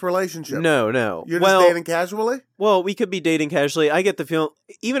polyamorous relationship. No. You're just well, dating casually. well, we could be dating casually. I get the feel.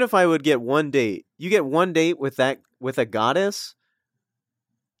 Even if I would get one date, you get one date with a goddess.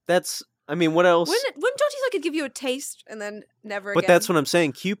 That's. I mean, what else? Wouldn't don't you think I could give you a taste and then never But again? that's what I'm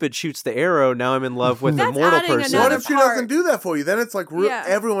saying. Cupid shoots the arrow. Now I'm in love with a That's mortal adding person. What another if she part. doesn't do that for you? Then it's like Yeah.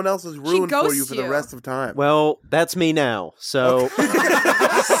 everyone else is ruined for ghosts you for the you. rest of time. Well, that's me now. So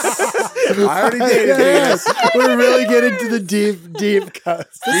I already dated Yes, Venus. we're really getting to the deep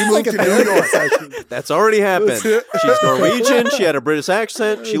cuts. This is moved like a to New therapy York. session. that's already happened. She's Norwegian. She had a British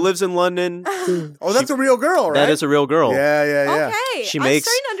accent. She lives in London. Oh, that's a real girl, right? That is a real girl. Yeah. Okay, She I'm makes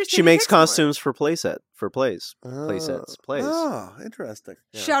starting to understand she your makes picks more. costumes for plays. Plays. Oh, interesting.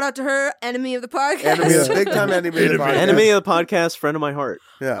 Shout out to her, enemy of the podcast. Enemy, big time enemy. of the podcast. Enemy of the podcast, friend of my heart.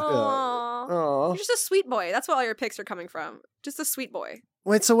 Yeah. Aw. Aw. You're just a sweet boy. That's where all your picks are coming from. Just a sweet boy.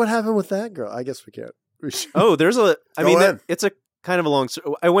 Wait, so what happened with that girl? I guess we can't. We should- Oh, there's a. I Go mean, in. it's a kind of a long.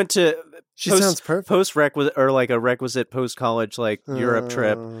 I went to she sounds perfect. post requisite or like a requisite post college like Europe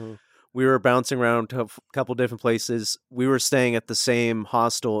trip. We were bouncing around to a couple different places. We were staying at the same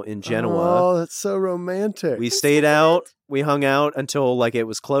hostel in Genoa. Oh, that's so romantic. We stayed out. We hung out until like it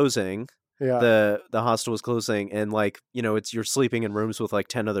was closing. yeah. The hostel was closing, and like it's you're sleeping in rooms with like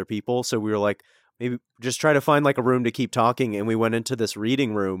 10 other people. So we were like, maybe just try to find like a room to keep talking. And we went into this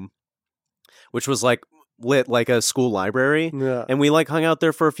reading room, which was like lit like a school library, Yeah. and we like hung out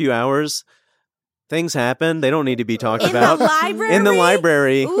there for a few hours. Things happen. They don't need to be talked In about. the library? In the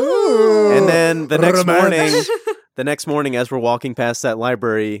library. Ooh. And then the next Romance. morning, as we're walking past that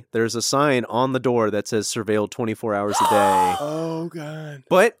library, there's a sign on the door that says "Surveilled 24 hours a day." Oh God.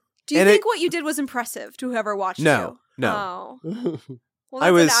 But Do you and think what you did was impressive to whoever watched No, you? no. Oh. Well, I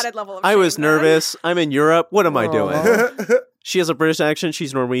that's was an added level of I shame was then. nervous. I'm in Europe. What am I Aw. doing? She has a British accent.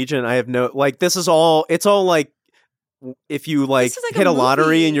 She's Norwegian. I have no like. This is all. It's all like. If you like, This is like a hit a lottery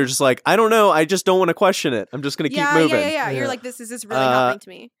movie. and you're just like, I don't know, I just don't want to question it. I'm just gonna keep moving. Yeah. You're Yeah. like, this is really happening to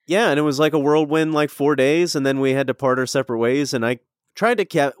me. Yeah, and it was like a whirlwind, like 4 days, and then we had to part our separate ways. And I tried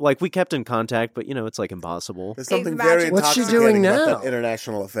to we kept in contact, but it's like impossible. There's They've something very magic- What's she intoxicating doing about now? that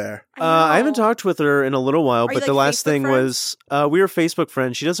international affair. I haven't know. talked with her in a little while, Are you, but the like, last Facebook thing friends? was we were Facebook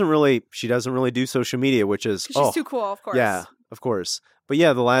friends. She doesn't really do social media, which is 'Cause she's too cool, of course. yeah, of course. But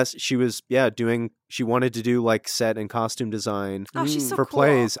yeah, she wanted to do like set and costume design Oh, she's so for cool.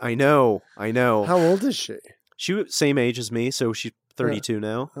 plays. I know. How old is she? She was same age as me, so she's 32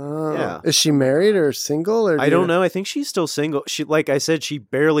 now. Oh. Yeah. Is she married or single? Or I don't know. I think she's still single. She, like I said, she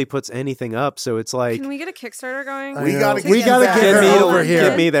barely puts anything up, so it's like Can we get a Kickstarter going? I We know. gotta we get gotta that. get get her me over here.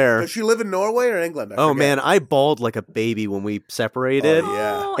 Get me there. Does she live in Norway or England? I Oh forget. man, I bawled like a baby when we separated. Oh,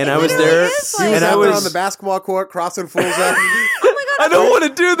 yeah. Oh, And it I was literally there, is He like- was and I out there was- on the basketball court crossing fools out. Oh my god! I don't want to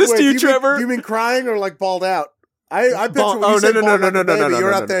do this Wait, to you, do Trevor. Do you mean crying or like balled out? I picture Ball- when you oh, said no, balled no, like no, a no, no, baby, no,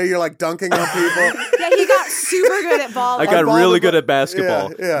 you're no, out no. there, you're like dunking on people. Yeah, he got super good at balling. I got balled really the good ball- at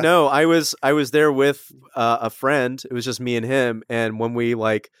basketball. Yeah, yeah. No, I was there with a friend. It was just me and him. And when we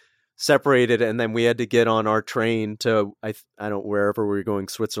like separated, and then we had to get on our train to I don't wherever we were going,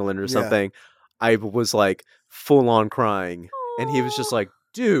 Switzerland or Yeah. something. I was like full on crying, and he was just like,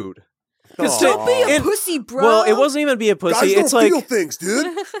 "Dude." 'Cause to- Don't be a and- pussy, bro. Well, it wasn't even be a Guys pussy. don't It's like feel things, dude.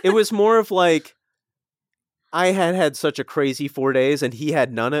 it was more of like I had such a crazy 4 days, and he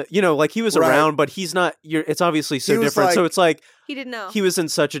had none of like he was Right. around, but he's not. It's obviously so He was different. So like- it's like He didn't know. he was in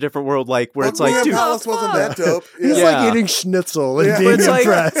such a different world, like where it's Buckingham like, dude, Palace wasn't that dope. He's Yeah. like Yeah. eating schnitzel and Yeah. being but it's like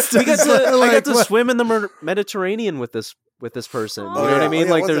impressed. I got to Like, swim in the Mediterranean with this person. Oh, You know what I mean?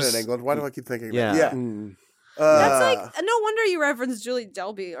 yeah, like wasn't there's in England. Why do I keep thinking? Yeah. About it? Mm. That's like no wonder you referenced Julie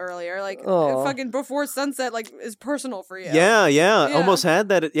Delby earlier. Like Aw. fucking Before Sunset, like is personal for you. yeah. Yeah. Almost had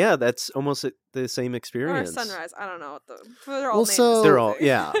that. Yeah, that's almost the same Or experience. Sunrise. I don't know what the. They're all Well, named so- the They're same all thing.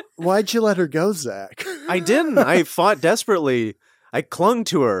 yeah. Why'd you let her go, Zach? I didn't. I fought desperately. I clung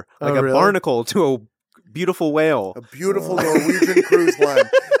to her like Oh, a really? barnacle to a beautiful whale. a beautiful Norwegian cruise line.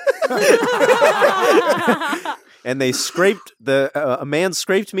 And they scraped a man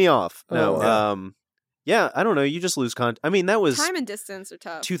scraped me off. No, Oh. yeah, I don't know. You just lose contact. I mean, that was Time and distance are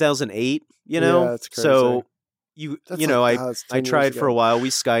tough. 2008. Yeah, that's crazy. So That's you know, like, it's I 10 years tried for ago. a while. We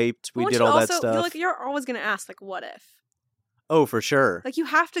Skyped. We Won't did you all that also stuff. feel like you're always gonna ask, like, what if? Oh, for sure. Like you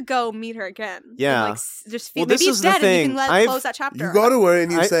have to go meet her again. And, Yeah. like, just feel Well, this maybe is it's the dead and you thing. can let I've- close that chapter. You go to her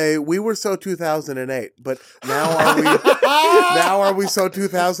and you I- say, "We were so 2008, but now are we so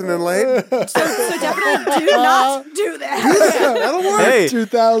 2000 and late?" so definitely do not do that. That'll work. Hey,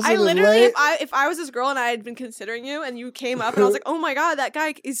 2000 I and literally, late. if I was this girl and I had been considering you, and you came up and I was like, "Oh my god, that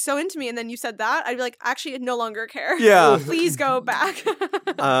guy is so into me," and then you said that, I'd be like, "Actually, I no longer care. Yeah. please go back."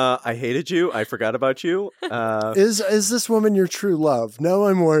 I hated you. I forgot about you. Is this woman your true love? No,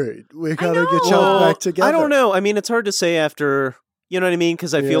 I'm worried. We gotta get know. y'all Well, back together. I don't know. I mean, it's hard to say after. You know what I mean?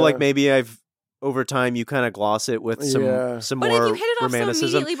 Because I feel Yeah. like maybe I've over time you kind of gloss it with some Yeah. some But more if you hit it off so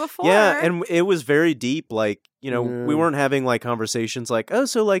romanticism. immediately before, Yeah, and it was very deep. Like, we Yeah. weren't having like conversations like, oh,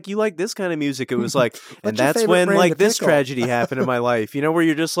 so like you like this kind of music. It was like, and What's your that's favorite when brand like of this pickle? tragedy happened in my life. Where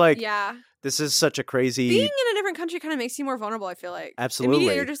you're just like, yeah, this is such a crazy. being in a different country kind of makes you more vulnerable. I feel like Absolutely.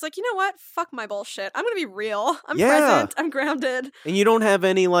 immediately you're just like, you know what? Fuck my bullshit. I'm gonna be real. I'm Yeah. present. I'm grounded. And you don't have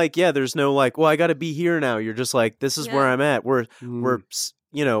any like, there's no like, well, I got to be here now. You're just like, this is where Yeah. I'm at. We're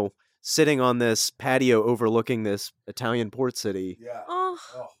Mm. sitting on this patio overlooking this Italian port city. Yeah. Oh,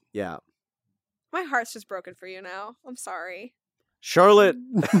 Yeah. my heart's just broken for you now. I'm sorry. Charlotte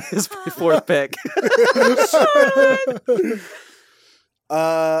is my fourth pick.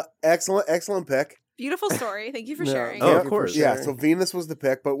 Excellent pick. Beautiful story. Thank you for Yeah. sharing. Oh, Thank of you course. for Yeah, sharing. so Venus was the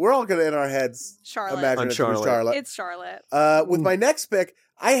pick, but we're all gonna in our heads Charlotte. imagine On it's Charlotte. Charlotte. It's Charlotte. With my next pick,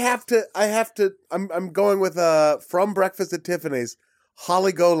 I'm going with From Breakfast at Tiffany's,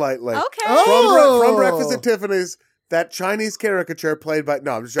 Holly Golightly. Okay. Oh! From Breakfast at Tiffany's, that Chinese caricature played by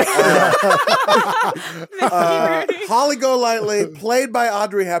no, I'm just joking. Holly Golightly, played by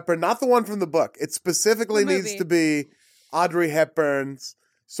Audrey Hepburn, not the one from the book. It specifically The needs movie. to be Audrey Hepburn's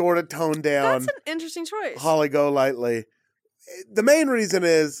sort of toned down That's an interesting choice. Holly Golightly. The main reason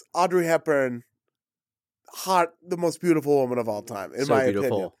is Audrey Hepburn the most beautiful woman of all time, in So my beautiful.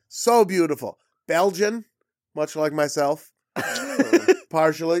 opinion. So beautiful. Belgian, much like myself.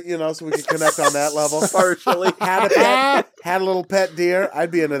 Partially, so we can connect on that level. Partially. Had a little pet deer.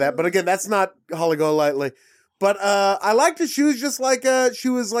 I'd be into that. But again, that's not Holly Golightly. But I liked that she was just like she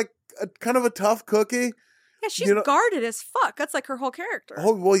was like kind of a tough cookie. Yeah, she's guarded as fuck. That's like her whole character.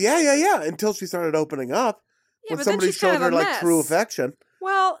 Oh well, yeah. Until she started opening up. Yeah, When but then somebody she's kind showed of her a like mess. true affection.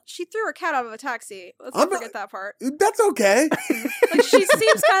 Well, she threw her cat out of a taxi. Let's not forget that part. That's okay. Like, she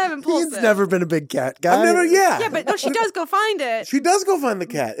seems kind of impulsive. He's never been a big cat guy. Yeah, but no, she does go find it. She does go find the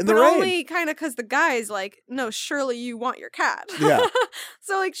cat in the but rain. only kind of because the guy's like, no, surely you want your cat. Yeah.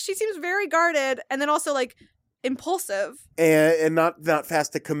 So like she seems very guarded, and then also like impulsive. And not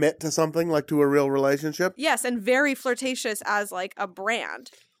fast to commit to something, like to a real relationship. Yes, and very flirtatious as like a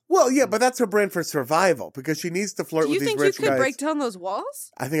brand. Well, yeah, but that's her brand for survival because she needs to flirt Do you with these think rich you could guys. break down those walls?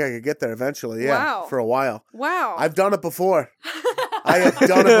 I think I could get there eventually. Yeah, Wow. for a while. Wow. I've done it before. I have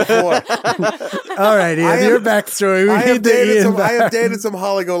done it before. All right, Ian, your backstory. I have dated some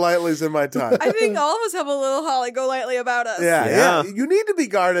Holly Golightly's in my time. I think all of us have a little Holly Golightly about us. Yeah. You need to be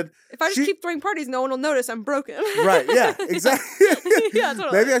guarded. If I just keep throwing parties, no one will notice I'm broken. Right, yeah, exactly. Yeah,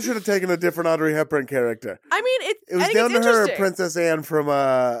 totally. Maybe I should have taken a different Audrey Hepburn character. I mean, It was down to her or Princess Anne from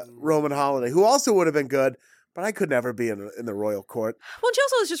Roman Holiday, who also would have been good, but I could never be in the royal court. Well, she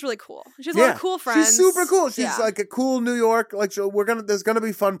also is just really cool. She has a lot of cool friends. She's super cool. She's like a cool New York. Like there's gonna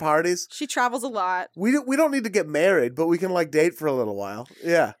be fun parties. She travels a lot. We don't need to get married, but we can like date for a little while.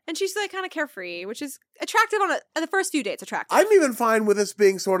 Yeah, and she's like kind of carefree, which is attractive on the first few dates. Attractive. I'm even fine with this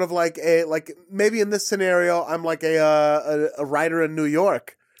being sort of like maybe in this scenario I'm like a writer in New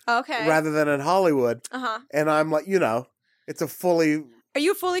York, okay, rather than in Hollywood. And I'm like it's a fully. Are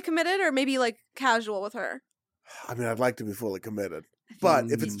you fully committed or maybe like casual with her? I mean, I'd like to be fully committed,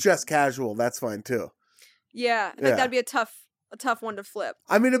 but if it's just casual, that's fine too. Yeah, I think that'd be a tough one to flip.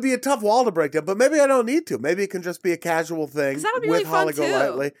 I mean, it'd be a tough wall to break down, but maybe I don't need to. Maybe it can just be a casual thing. 'Cause that would be with really fun Holly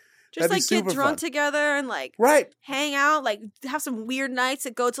Golightly. too. Just That'd be like get super drunk fun. together and like hang out, like have some weird nights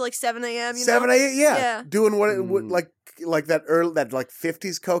that go to like 7 a.m. 7 a.m. Yeah. Yeah. Doing what it would like that like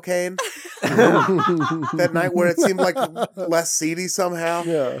 50s cocaine. That night where it seemed like less seedy somehow.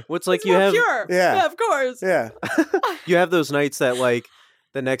 Yeah. What's like It's you more have pure. Yeah, of course. Yeah. you have those nights that like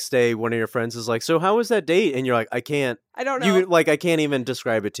the next day one of your friends is like, so how was that date? And you're like, I can't. I don't know. I can't even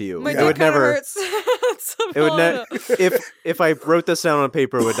describe it to you. My It dick would kind of never. hurts. It would if I wrote this down on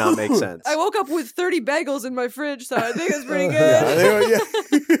paper, it would not make sense. I woke up with 30 bagels in my fridge, so I think it's pretty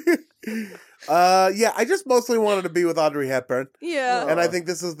good. I just mostly wanted to be with Audrey Hepburn. Yeah. And I think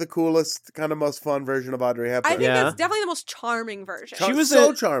this is the coolest, kind of most fun version of Audrey Hepburn. I think that's definitely the most charming version. She was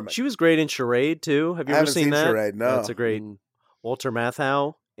so charming. She was great in Charade too. Have you I ever haven't seen seen that? Charade, no. That's a great Walter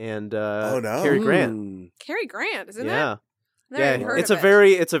Matthau and no. Cary Grant. Cary Grant, isn't it? Yeah. Never even heard it's of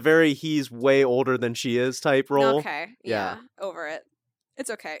a very he's way older than she is type role. Okay. Yeah. Over it. It's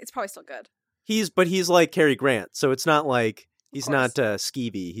okay. It's probably still good. He's like Cary Grant, so it's not like he's not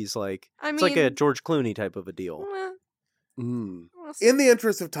skeevy. He's like it's like a George Clooney type of a deal. In the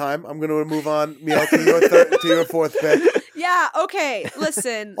interest of time, I'm going to move on, Miel, to your fourth pick. Yeah, okay.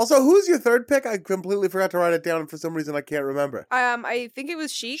 Listen. Also, who's your third pick? I completely forgot to write it down, and for some reason I can't remember. I think it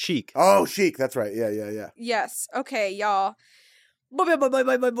was Chic. Chic. Oh, Chic. That's right. Yeah. Yes. Okay, y'all.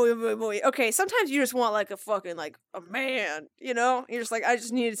 Okay, sometimes you just want like a fucking like a man, You're just like, I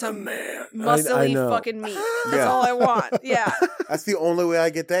just needed some muscly fucking meat. That's all I want. Yeah. That's the only way I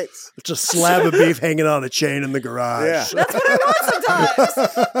get dates. Just a slab of beef hanging on a chain in the garage. Yeah. That's what I want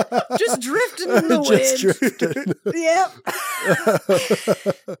sometimes. Just drifting in the wind. Yep.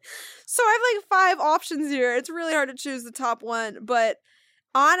 So I have like 5 options here. It's really hard to choose the top one, but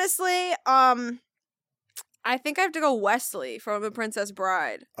honestly, I think I have to go Wesley from The Princess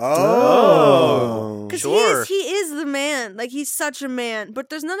Bride. Oh. Because sure. he is the man. Like, he's such a man. But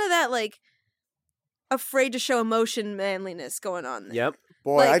there's none of that, like, afraid to show emotion manliness going on there. Yep.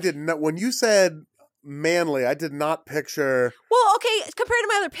 Boy, like, I did not. When you said manly, I did not picture. Well, okay, compared to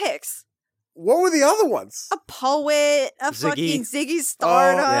my other picks. What were the other ones? A poet, a Ziggy. fucking Ziggy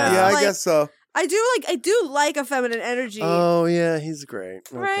Stardust. Yeah, I like, guess so. I do like a feminine energy. Oh, yeah, he's great.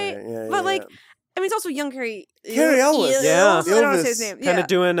 Right? Okay, yeah, But, like, yeah. I mean, it's also young Carrie Ellis. Yeah. I don't want to say his Elvis. name. Kind Yeah. of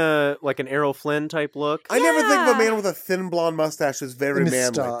doing like an Errol Flynn type look. I never think of a Yeah. man with a thin blonde mustache as very manly,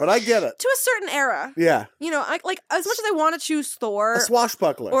 Moustache. but I get it. To a certain era. Yeah. Like, as much as I want to choose Thor A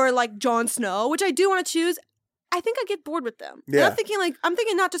swashbuckler. or, like, Jon Snow, which I do want to choose, I think I get bored with them. Yeah. And I'm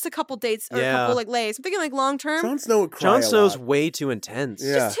thinking not just a couple dates or a couple like lays. I'm thinking like long term. Jon Snow would cry Jon a Snow's lot. way too intense.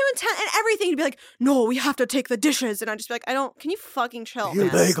 Yeah. Just too intense and everything. He'd be like, no, we have to take the dishes. And I'd just be like, can you fucking chill, man?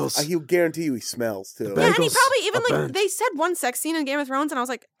 He'll guarantee you he smells too. Yeah, and he probably even they said one sex scene in Game of Thrones, and I was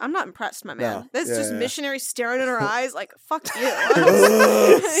like, I'm not impressed, my man. No. This Yeah, just yeah. missionary staring in her eyes, like, fuck you.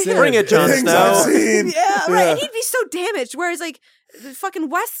 Bring it, Jon Things I've Snow. seen. Yeah, right. And he'd be so damaged. Whereas, like, the fucking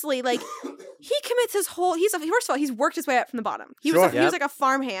Wesley, like, he commits his whole. First of all, he's worked his way up from the bottom. He was Sure. he was like a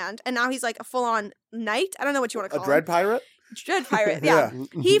farmhand, and now he's like a full on knight. I don't know what you want to A call dread him. pirate? Dread pirate. Yeah.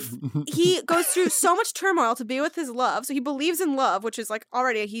 He goes through so much turmoil to be with his love. So he believes in love, which is like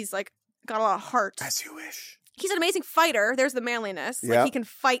already he's like got a lot of heart. As you wish. He's an amazing fighter. There's the manliness. Yeah. Like he can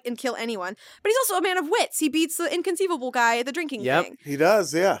fight and kill anyone. But he's also a man of wits. He beats the inconceivable guy at the drinking thing. He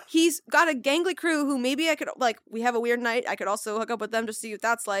does, yeah. He's got a gangly crew who maybe I could we have a weird night. I could also hook up with them to see what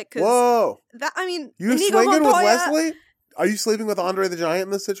that's like. Whoa. You Inigo swinging with Montoya, Wesley? Are you sleeping with Andre the Giant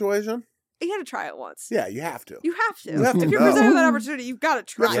in this situation? You got to try it once. Yeah, you have to. You have to. You have to If you're know. presented with that opportunity, you've got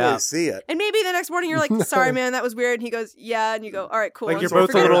to You try have it. to really see it. And maybe the next morning you're like, sorry, man, that was weird. And he goes, yeah. And you go, all right, cool. Like And you're so both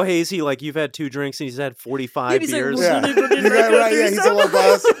a forget little about it. hazy. Like you've had 2 drinks and he's had 45 He's like, beers. Yeah. You got right, yeah, he's a little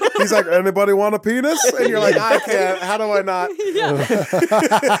buzz. He's like, anybody want a penis? And you're like, I can't. How do I not? Or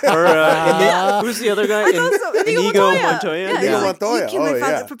who's the other guy? I thought so. Inigo Montoya. Yeah, Inigo he's like, Montoya. you killed my Oh,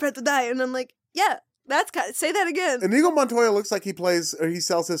 father, yeah. prepared to die. And I'm like, yeah, that's kind of, say that again. Inigo Montoya looks like he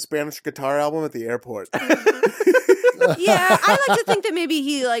sells his Spanish guitar album at the airport. Yeah, I like to think that maybe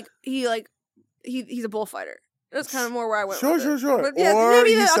he's a bullfighter. That's kind of more where I went. Sure. with it. But yeah, Or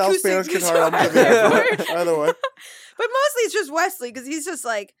maybe he the sells acoustic Spanish guitar albums at the guitar. airport. Either way. But mostly it's just Wesley because he's just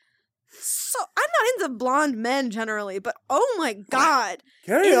like. So I'm not into blonde men generally, but oh my god,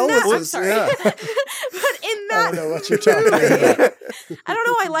 Carrie in that, Ellis I'm is, sorry, yeah. but in that, I don't know what you're talking about. I don't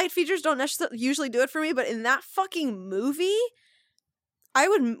know why light features don't usually do it for me, but in that fucking movie, I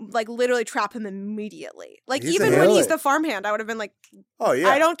would like literally trap him immediately. Like He's even a when he's really- the farmhand, I would have been like, Oh, yeah.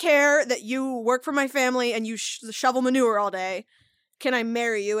 I don't care that you work for my family and you shovel manure all day. Can I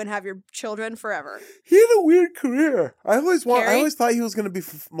marry you and have your children forever? He had a weird career. I always Carrie? thought he was going to be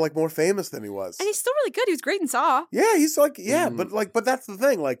like more famous than he was. And he's still really good. He was great in Saw. Yeah, he's like, but that's the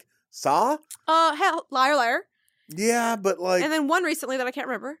thing. Like, Saw? Hell, Liar Liar. Yeah, but like, And then one recently that I can't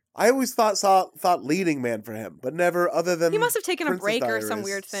remember. I always thought leading man for him, but never other than He must have taken a Princess break or some Diaries,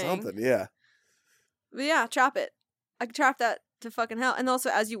 weird thing. Something, yeah. But yeah, trap it. I could trap that to fucking hell. And also,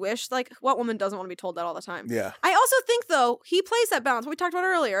 As You Wish, like, what woman doesn't want to be told that all the time? Yeah. I also think, though, he plays that balance, what we talked about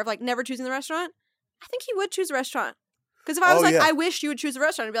earlier, of, like, never choosing the restaurant. I think he would choose a restaurant. Because if I was yeah. I wish you would choose a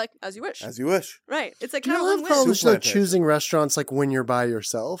restaurant, I'd be like, as you wish. As you wish. Right. It's like Do you kind of have one wish. problems Super though plantation. choosing restaurants like when you're by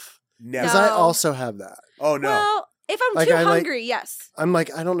yourself? Never. Because I No. also have that. Oh, no. Well, if I'm Like, too I like- hungry, yes. I'm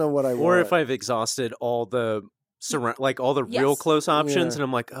like, I don't know what I want. Or if I've exhausted all the all the real Yes. close options, Yeah. and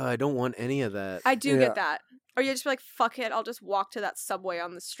I'm like, I don't want any of that. I do Yeah. get that. Or you just be like, fuck it, I'll just walk to that Subway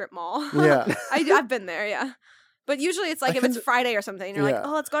on the strip mall. Yeah. I've been there, yeah. But usually it's like I if it's can- Friday or something, and you're like, Yeah.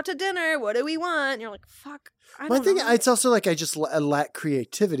 oh, let's go out to dinner. What do we want? And you're like, fuck. I My don't thing, know. it's also like I just lack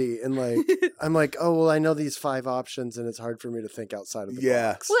creativity and like I'm like, oh well, I know these 5 options and it's hard for me to think outside of the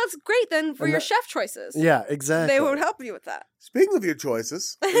Yeah. box. Well, that's great then for And your that- chef choices. Yeah, exactly. They would help you with that. Speaking of your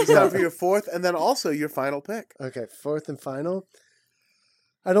choices, it's time for your fourth and then also your final pick. Okay, fourth and final.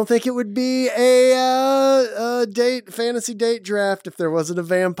 I don't think it would be a fantasy date draft if there wasn't a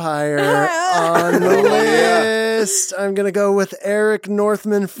vampire on the list. I'm gonna go with Eric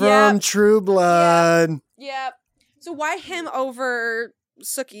Northman from Yep. True Blood. Yeah. So why him over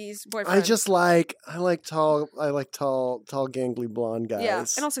Sookie's boyfriend? I like tall, gangly blonde guys. Yeah,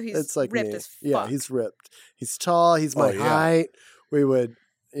 and also he's it's like ripped me. as Yeah, fuck. he's ripped. He's tall. He's my Oh, yeah. height. We would,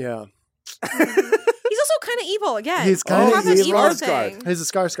 yeah. He's also kind of evil again. He's kinda You have that evil. evil Skarsgård. thing. He's a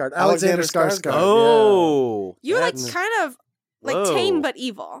Skarsgård. Alexander Alexander Skarsgård. Skarsgård. Oh, You like That's- kind of like Whoa. tame but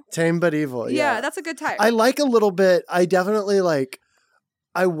evil. Tame but evil. Yeah, Yeah, that's a good type. I like a little bit. I definitely like.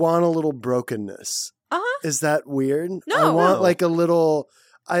 I want a little brokenness. Uh-huh. Is that weird? No. I want No. like a little.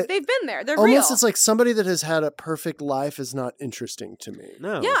 They've been there. They're Almost, real. it's like somebody that has had a perfect life is not interesting to me.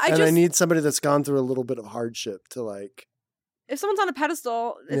 no. yeah, I need somebody that's gone through a little bit of hardship to like. if someone's on a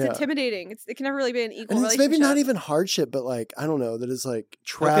pedestal, it's Yeah. intimidating. It can never really be an equal And it's relationship. maybe not even hardship, but like I don't know, that is like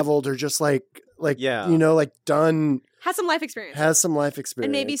traveled or just like Yeah. you know, like done, Has some life experience. has some life experience,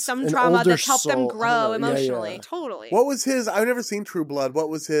 and maybe some An trauma older that's helped them soul. I don't grow know. Yeah, emotionally. yeah. Totally. What was his? I've never seen True Blood. What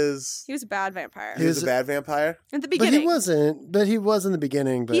was his? He was a bad vampire. He was a bad vampire. At the But beginning. he wasn't. But he was in the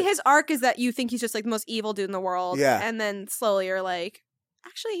beginning. But His arc is that you think he's just like the most evil dude in the world. Yeah. And then slowly you're like,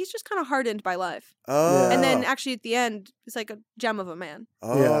 actually, he's just kind of hardened by life. Oh. And then actually at the end, he's like a gem of a man.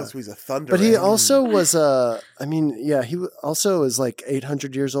 Oh, Yeah. so he's a thunder. But he man. also was he also is like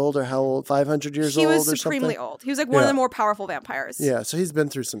 800 years old or how old? 500 years He old was or supremely something? old. He was like one of Yeah. the more powerful vampires. Yeah, so he's been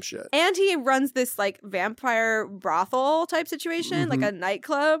through some shit. And he runs this like vampire brothel type situation, like a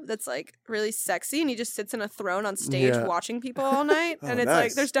nightclub that's like really sexy, and he just sits in a throne on stage Yeah. watching people all night. Oh, And it's nice.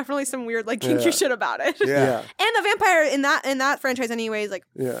 like there's definitely some weird like kinky Yeah. shit about it. Yeah. And the vampire in that franchise, anyways, like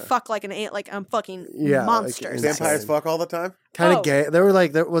Yeah. fuck like an ant, like fucking Yeah, like monsters. insane. Vampires fuck all the time? Kind of Oh. gay. There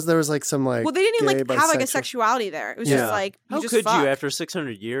was like some like Well, they didn't even gay, like have like a bisexual- sexuality there. It was Yeah. just like you How just could fuck. you, after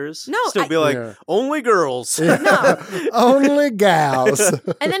 600 years, No, still I- be like, Yeah. only girls? Only gals.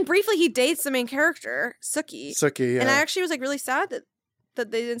 And then briefly he dates the main character, Sookie. Sookie, yeah. And I actually was like really sad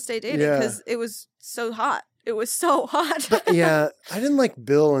that they didn't stay dating Yeah. because it was so hot. It was so hot. Yeah, I didn't like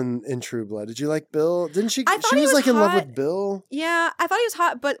Bill in True Blood. Did you like Bill? Didn't she? I thought She he was was like in love hot. with Bill. Yeah, I thought he was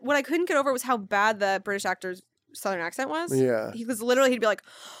hot, but what I couldn't get over was how bad the British actor's southern accent was. Yeah. He was literally, he'd be like,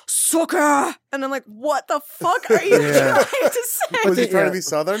 "Sucker!" And I'm like, what the fuck are you Yeah. trying to say? Was he trying yeah. to be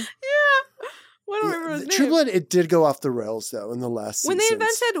Southern? Yeah. What do I remember his True name? Blood, it did go off the rails though in the last When they seasons.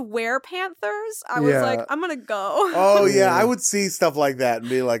 invented were-panthers, I was Yeah. like, I'm gonna go. Oh, yeah. Yeah. I would see stuff like that and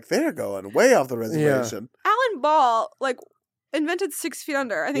be like, they're going way off the reservation. Alan Ball, like, invented 6 Feet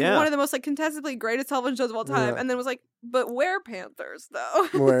Under. I think Yeah. one of the most, like, contestably greatest television shows of all time. Yeah. And then was like, but were-panthers, though.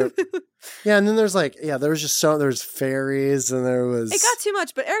 Where- yeah, and then there's like, there was just there's fairies and there was It got too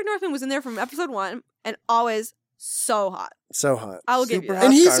much, but Eric Northman was in there from episode 1 and always so hot. so hot. I will give you Super that.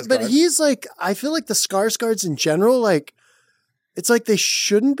 hot. And Skarsgård. he's like, I feel like the Skarsgårds in general, like, it's like they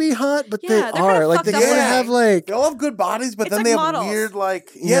shouldn't be hot, but Yeah, they they're kinda are. Like fucked they up kind of way. have like, They all have good bodies, but It's then like they have models. weird, like,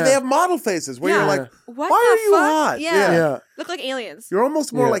 Yeah. they have model faces where you're Yeah. like, What why the are you fuck? hot? Yeah. yeah, Look like aliens. You're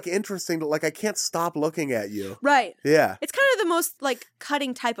almost more Yeah. like interesting to, like, I can't stop looking at you. Right. Yeah. It's kind of the most, like,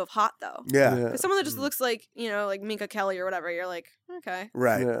 cutting type of hot, though. Yeah. yeah. 'Cause someone that just looks like, you know, like Minka Kelly or whatever, you're like, okay.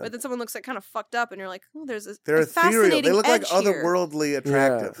 Right. Yeah. But then someone looks like kind of fucked up, and you're like, oh, there's a They're ethereal. fascinating They look like edge here. otherworldly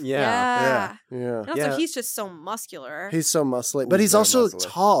attractive. Yeah. Yeah. yeah. And also, Yeah. he's just so muscular. He's so muscly, Ooh, but he's very also muscular.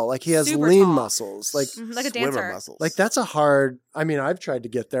 tall. Like he has Super lean tall. muscles. Like Mhm, like a Swimmer dancer. muscles. like that's a hard. I mean, I've tried to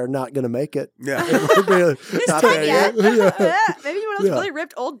get there, not gonna make it. Yeah. This Not time there yet. yet. Yeah. Maybe one of those Yeah. really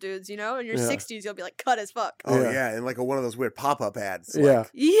ripped old dudes, you know? In your Yeah. 60s, you'll be like cut as fuck. Oh, Yeah. yeah. And like one of those weird pop-up ads. Yeah. Like,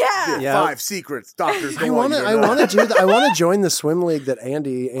 Yeah. Yeah. 5 secrets doctors don't I want want to. you to I know. want to do that. I want to join the swim league that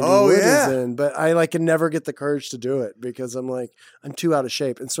Andy Oh, Wood yeah. is in, but I like can never get the courage to do it because I'm like I'm too out of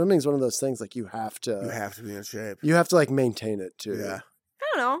shape. And swimming is one of those things like you have to. You have to be in shape. You have to like maintain it too. Yeah.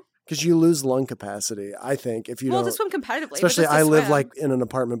 I don't know. Because you lose lung capacity. I think if you Well, to don't. swim competitively. but Especially, just to I live swim. like in an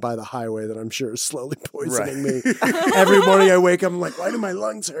apartment by the highway that I'm sure is slowly poisoning Right. me. Every morning I wake up, I'm like, why do my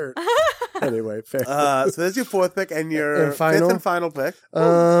lungs hurt? Anyway, fair. So there's your 4th pick and your And final? 5th and final pick.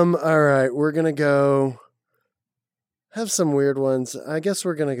 All right, we're gonna go. Have some weird ones. I guess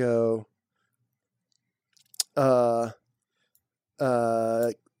we're gonna go.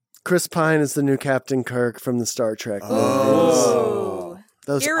 Chris Pine is the new Captain Kirk from the Star Trek movies. Oh.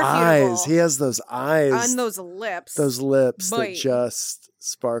 Those Irrefutable. eyes. He has those eyes. On those lips. Those lips that Boy. just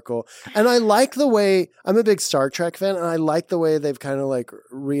sparkle. And I like the way I'm a big Star Trek fan, and I like the way they've kind of like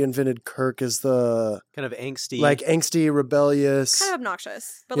reinvented Kirk as the Kind of angsty. like angsty, rebellious. kind of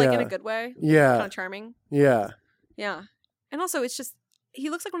obnoxious, but like in Yeah. a good way. Yeah. Kind of charming. Yeah. Yeah. And also, it's just, he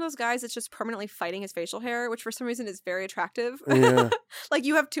looks like one of those guys that's just permanently fighting his facial hair, which for some reason is very attractive. Yeah. Like,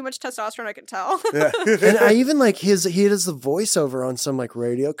 you have too much testosterone, I can tell. Yeah. And I even like he does the voiceover on some like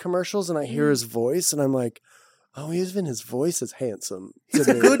radio commercials, and I hear his voice, and I'm like, oh, even his voice is handsome. He's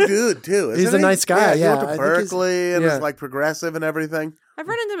to a me. good dude, too. He's isn't a he? nice guy, He yeah. went I to think he's- Berkeley and yeah. is like progressive and everything. I've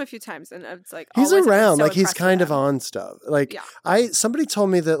run into him a few times, and it's like, He's always have been around, so like he's impressed with kind of him. on stuff. Like Yeah. somebody told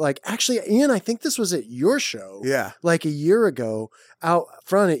me that like actually, Ian, I think this was at your show. Yeah. Like a year ago, out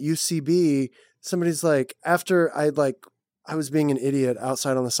front at UCB, somebody's like, after I was being an idiot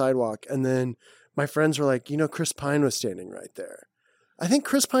outside on the sidewalk, and then my friends were like, Chris Pine was standing right there. I think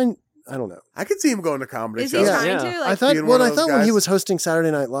Chris Pine, I don't know. I could see him going to comedy Is he shows. Yeah. trying Yeah. to? I Like, thought being one of those when he guys? was hosting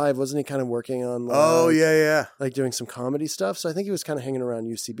Saturday Night Live, wasn't he kind of working on Oh, yeah. like doing some comedy stuff? So I think he was kind of hanging around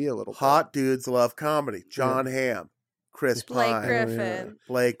UCB a little Hot dudes love comedy. John Hamm, Chris Blake Pine, Griffin.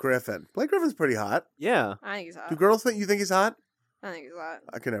 Blake Griffin. Blake Griffin's pretty hot. yeah. I think he's hot. Do girls think he's hot? I think he's hot.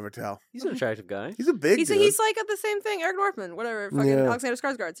 I can never tell. He's an attractive guy. He's a big He's dude. like at the same thing, Eric Northman, whatever, fucking Yeah. Alexander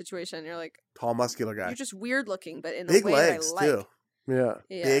Skarsgård situation. You're like, Tall, muscular guy. you're just weird looking, but in Big a way legs, that I like. too. Yeah.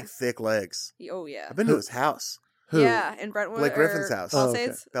 Yeah. Big, thick legs. Oh yeah. I've been to his house. Who? Yeah, in Brentwood. Blake Griffin's or house. Oh, okay.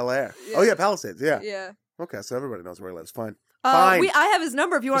 Palisades. Bel Air. Yeah. Oh, yeah, Palisades. Yeah. Yeah. Okay, so everybody knows where he lives. Fine. Fine. I have his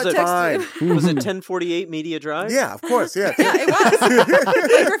number if you want Was to it text fine? him. Was it 1048 Media Drive? Yeah, of course. Yeah. Yeah, it was.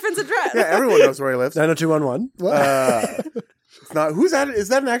 Like Griffin's address. Yeah, everyone knows where he lives. 90211. What? It's not. Who's that? Is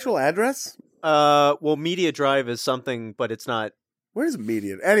that an actual address? Well, Media Drive is something, but it's not. Where's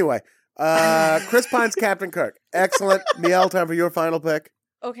media? Anyway, Chris Pine's Captain Kirk. Excellent. Miel, time for your final pick.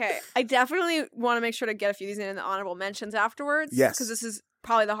 Okay, I definitely want to make sure to get a few of these in the honorable mentions afterwards. Yes. Because this is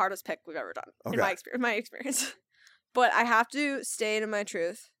probably the hardest pick we've ever done in Okay. my experience. But I have to stay in my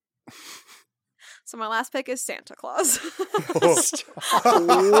truth. So my last pick is Santa Claus.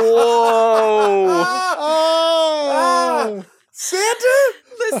 Oh. Santa?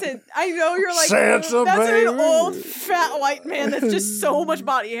 Listen, I know you're like, Santa, that's baby." an old fat white man that's just so much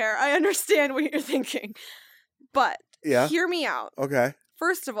body hair. I understand what you're thinking. But Yeah. hear me out. Okay.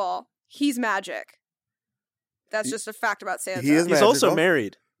 First of all, he's magic. That's just a fact about Santa. He is He's also magical.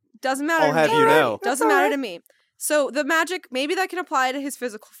 married. Doesn't matter. I'll to have me. you know. Doesn't matter to me. So the magic, maybe that can apply to his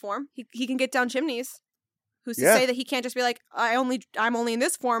physical form. He can get down chimneys. Who's to Yeah. say that he can't just be like, I'm only in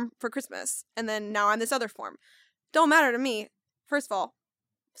this form for Christmas, and then now I'm this other form. Don't matter to me. First of all,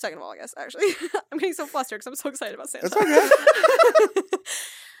 second of all, I guess actually, I'm getting so flustered because I'm so excited about Santa. It's okay.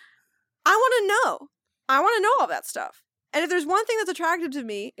 I want to know. I want to know all that stuff. And if there's one thing that's attractive to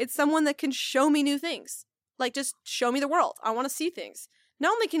me, it's someone that can show me new things. Like, just show me the world. I want to see things.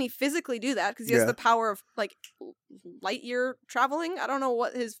 Not only can he physically do that, because he has Yeah. the power of, like, light year traveling. I don't know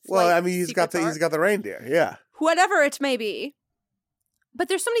what his Well, flight I mean, he's got secrets are. the reindeer. Yeah. Whatever it may be. But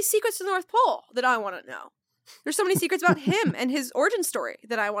there's so many secrets to the North Pole that I want to know. There's so many secrets about him and his origin story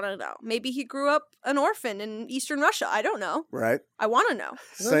that I want to know. Maybe he grew up an orphan in Eastern Russia. I don't know. Right. I want to know.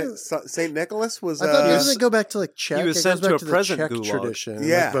 Saint Nicholas was. I thought doesn't it go back to like Czech? he was It sent goes back to a the present Czech gulag. tradition.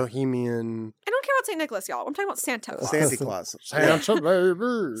 Yeah. Like Bohemian. I don't care about St. Nicholas, y'all. I'm talking about Santa Claus. Santa Claus. Santa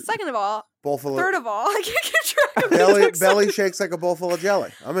baby. Second of all, Bowl full third of of all, I can't keep track of these. belly shakes like a bowl full of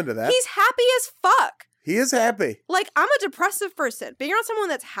jelly. I'm into that. He's happy as fuck. He is happy. Like, I'm a depressive person. Being around someone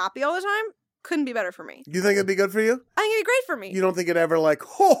that's happy all the time couldn't be better for me. You think it'd be good for you? I think it'd be great for me. You don't think it ever like,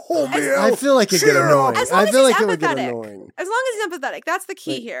 oh, Miel, I feel like it'd get cheer annoying. up. As long I as feel he's like it would get empathetic. annoying. As long as he's empathetic, that's the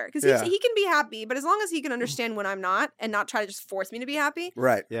key here. Because Yeah. he can be happy, but as long as he can understand when I'm not and not try to just force me to be happy,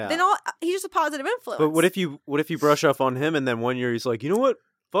 Right. Yeah. then he's just a positive influence. But what if you brush off on him and then one year he's like, you know what?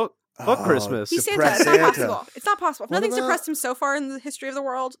 Fuck Oh, Christmas. he's Santa? Depressed It's not Santa. possible. It's not possible. If What nothing's about- depressed him so far in the history of the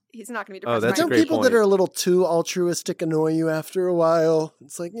world, he's not going to be depressed. that's by a Don't great people point. that are a little too altruistic annoy you after a while?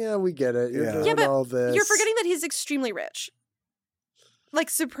 It's like, yeah, we get it. You're Yeah. doing Yeah, but all this. You're forgetting that he's extremely rich. Like,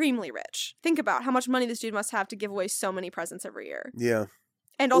 supremely rich. Think about how much money this dude must have to give away so many presents every year. Yeah.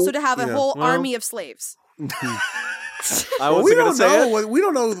 And also to have a Yeah. whole Well- army of slaves. I Well, wasn't we going don't to say know. it. We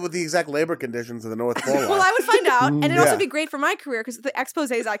don't know what the exact labor conditions of the North Pole are. Well, I would find out, and it'd Yeah. also be great for my career because the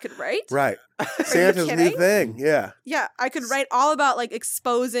exposés I could write. Right. Santa's new kidding? thing. Yeah. Yeah, I could write all about like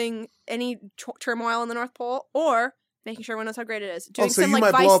exposing any turmoil in the North Pole, or making sure everyone knows how great it is. Doing so some you like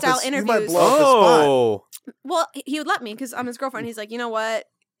might blow Vice up style his- you might interviews. blow up his spot. Oh. Well, he would let me because I'm his girlfriend. He's like, you know what?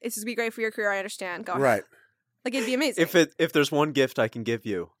 This would be great for your career. I understand. Go ahead. Right. Like it'd be amazing. If there's one gift I can give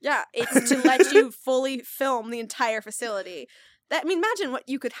you. Yeah, it's to let you fully film the entire facility. Imagine what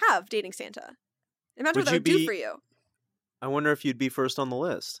you could have dating Santa. Imagine Would what that you would do be- for you. I wonder if you'd be first on the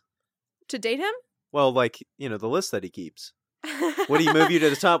list. To date him? Well, like, the list that he keeps. Would he move you to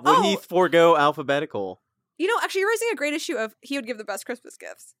the top? Would he Oh. forego alphabetical? You know, actually, you're raising a great issue of he would give the best Christmas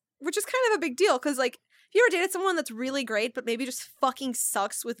gifts, which is kind of a big deal because, like, if you ever dated someone that's really great, but maybe just fucking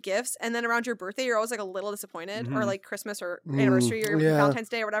sucks with gifts, and then around your birthday, you're always like a little disappointed, or Mhm. like Christmas or anniversary or yeah. Valentine's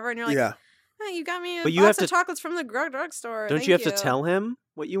Day or whatever, and you're like, Yeah. hey, you got me But you lots have of to- chocolates from the drugstore. Don't Thank you have to tell him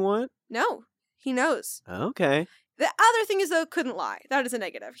what you want? No, he knows. Okay. The other thing is, though, couldn't lie. That is a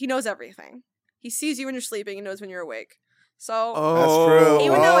negative. He knows everything. He sees you when you're sleeping and knows when you're awake. So, That's true. He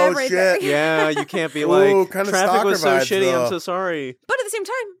would know Oh, everything. shit. Yeah, you can't be Ooh, like, kinda traffic was so stalker vibes, shitty, though. I'm so sorry. but at the same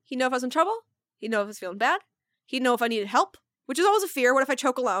time, he'd know if I was in trouble. He'd know if I was feeling bad. He'd know if I needed help, which is always a fear. What if I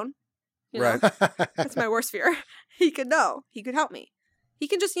choke alone? You know? Right. That's my worst fear. He could know. He could help me. He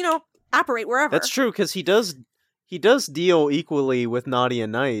can just, operate wherever. That's true, because he does deal equally with naughty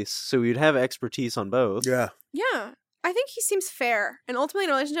and nice, so you'd have expertise on both. Yeah. Yeah. I think he seems fair. And ultimately, in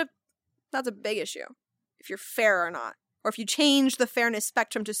a relationship, that's a big issue. If you're fair or not. Or if you change the fairness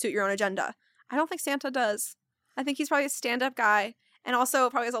spectrum to suit your own agenda. I don't think Santa does. I think he's probably a stand-up guy. And also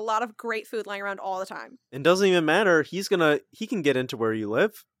probably has a lot of great food lying around all the time. It doesn't even matter. He can get into where you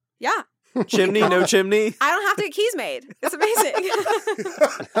live. Yeah. Chimney, no chimney. I don't have to get keys made. It's amazing.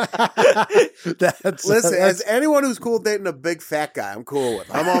 Listen, as anyone who's cool dating a big fat guy, I'm cool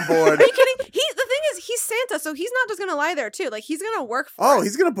with. I'm on board. Are you kidding? The thing is, he's Santa, so he's not just gonna lie there too. Like he's gonna work for it.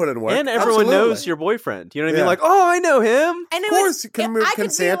 He's gonna put in work. And everyone Absolutely. knows your boyfriend. You know what I Yeah. mean? Like, oh, I know him. And Of course, can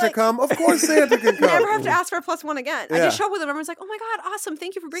Santa come? Of course, Santa can come. Never have to ask for a +1 again. I Yeah. just show up with him. Everyone's like, "Oh my god, awesome!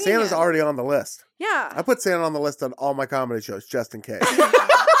 Thank you for bringing Santa's him." already on the list. Yeah. I put Santa on the list on all my comedy shows just in case.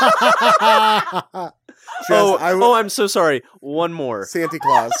 I'm so sorry. One more. Santa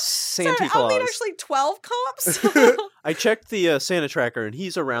Claus. Santa Sorry, Claus. I'll need actually 12 comps. I checked the Santa tracker, and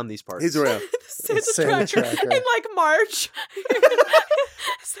he's around these parts. He's around. Santa, Santa tracker. tracker. In like March.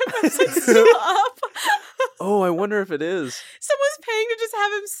 Someone's like still up. Oh, I wonder if it is. Someone's paying to just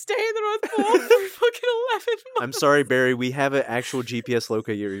have him stay in the North Pole for fucking 11 months. I'm sorry, Barry. We have an actual GPS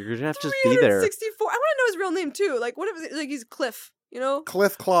locator. You're gonna have to just be there. 364. I want to know his real name too. Like, what if like he's Cliff? You know,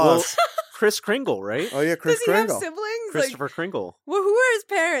 Cliff Well, Claus. Chris Kringle, right? Oh yeah, Chris does he Kringle. have siblings? Christopher Kringle. Well, who are his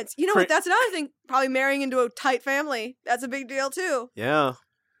parents? You know what? Cri- That's another thing. Probably marrying into a tight family. That's a big deal too. Yeah.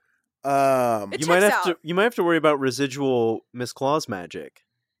 Um, It You might checks have to. out. You might have to worry about residual Miss Claus magic.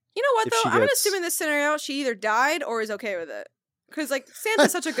 You know what If though? she I'm gets- assuming this scenario she either died or is okay with it. Because like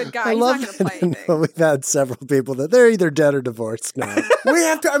Santa's such a good guy, I he's love not going to play that anything. we've had several people that they're either dead or divorced now. we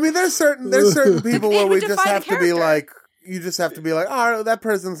have to. I mean, there's certain people It where would we just define the have to be character. like. You just have to be like, oh, that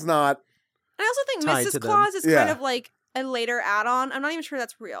person's not. I also think Tied to Mrs. them. Claus is Yeah. kind of like a later add-on. I'm not even sure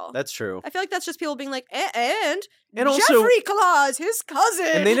that's real. That's true. I feel like that's just people being like, and Also, Jeffrey Claus, his cousin.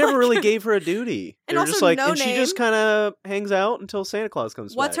 and they never Like, really gave her a duty. And They were also just like, no and she just name. kind of hangs out until Santa Claus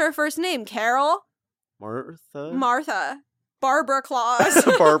comes What's back. her first name? Carol? Martha? Martha. Barbara Claus.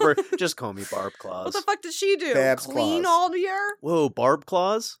 Barbara. Just call me Barb Claus. What the fuck did she do? Babs Clean Claus. all year? Whoa, Barb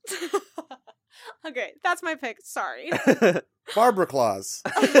Claus? Okay, that's my pick. Sorry. Barbara Claus.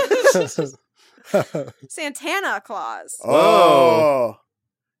 Santana Claus. Oh.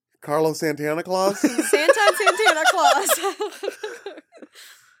 Carlos Santana Claus? Santa and Santana Claus.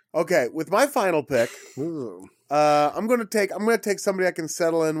 Okay, with my final pick, Ooh. I'm gonna take somebody I can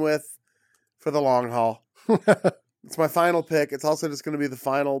settle in with for the long haul. It's my final pick. It's also just gonna be the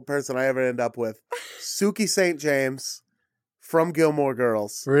final person I ever end up with. Suki St. James from Gilmore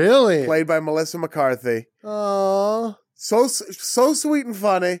Girls. Really? Played by Melissa McCarthy. Oh. So sweet and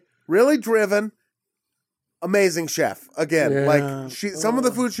funny, really driven, amazing chef. Again, Yeah. like some of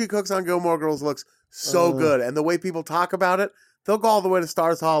the food she cooks on Gilmore Girls looks so good, and the way people talk about it, they'll go all the way to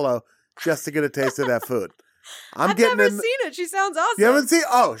Stars Hollow just to get a taste of that food. I've never seen it. She sounds awesome. You haven't seen?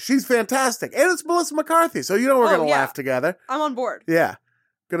 Oh, she's fantastic, and it's Melissa McCarthy, so you know we're Oh, gonna yeah. laugh together. I'm on board. Yeah.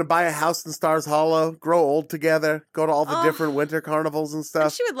 Gonna buy a house in Stars Hollow, grow old together, go to all the Oh. different winter carnivals and And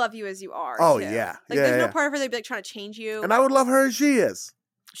stuff. she would love you as you are. Oh, too. yeah. Like Yeah, there's yeah. no part of her that'd be like trying to change you. And I would love her as she is.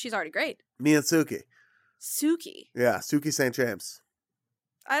 She's already great. Me and Suki. Suki. Yeah, Suki St. James.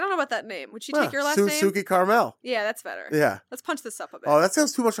 I don't know about that name. Would she Huh, take your last name? Suki Carmel. Yeah, that's better. Yeah. Let's punch this up a bit. Oh, that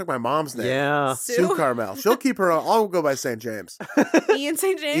sounds too much like my mom's name. Yeah. Sue Carmel. She'll keep her on. I'll go by St. James. Ian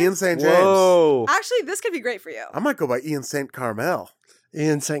St. James. Ian St. James. Whoa. Actually, this could be great for you. I might go by Ian St. Carmel.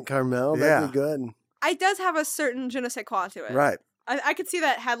 Ian St. Carmel. That'd be good. It does have a certain je ne sais quoi to it. Right. I could see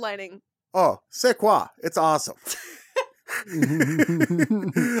that headlining. Oh, c'est quoi? It's awesome.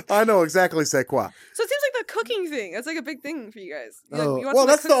 I know exactly c'est quoi. So it seems like the cooking thing. That's like a big thing for you guys. You, Oh. you want Well, someone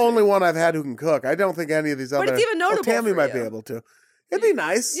that that's the cooks for only you. one I've had who can cook. I don't think any of these But other. it's even notable Tammy for might be you. able to. It'd be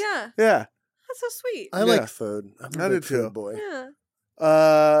nice. Yeah, Yeah. that's so sweet. I Yeah. like food. I'm a I do big too. food boy.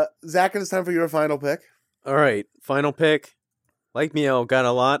 Yeah. Zach, it is time for your final pick. All right, final pick. Like Miel, got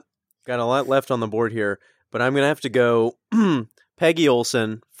a lot left on the board here, but I'm gonna have to go Peggy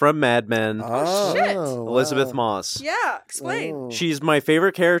Olsen from Mad Men, Oh, Shit. Elizabeth wow. Moss. Yeah. Explain. Oh. She's my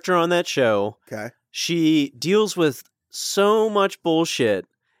favorite character on that show. okay. She deals with so much bullshit,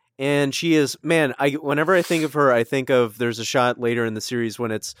 and she is whenever I think of her, I think of there's a shot later in the series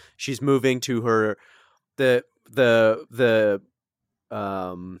when she's moving to her the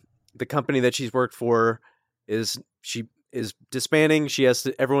company that she's worked for is disbanding.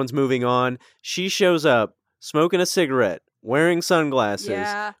 Everyone's moving on. She shows up smoking a cigarette, wearing sunglasses,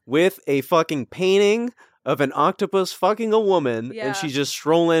 Yeah. with a fucking painting of an octopus fucking a woman, Yeah. and she's just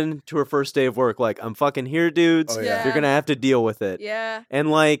strolling to her first day of work like, I'm fucking here, dudes. Oh, yeah. You're gonna have to deal with it. Yeah. And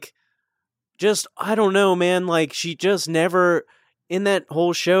like, just I don't know, man. Like, she just never in that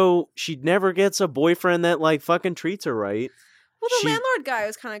whole show, she never gets a boyfriend that like fucking treats her right. Well, the She- landlord guy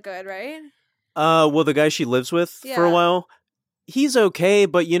was kind of good, right? Well, the guy she lives with for Yeah. a while, he's okay,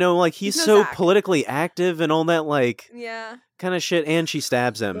 but you know, like he's He's so no Zach. politically active and all that like Yeah. kind of shit, and she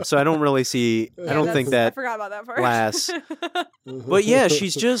stabs him. So I don't really see. I Yeah, don't that's- think I that. forgot about that part. lasts. But yeah,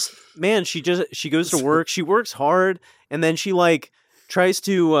 she's just man. She goes to work. She works hard, and then she like tries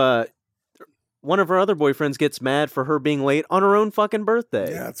to one of her other boyfriends gets mad for her being late on her own fucking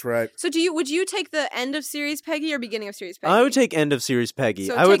birthday. Yeah, that's right. So would you take the end of series Peggy or beginning of series Peggy? I would take end of series Peggy.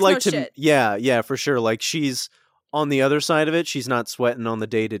 So it I would takes like no to. shit. Yeah, for sure. Like she's on the other side of it. She's not sweating on the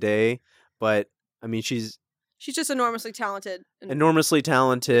day to day, but I mean, she's She's just enormously talented. enormously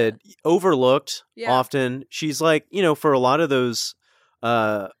talented, overlooked Yeah. often. She's like, for a lot of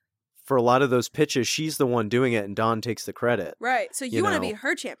those pitches, she's the one doing it and Dawn takes the credit. Right. So You you want to know. be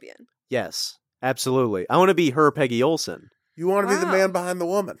her champion. Yes, absolutely. I want to be her Peggy Olsen. You want to be the Wow. man behind the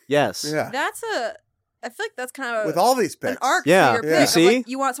woman. Yes. Yeah. I feel like that's kind of With all these an picks. arc Yeah. for your Yeah. pick. You of, like,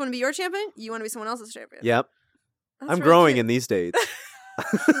 see? you want someone to be your champion, you want to be someone else's champion. Yep. That's I'm really growing cute. in these dates.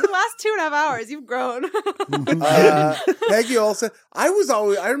 The last 2.5 hours, you've grown. Peggy Olsen. I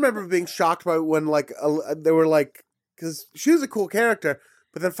remember being shocked by when they were like, because she was a cool character,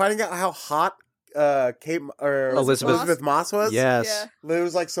 but then finding out how hot Kate or Elizabeth Moss was. Yes. Yeah. There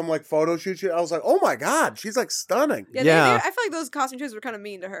was like some photo shoot. I was like, oh my god, she's like stunning. Yeah, Yeah. I feel like those costume choices were kind of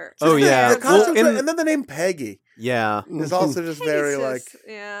mean to her. Oh, yeah. The costumes Well, were- and then the name Peggy Yeah. is also just very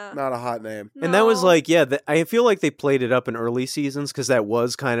yeah. not a hot name. And that was No. like, I feel like they played it up in early seasons because that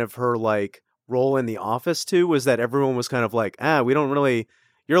was kind of her like role in The Office too, was that everyone was kind of like, we don't really,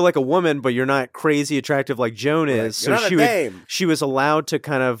 you're like a woman, but you're not crazy attractive like Joan is. You're So not a dame. she was allowed to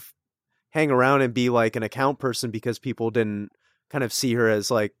kind of hang around and be like an account person because people didn't kind of see her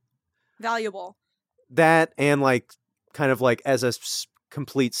as like valuable. that and like kind of like as a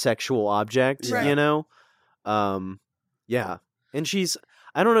complete sexual object, Right. Yeah. And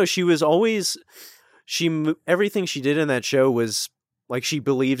I don't know, she was always, everything she did in that show was like she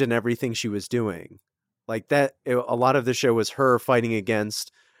believed in everything she was doing. Like that, a lot of the show was her fighting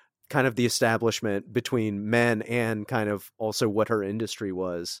against kind of the establishment between men and kind of also what her industry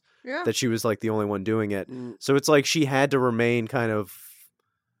was. Yeah. That she was like the only one doing it. Mm. So it's like she had to remain kind of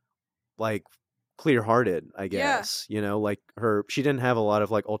like clear-hearted, I guess. Like she didn't have a lot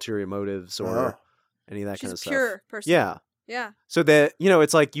of like ulterior motives or any of that She's kind a of stuff. pure person. Yeah. Yeah. So that,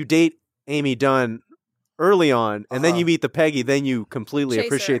 it's like you date Amy Dunn early on and then you meet the Peggy, then you completely Chase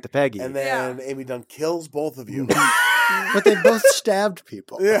appreciate her. the Peggy. And then Amy Dunn kills both of you. But they both stabbed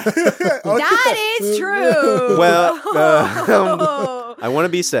people. Yeah. That is true. Well, I want to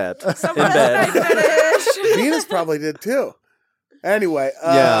be sad in Someone bed. might finish. Venus probably did too. Anyway,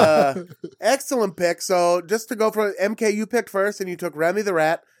 excellent pick. So just to go for MK, you picked first, and you took Remy the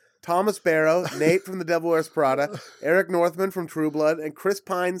Rat, Thomas Barrow, Nate from The Devil Wears Prada, Eric Northman from True Blood, and Chris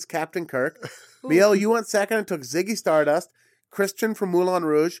Pine's Captain Kirk. Miel, you went second and took Ziggy Stardust, Christian from Moulin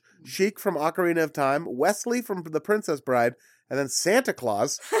Rouge, Sheik from Ocarina of Time, Wesley from The Princess Bride, and then Santa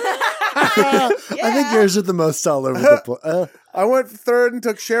Claus. I think yours are the most all over the place. I went third and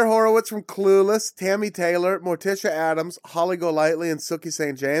took Cher Horowitz from Clueless, Tammy Taylor, Morticia Adams, Holly Golightly, and Sookie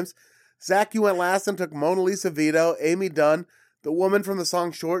St. James. Zach, you went last and took Mona Lisa Vito, Amy Dunn, the woman from the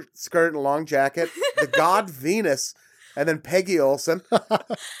song Short Skirt and Long Jacket, the god Venus, and then Peggy Olsen.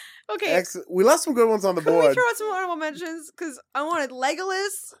 Okay. We left some good ones on the Can we board. throw out some honorable mentions? Because I wanted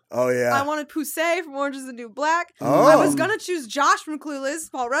Legolas. Oh, yeah. I wanted Poussey from Orange is the New Black. Oh. I was going to choose Josh from Clueless,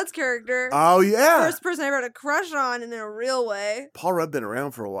 Paul Rudd's character. Oh, yeah. First person I ever had a crush on in a real way. Paul Rudd been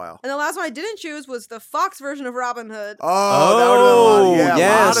around for a while. And the last one I didn't choose was the Fox version of Robin Hood. Oh, that would have been a lot. Yeah, a lot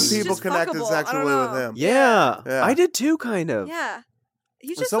yes. of people Just connected fuckable. I sexually don't with know. him. Yeah. Yeah. I did too, kind of. Yeah. He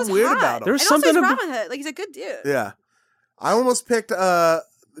There's just something was weird hot. about him. There's and something also he's about- Robin Hood. Like, he's a good dude. Yeah. I almost picked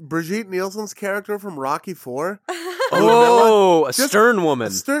Brigitte Nielsen's character from Rocky 4. Oh, a Just- stern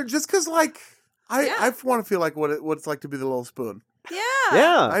woman. Just because, like, I Yeah. want to feel like what it's like to be the little spoon. Yeah.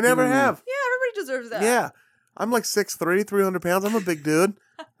 Yeah. I never have. Yeah, everybody deserves that. Yeah. I'm like 6'3", 300 pounds. I'm a big dude.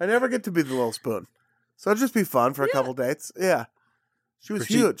 I never get to be the little spoon. So it'd just be fun for a couple dates. Yeah. She was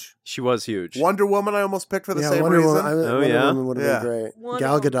Brigitte- huge. She was huge. Wonder Woman I almost picked for the same Wonder reason. Woman, Oh, Wonder yeah? Woman would have Yeah. been great.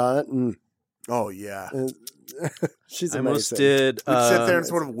 Wonderful. Gal Gadot, Oh, yeah. she's I amazing. almost did. We'd sit there and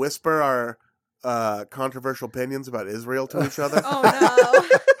sort of whisper our controversial opinions about Israel to each other Oh,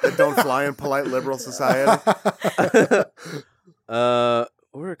 no. that don't fly in polite liberal society.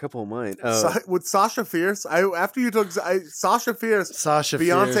 Or a couple of mine. With Sasha Fierce, after you took Sasha Fierce, Sasha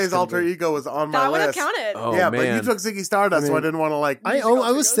Beyonce's Fierce alter could be- ego was on my That would have list. counted. Oh, yeah, man. but you took Ziggy Stardust, so I mean, didn't want to like.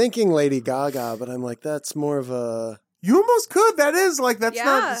 I was thinking Lady Gaga, but I'm like, that's more of a. You almost could. That's Yeah.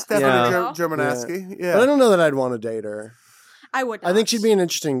 not Stephanie Yeah. Germanesky. Yeah. But I don't know that I'd want to date her. I would not. I think she'd be an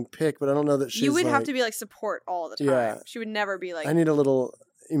interesting pick, but I don't know that she's. You would have like- to be like support all the time. Yeah. She would never be like. I need a little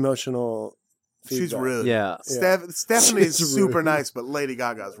emotional. She's feedback. rude. yeah. Stephanie's She's super rude. nice, but Lady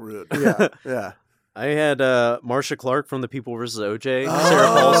Gaga's rude. Yeah. Yeah. I had Marcia Clark from The People vs. OJ. Sarah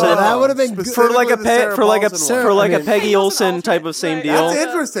Paulson. That would have been good. For like a Specifically the Sarah Paulson one. a Peggy Peggy Olsen Olsen type of same right. deal. That's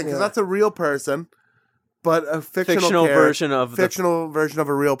interesting because that's a real person, but a Fictional version of fictional version of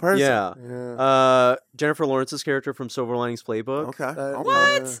a real person. Yeah. Jennifer Lawrence's character from Silver Linings Playbook. Okay.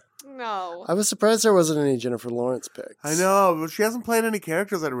 What? No. I was surprised there wasn't any Jennifer Lawrence picks. I know, but she hasn't played any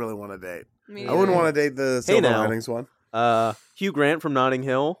characters I'd really want to date. Me I wouldn't neither. want to date the Hey Silver now. Linings one. Hugh Grant from Notting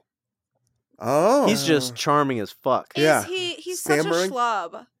Hill. Oh, He's just charming as fuck. Yeah. He's Stammering? such a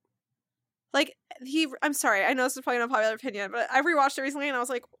schlub. Like I'm sorry, I know this is probably an unpopular opinion, but I rewatched it recently and I was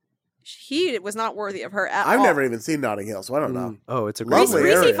like, he was not worthy of her at all. I've never even seen Notting Hill, so I don't know. Oh, it's a great Lovely movie.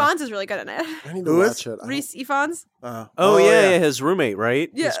 Reese area. Ifans is really good in it. I need to Who is? watch it. I don't- Reese Ifans, Oh, yeah, his roommate, right?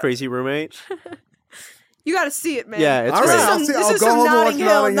 Yeah. His crazy roommate. you got to see it, man. Yeah, it's All great. right, I'll see. This I'll is go some home and watch Notting Hill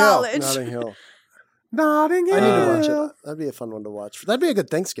Notting Hill. knowledge. Notting Hill. Notting Hill. I need to watch it. That'd be a fun one to watch. That'd be a good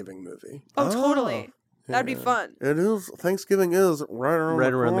Thanksgiving movie. Oh, totally. That'd be fun. It is. Thanksgiving is right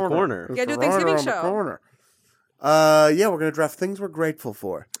around the corner. You gotta do a It's Thanksgiving around the show. corner. Yeah, we're gonna draft things we're grateful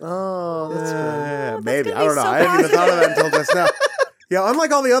for. Oh, that's good. Yeah, that's maybe. gonna I be don't know. so I hadn't even thought of that positive. until just now. Yeah,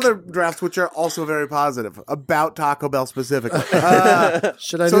 unlike all the other drafts, which are also very positive about Taco Bell specifically.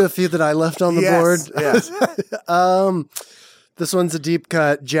 Should I do a few that I left on the board? Yes. This one's a deep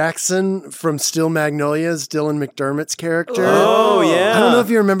cut. Jackson from Still Magnolias, Dylan McDermott's character. Oh, yeah. I don't know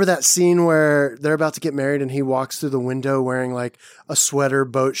if you remember that scene where they're about to get married and he walks through the window wearing like a sweater,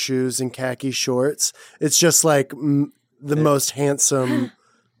 boat shoes, and khaki shorts. It's just like the most handsome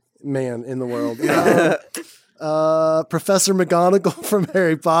man in the world. Professor McGonagall from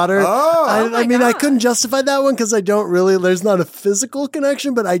Harry Potter. Oh, I mean, I God. couldn't justify that one because I don't really, there's not a physical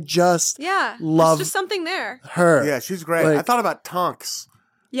connection, but I just Yeah, love there's just something there. her. Yeah, she's great. Like- I thought about Tonks.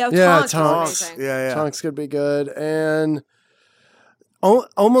 Yeah, Yeah, Tonks. Tonks. Is amazing. Yeah. Tonks could be good. And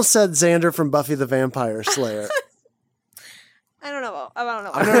almost said Xander from Buffy the Vampire Slayer. I don't know.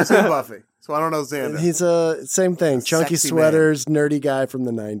 I've never seen Buffy, so I don't know Xander. He's a same thing. Chunky sexy sweaters, nerdy guy from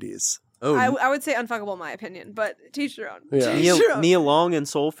the 90s. Oh, I would say unfuckable in my opinion, but teach your own. Yeah. Teach your own. Nia Long in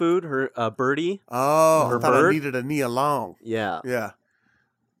Soul Food, her Birdie. Oh, Her I thought I bird? needed a Nia Long. Yeah. Yeah.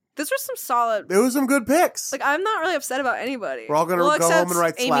 Those were some solid. There was some good picks. Like I'm not really upset about anybody. We're all going to Well, go except home and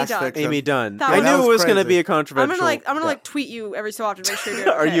write Amy slash Dunn. fiction. Amy Dunn. That I was- knew it was going to crazy. be a I'm controversial. gonna tweet you every so often to make sure you're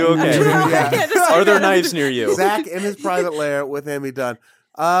okay. Are you okay? Yeah. Just Are there like that. knives near you? Zach in his private lair with Amy Dunn.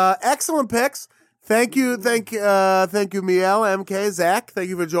 Excellent picks. Thank you, Miel, MK, Zach. Thank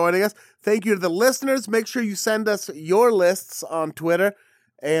you for joining us. Thank you to the listeners. Make sure you send us your lists on Twitter.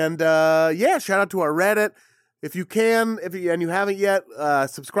 And shout out to our Reddit. If you can, and you haven't yet,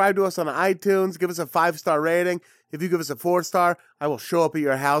 subscribe to us on iTunes. Give us a 5-star rating. If you give us a 4-star, I will show up at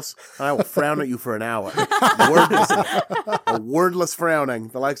your house and I will frown at you for an hour. A wordless frowning,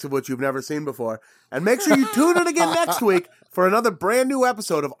 the likes of which you've never seen before. And make sure you tune in again next week for another brand new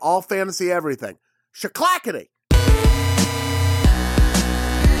episode of All Fantasy Everything. Shaklackety!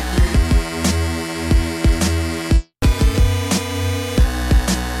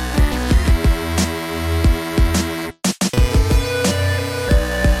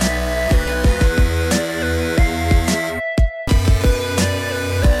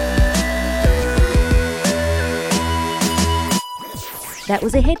 That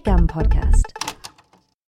was a HeadGum podcast.